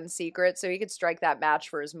pyro in secret, so he could strike that match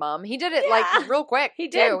for his mom. He did it like real quick. He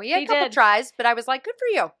did. Too. He had a couple tries, but I was like, good for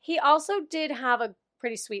you. He also did have a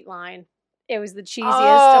pretty sweet line. It was the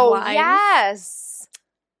cheesiest of lines. Yes.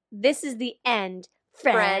 This is the end,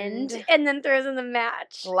 friend. And then throws in the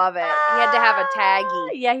match. Love it. He had to have a taggy.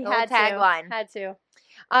 Yeah, he had tagline. Had to.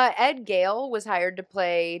 Ed Gale was hired to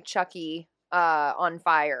play Chucky on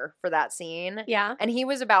fire for that scene. Yeah. And he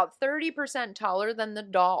was about 30% taller than the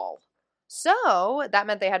doll. So that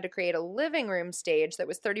meant they had to create a living room stage that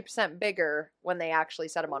was 30% bigger when they actually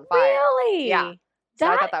set him on fire. Really? Yeah. So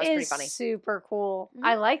I thought that was pretty funny. Super cool. Mm-hmm.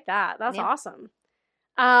 I like that. That's awesome.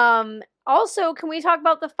 Also, can we talk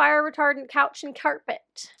about the fire retardant couch and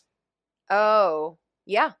carpet? Oh,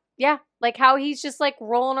 yeah. Yeah. Like how he's just like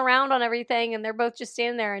rolling around on everything and they're both just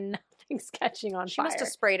standing there and nothing's catching on fire. She must have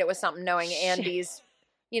sprayed it with something knowing Andy's,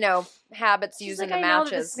 habits She's using like, the I know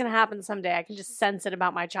matches. that this is going to happen someday. I can just sense it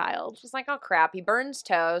about my child. She's like, oh crap, he burns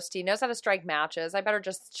toast. He knows how to strike matches. I better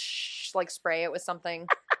just spray it with something,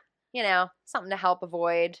 something to help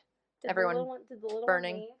avoid everyone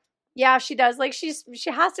burning. Yeah, she does. Like she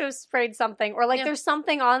has to have sprayed something, or like there's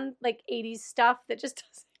something on like 80s stuff that just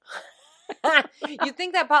doesn't. You'd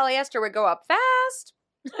think that polyester would go up fast.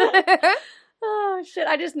 Oh shit!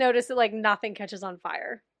 I just noticed that like nothing catches on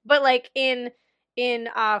fire, but like in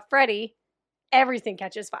Freddy, everything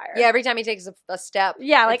catches fire. Yeah, every time he takes a step.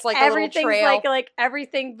 Yeah, like everything's like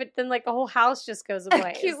everything, but then like the whole house just goes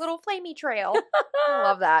away. A cute little flamey trail. I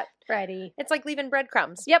love that. Freddy. It's like leaving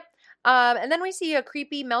breadcrumbs. Yep. And then we see a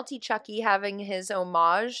creepy, melty Chucky having his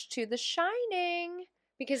homage to The Shining.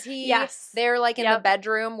 Because they're like in the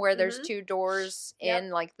bedroom where there's two doors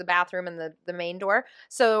in like the bathroom and the main door.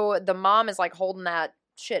 So the mom is like holding that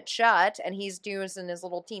shit shut and he's using his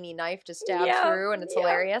little teeny knife to stab through and it's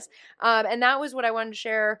hilarious. And that was what I wanted to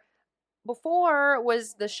share before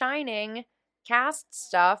was The Shining cast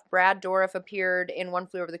stuff. Brad Dourif appeared in One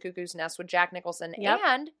Flew Over the Cuckoo's Nest with Jack Nicholson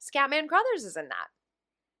and Scatman Crothers is in that.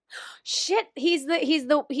 Shit, he's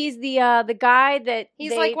the guy that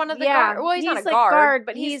he's like one of the guard. Well, he's not a like guard,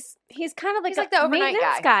 but he's kind of like, he's like the overnight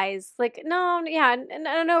guys. Like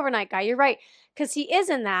an overnight guy. You're right, because he is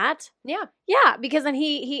in that. Yeah. Because then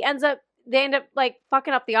they end up like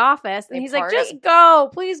fucking up the office, and he's party. like, just go,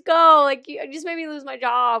 please go. Like you just made me lose my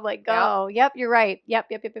job. Like go. Yep, you're right. Yep.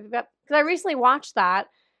 Because I recently watched that,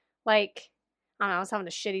 like. I don't know, I was having a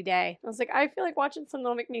shitty day. I was like, I feel like watching something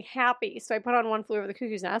that'll make me happy. So I put on One Flew Over the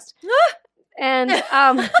Cuckoo's Nest. And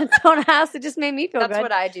don't ask, it just made me feel good. That's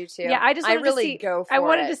what I do too. Yeah, I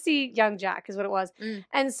wanted to see Young Jack is what it was.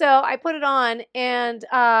 And so I put it on and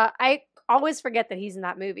I always forget that he's in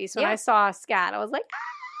that movie. So when I saw Scat, I was like,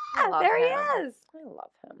 there he is. I love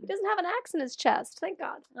him. He doesn't have an axe in his chest. Thank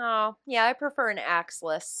God. Oh, yeah, I prefer an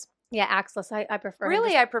axeless. Yeah, axeless. I prefer.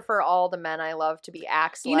 Really, I prefer all the men I love to be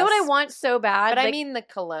axeless. You know what I want so bad? But I mean the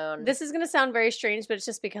cologne. This is going to sound very strange, but it's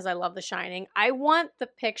just because I love The Shining. I want the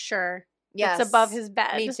picture yes. that's above his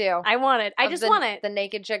bed. Me too. I want it. I just want it. The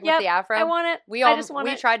naked chick with the afro? I want it. We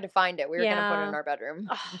tried to find it. We were going to put it in our bedroom.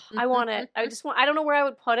 I want it. I don't know where I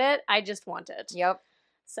would put it. I just want it. Yep.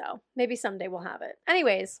 So maybe someday we'll have it.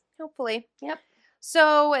 Anyways. Hopefully. Yep.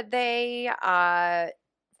 So they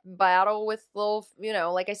battle with little,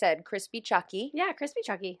 like I said, Crispy Chucky. Yeah, Crispy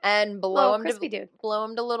Chucky. And blow him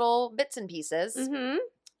to little bits and pieces. Mm-hmm.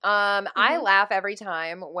 I laugh every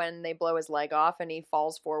time when they blow his leg off and he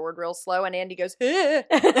falls forward real slow and Andy goes,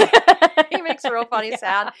 he makes a real funny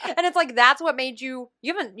sound. And it's like, that's what made you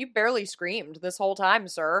barely screamed this whole time,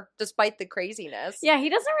 sir, despite the craziness. Yeah, he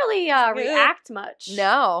doesn't really react much.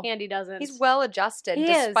 No. Andy doesn't. He's well adjusted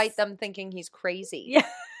despite them thinking he's crazy. Yeah.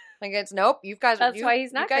 Like it's nope, you guys why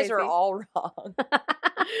he's not you guys crazy. are all wrong.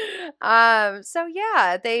 So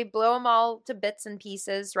yeah, they blow them all to bits and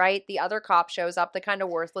pieces, right? The other cop shows up, the kind of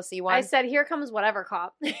worthlessy one. I said, "Here comes whatever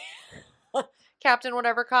cop." Captain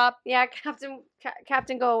whatever cop? Yeah,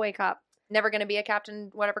 Captain go away cop. Never going to be a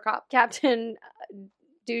Captain whatever cop? Captain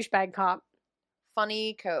douchebag cop.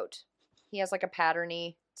 Funny coat. He has like a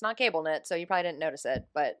patterny. It's not cable knit, so you probably didn't notice it,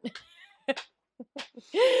 but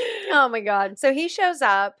oh my god. So he shows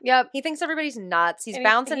up. Yep. He thinks everybody's nuts. He's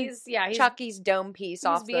bouncing he's Chucky's dome piece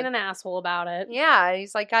off. He's being an asshole about it. Yeah.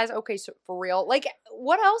 He's like, guys, okay, so for real. Like,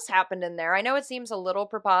 what else happened in there? I know it seems a little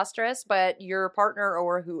preposterous, but your partner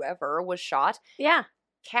or whoever was shot. Yeah.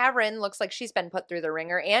 Karen looks like she's been put through the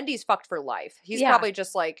ringer. Andy's fucked for life. He's probably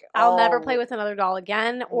just like, I'll never play with another doll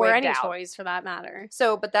again, or any toys for that matter.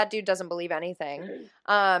 So, but that dude doesn't believe anything.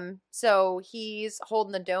 So he's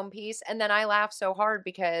holding the dome piece, and then I laugh so hard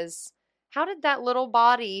because how did that little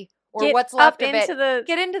body or what's left of it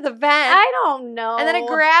get into the vent? I don't know. And then it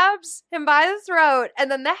grabs him by the throat, and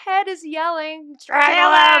then the head is yelling,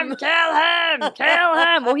 "Strangle him! Kill him! Kill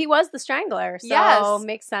him!" Well, he was the strangler, so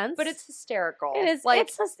makes sense. But it's hysterical. It is. Like,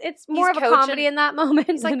 it's more of a comedy in that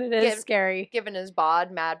moment than it is scary. Giving his bod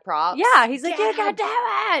mad props. Yeah, he's like, "You gotta do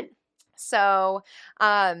it!" So,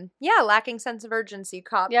 lacking sense of urgency,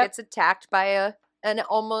 cop gets attacked by an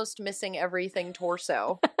almost missing everything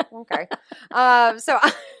torso. Okay.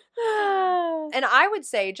 And I would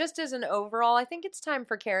say, just as an overall, I think it's time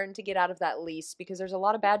for Karen to get out of that lease because there's a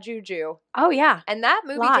lot of bad juju. Oh, yeah. And that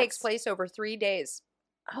movie takes place over 3 days.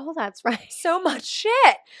 Oh, that's right. So much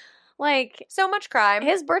shit. Like, so much crime.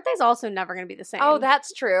 His birthday's also never going to be the same. Oh,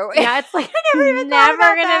 that's true. Yeah, it's like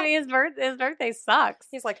never going to be his birthday. His birthday sucks.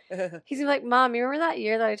 He's like, he's gonna be like, Mom, you remember that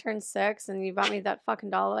year that I turned 6 and you bought me that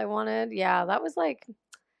fucking doll that I wanted? Yeah, that was like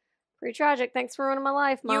pretty tragic. Thanks for ruining my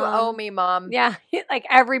life, Mom. You owe me, Mom. Yeah, like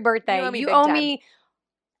every birthday. You owe me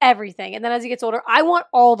everything. And then as he gets older, I want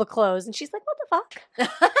all the clothes. And she's like, what the fuck?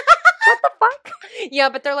 What the fuck? Yeah,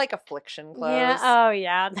 but they're like affliction clothes. Yeah. Oh,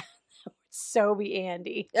 yeah. That would so be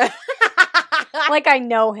Andy. Like I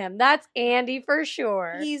know him. That's Andy for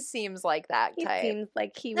sure. He seems like that type. He seems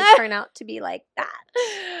like he would turn out to be like that.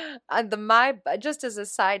 Just as a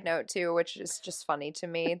side note too, which is just funny to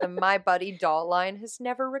me, the My Buddy doll line has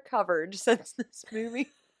never recovered since this movie.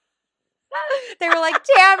 They were like,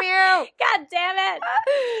 damn you! God damn it!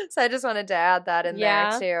 So I just wanted to add that in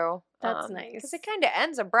there too. That's nice. Because it kind of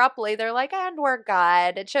ends abruptly. They're like, and we're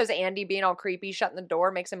good. It shows Andy being all creepy, shutting the door,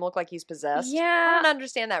 makes him look like he's possessed. Yeah. I don't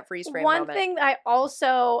understand that freeze frame moment. One thing I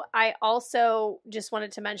also just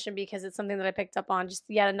wanted to mention because it's something that I picked up on, just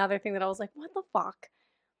yet another thing that I was like, what the fuck?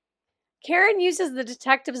 Karen uses the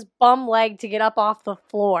detective's bum leg to get up off the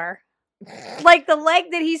floor. Like the leg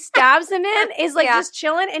that he stabs him in is like just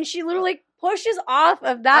chilling, and she literally pushes off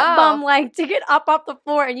of that bum leg to get up off the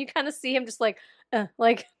floor, and you kind of see him just like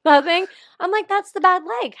nothing. I'm like, that's the bad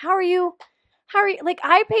leg. How are you? Like,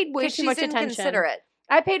 I paid way too much attention. Inconsiderate.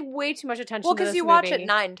 I paid way too much attention. Well, because you watch it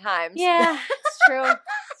 9 times. Yeah, it's true.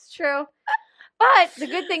 It's true. But the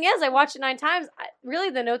good thing is, I watched it 9 times.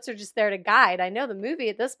 Really, the notes are just there to guide. I know the movie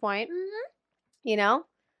at this point. Mm-hmm. You know.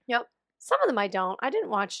 Yep. Some of them I don't. I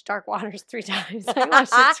didn't watch Dark Waters 3 times. I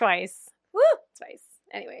watched it twice. Woo! Twice.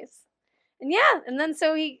 Anyways. And and then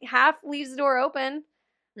so he half leaves the door open,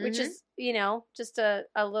 which is, just a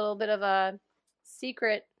little bit of a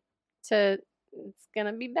secret to it's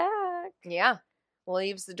gonna be back. Yeah.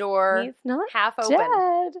 Leaves the door He's not half dead.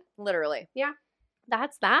 open. Literally. Yeah.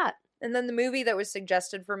 That's that. And then the movie that was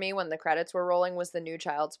suggested for me when the credits were rolling was the new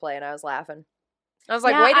Child's Play, and I was laughing. I was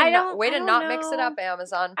like, way to not mix it up,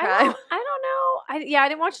 Amazon Prime. I don't know. I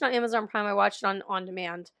didn't watch it on Amazon Prime. I watched it on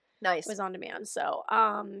demand. Nice. It was on demand. So,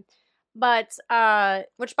 But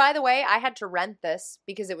which, by the way, I had to rent this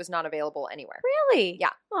because it was not available anywhere. Really? Yeah.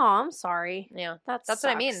 Oh, I'm sorry. Yeah. That's what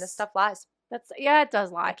I mean. This stuff lies. Yeah, it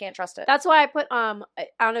does lie. I can't trust it. That's why I put I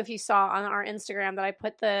don't know if you saw on our Instagram that I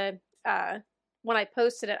put the when I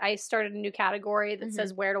posted it, I started a new category that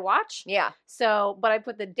says where to watch. Yeah. So, but I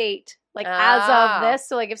put the date as of this.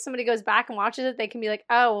 So like if somebody goes back and watches it, they can be like,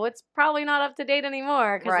 oh, well, it's probably not up to date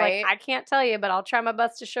anymore. Because like I can't tell you, but I'll try my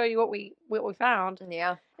best to show you what we found.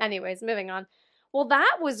 Yeah. Anyways, moving on. Well,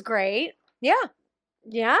 that was great. Yeah.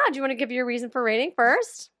 Yeah. Do you want to give your reason for rating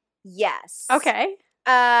first? Yes. Okay.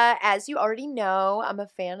 As you already know, I'm a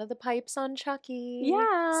fan of the pipes on Chucky.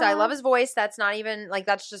 Yeah. So I love his voice. That's not even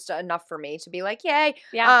that's just enough for me to be like, yay.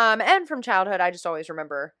 Yeah. And from childhood, I just always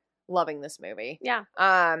remember loving this movie. Yeah.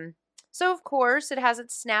 So of course it has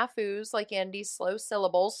its snafus like Andy's slow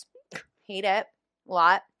syllables. Hate it a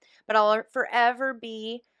lot. But I'll forever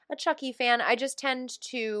be a Chucky fan. I just tend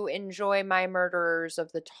to enjoy my murderers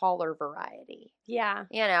of the taller variety. Yeah.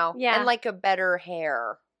 You know? Yeah. And like a better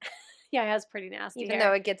hair. Yeah, he has pretty nasty Even hair.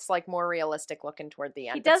 though it gets like more realistic looking toward the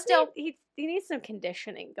end. He does still he needs some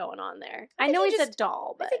conditioning going on there. I know he's a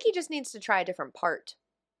doll, but I think he just needs to try a different part.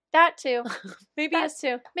 That too.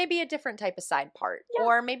 maybe a different type of side part. Yeah.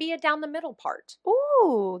 Or maybe a down the middle part.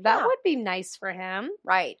 Ooh, that would be nice for him.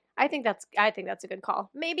 Right. I think that's a good call.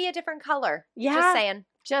 Maybe a different color. Yeah. Just saying.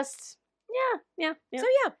 Yeah. So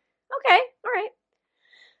yeah. Okay. All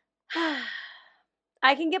right.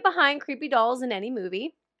 I can get behind creepy dolls in any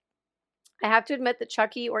movie. I have to admit that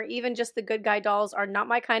Chucky or even just the good guy dolls are not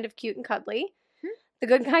my kind of cute and cuddly. The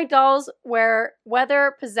good guy dolls,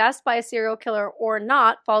 whether possessed by a serial killer or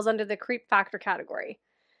not, falls under the creep factor category.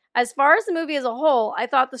 As far as the movie as a whole, I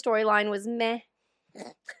thought the storyline was meh.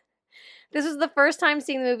 This was the first time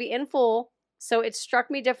seeing the movie in full, so it struck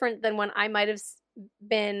me different than when I might have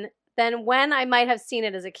seen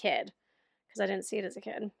it as a kid. Because I didn't see it as a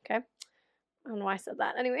kid, okay? I don't know why I said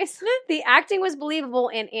that. Anyways, the acting was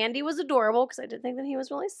believable and Andy was adorable because I did think that he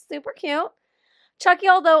was really super cute. Chucky,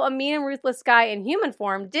 although a mean and ruthless guy in human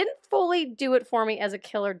form, didn't fully do it for me as a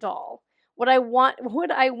killer doll. Would I want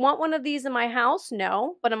one of these in my house?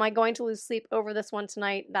 No. But am I going to lose sleep over this one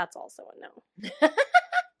tonight? That's also a no.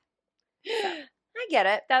 I get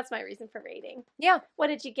it. That's my reason for rating. Yeah. What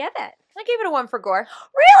did you give it? I gave it a 1 for gore.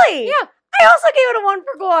 Really? Yeah. I also gave it a 1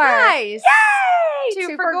 for gore. Nice. Yay!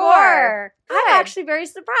 2 for gore. I'm actually very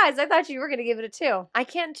surprised. I thought you were going to give it a 2. I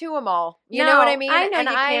can't do them all. You know what I mean? I know you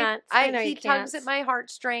can't. I know he you can't. tugs at my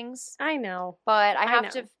heartstrings. I know. But I have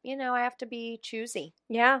to, I have to be choosy.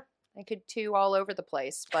 Yeah. I could 2 all over the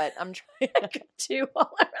place, but I'm trying. I could 2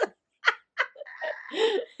 all over.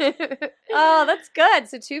 Oh, that's good.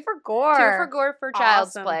 So 2 for gore. 2 for gore for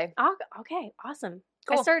Child's Play. Okay, awesome.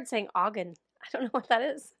 Cool. I started saying Ogden. I don't know what that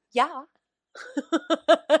is. Yeah.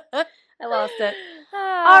 I lost it.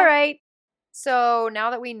 All right. So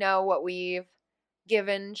now that we know what we've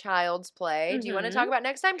given Child's Play, do you want to talk about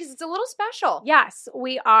next time? Because it's a little special. Yes,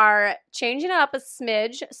 we are changing it up a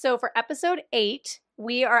smidge. So for episode 8,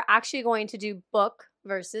 we are actually going to do book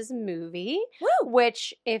versus movie. Woo!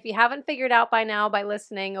 Which, if you haven't figured out by now by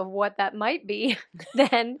listening of what that might be,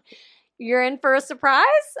 then you're in for a surprise.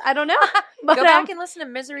 I don't know. But go back and listen to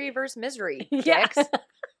Misery vs. Misery. Dicks.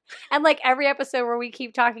 And like every episode where we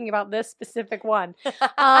keep talking about this specific one.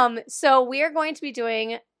 So we are going to be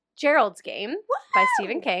doing Gerald's Game by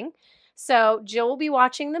Stephen King. So Jill will be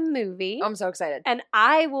watching the movie. I'm so excited. And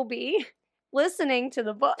I will be listening to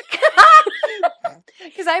the book.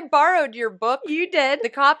 Because I borrowed your book. You did. The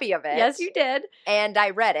copy of it. Yes, you did. And I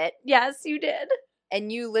read it. Yes, you did.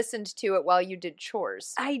 And you listened to it while you did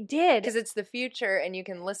chores. I did. Because it's the future and you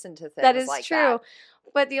can listen to things that is like true. that.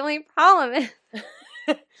 But the only problem is...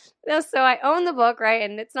 So I own the book, right?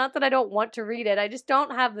 And it's not that I don't want to read it. I just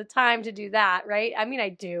don't have the time to do that, right? I mean, I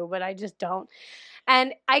do, but I just don't.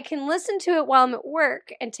 And I can listen to it while I'm at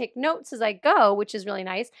work and take notes as I go, which is really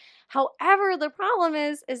nice. However, the problem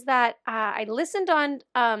is that I listened on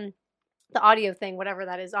the audio thing, whatever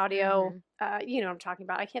that is, audio, you know what I'm talking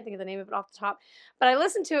about. I can't think of the name of it off the top. But I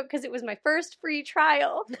listened to it because it was my first free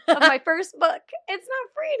trial of my first book. It's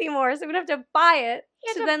not free anymore, so I'm going to have to buy it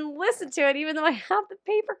to then listen to it, even though I have the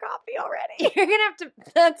paper copy already. You're going to have to...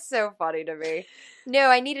 That's so funny to me. No,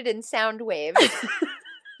 I need it in sound waves.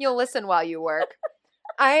 You'll listen while you work.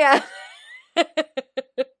 That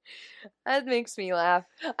makes me laugh.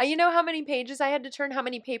 You know how many pages I had to turn? How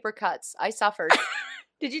many paper cuts I suffered?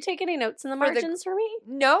 Did you take any notes in the margins for me?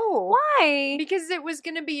 No. Why? Because it was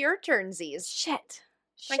going to be your turnsies. Shit.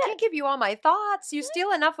 I can't give you all my thoughts. You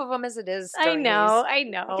steal enough of them as it is. I know. I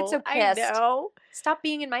get so pissed. I know. Stop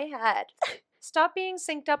being in my head. Stop being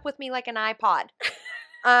synced up with me like an iPod.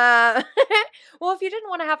 Well, if you didn't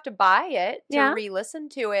want to have to buy it to Yeah. re-listen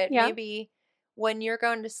to it, Yeah. maybe when you're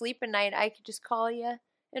going to sleep at night, I could just call you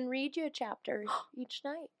and read you a chapter each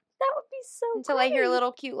night That would be so until I hear great.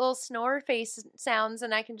 little cute little snore face sounds,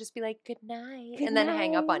 and I can just be like, "Good night," Good and then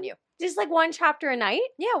hang up on night. you. Just like one chapter a night?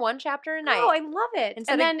 Yeah, one chapter a night. Oh, I love it.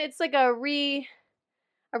 Instead And of- then it's like a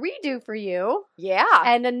redo for you Yeah,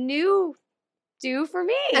 and a new do for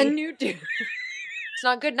me. a new dude. It's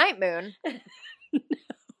not Good Night Moon.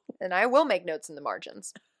 And I will make notes in the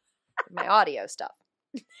margins. My audio stuff.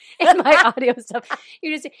 in my audio stuff.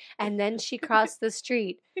 You just say, and then she crossed the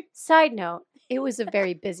street. Side note, it was a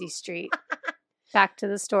very busy street. Back to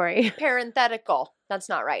the story. Parenthetical. That's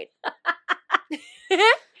not right.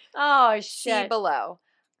 Oh, See shit. below.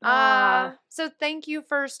 Ah. So thank you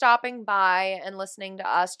for stopping by and listening to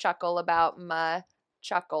us chuckle about my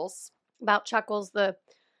chuckles. About Chuckles, the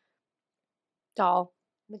doll.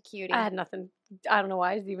 The cutie. I had nothing. I don't know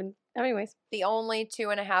why. I was even. Anyways. The only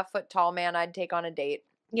 2.5 foot tall man I'd take on a date.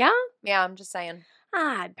 Yeah? Yeah, I'm just saying.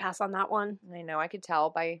 I'd pass on that one. I know, I could tell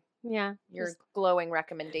by Yeah. your just- glowing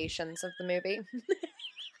recommendations of the movie.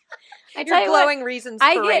 I tell Your you what, glowing reasons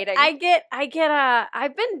for rating. I've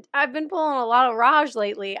been pulling a lot of Raj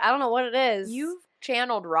lately. I don't know what it is. You've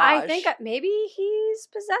channeled Raj. I think maybe he's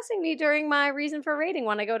possessing me during my reason for rating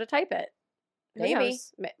when I go to type it. Who Maybe.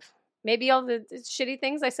 knows? Maybe all the shitty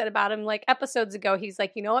things I said about him like episodes ago, he's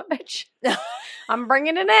like, you know what, bitch? I'm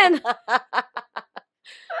bringing it in.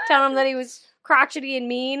 Telling him that he was crotchety and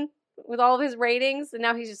mean with all of his ratings. And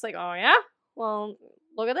now he's just like, oh, yeah? Well,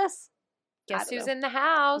 look at this. I Guess don't who's know. in the I'm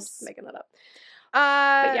house? just making that up.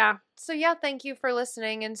 But But yeah. So yeah, thank you for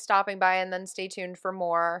listening and stopping by, and then stay tuned for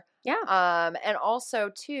more. Yeah. And also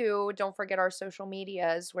too, don't forget our social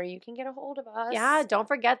medias where you can get a hold of us. Yeah. Don't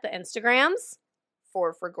forget the Instagrams.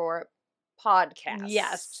 For Gore Podcast.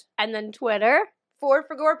 Yes. And then Twitter. For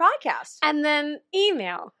Gore Podcast. And then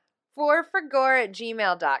email.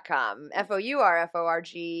 forgore@gmail.com.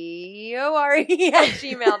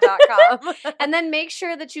 FOURFORGORE@gmail.com. And then make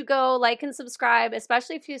sure that you go like and subscribe,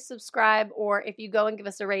 especially if you subscribe or if you go and give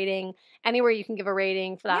us a rating, anywhere you can give a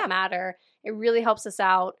rating for that Yeah. matter. It really helps us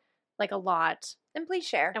out like a lot. And please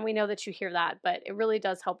share. And we know that you hear that, but it really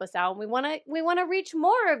does help us out. And we want to reach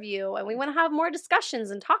more of you, and we want to have more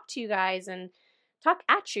discussions and talk to you guys and talk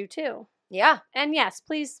at you too. Yeah. And yes,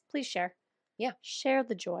 please share. Yeah. Share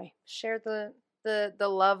the joy. Share the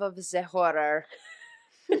love of the horror.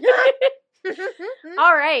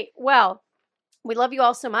 All right. Well, we love you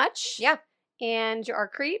all so much. Yeah. And you're our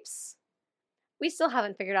creeps. We still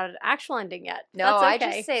haven't figured out an actual ending yet. No, That's I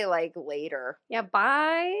okay. just say like later. Yeah,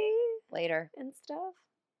 bye Later. and stuff.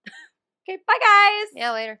 Okay, bye guys.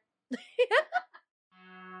 Yeah, later.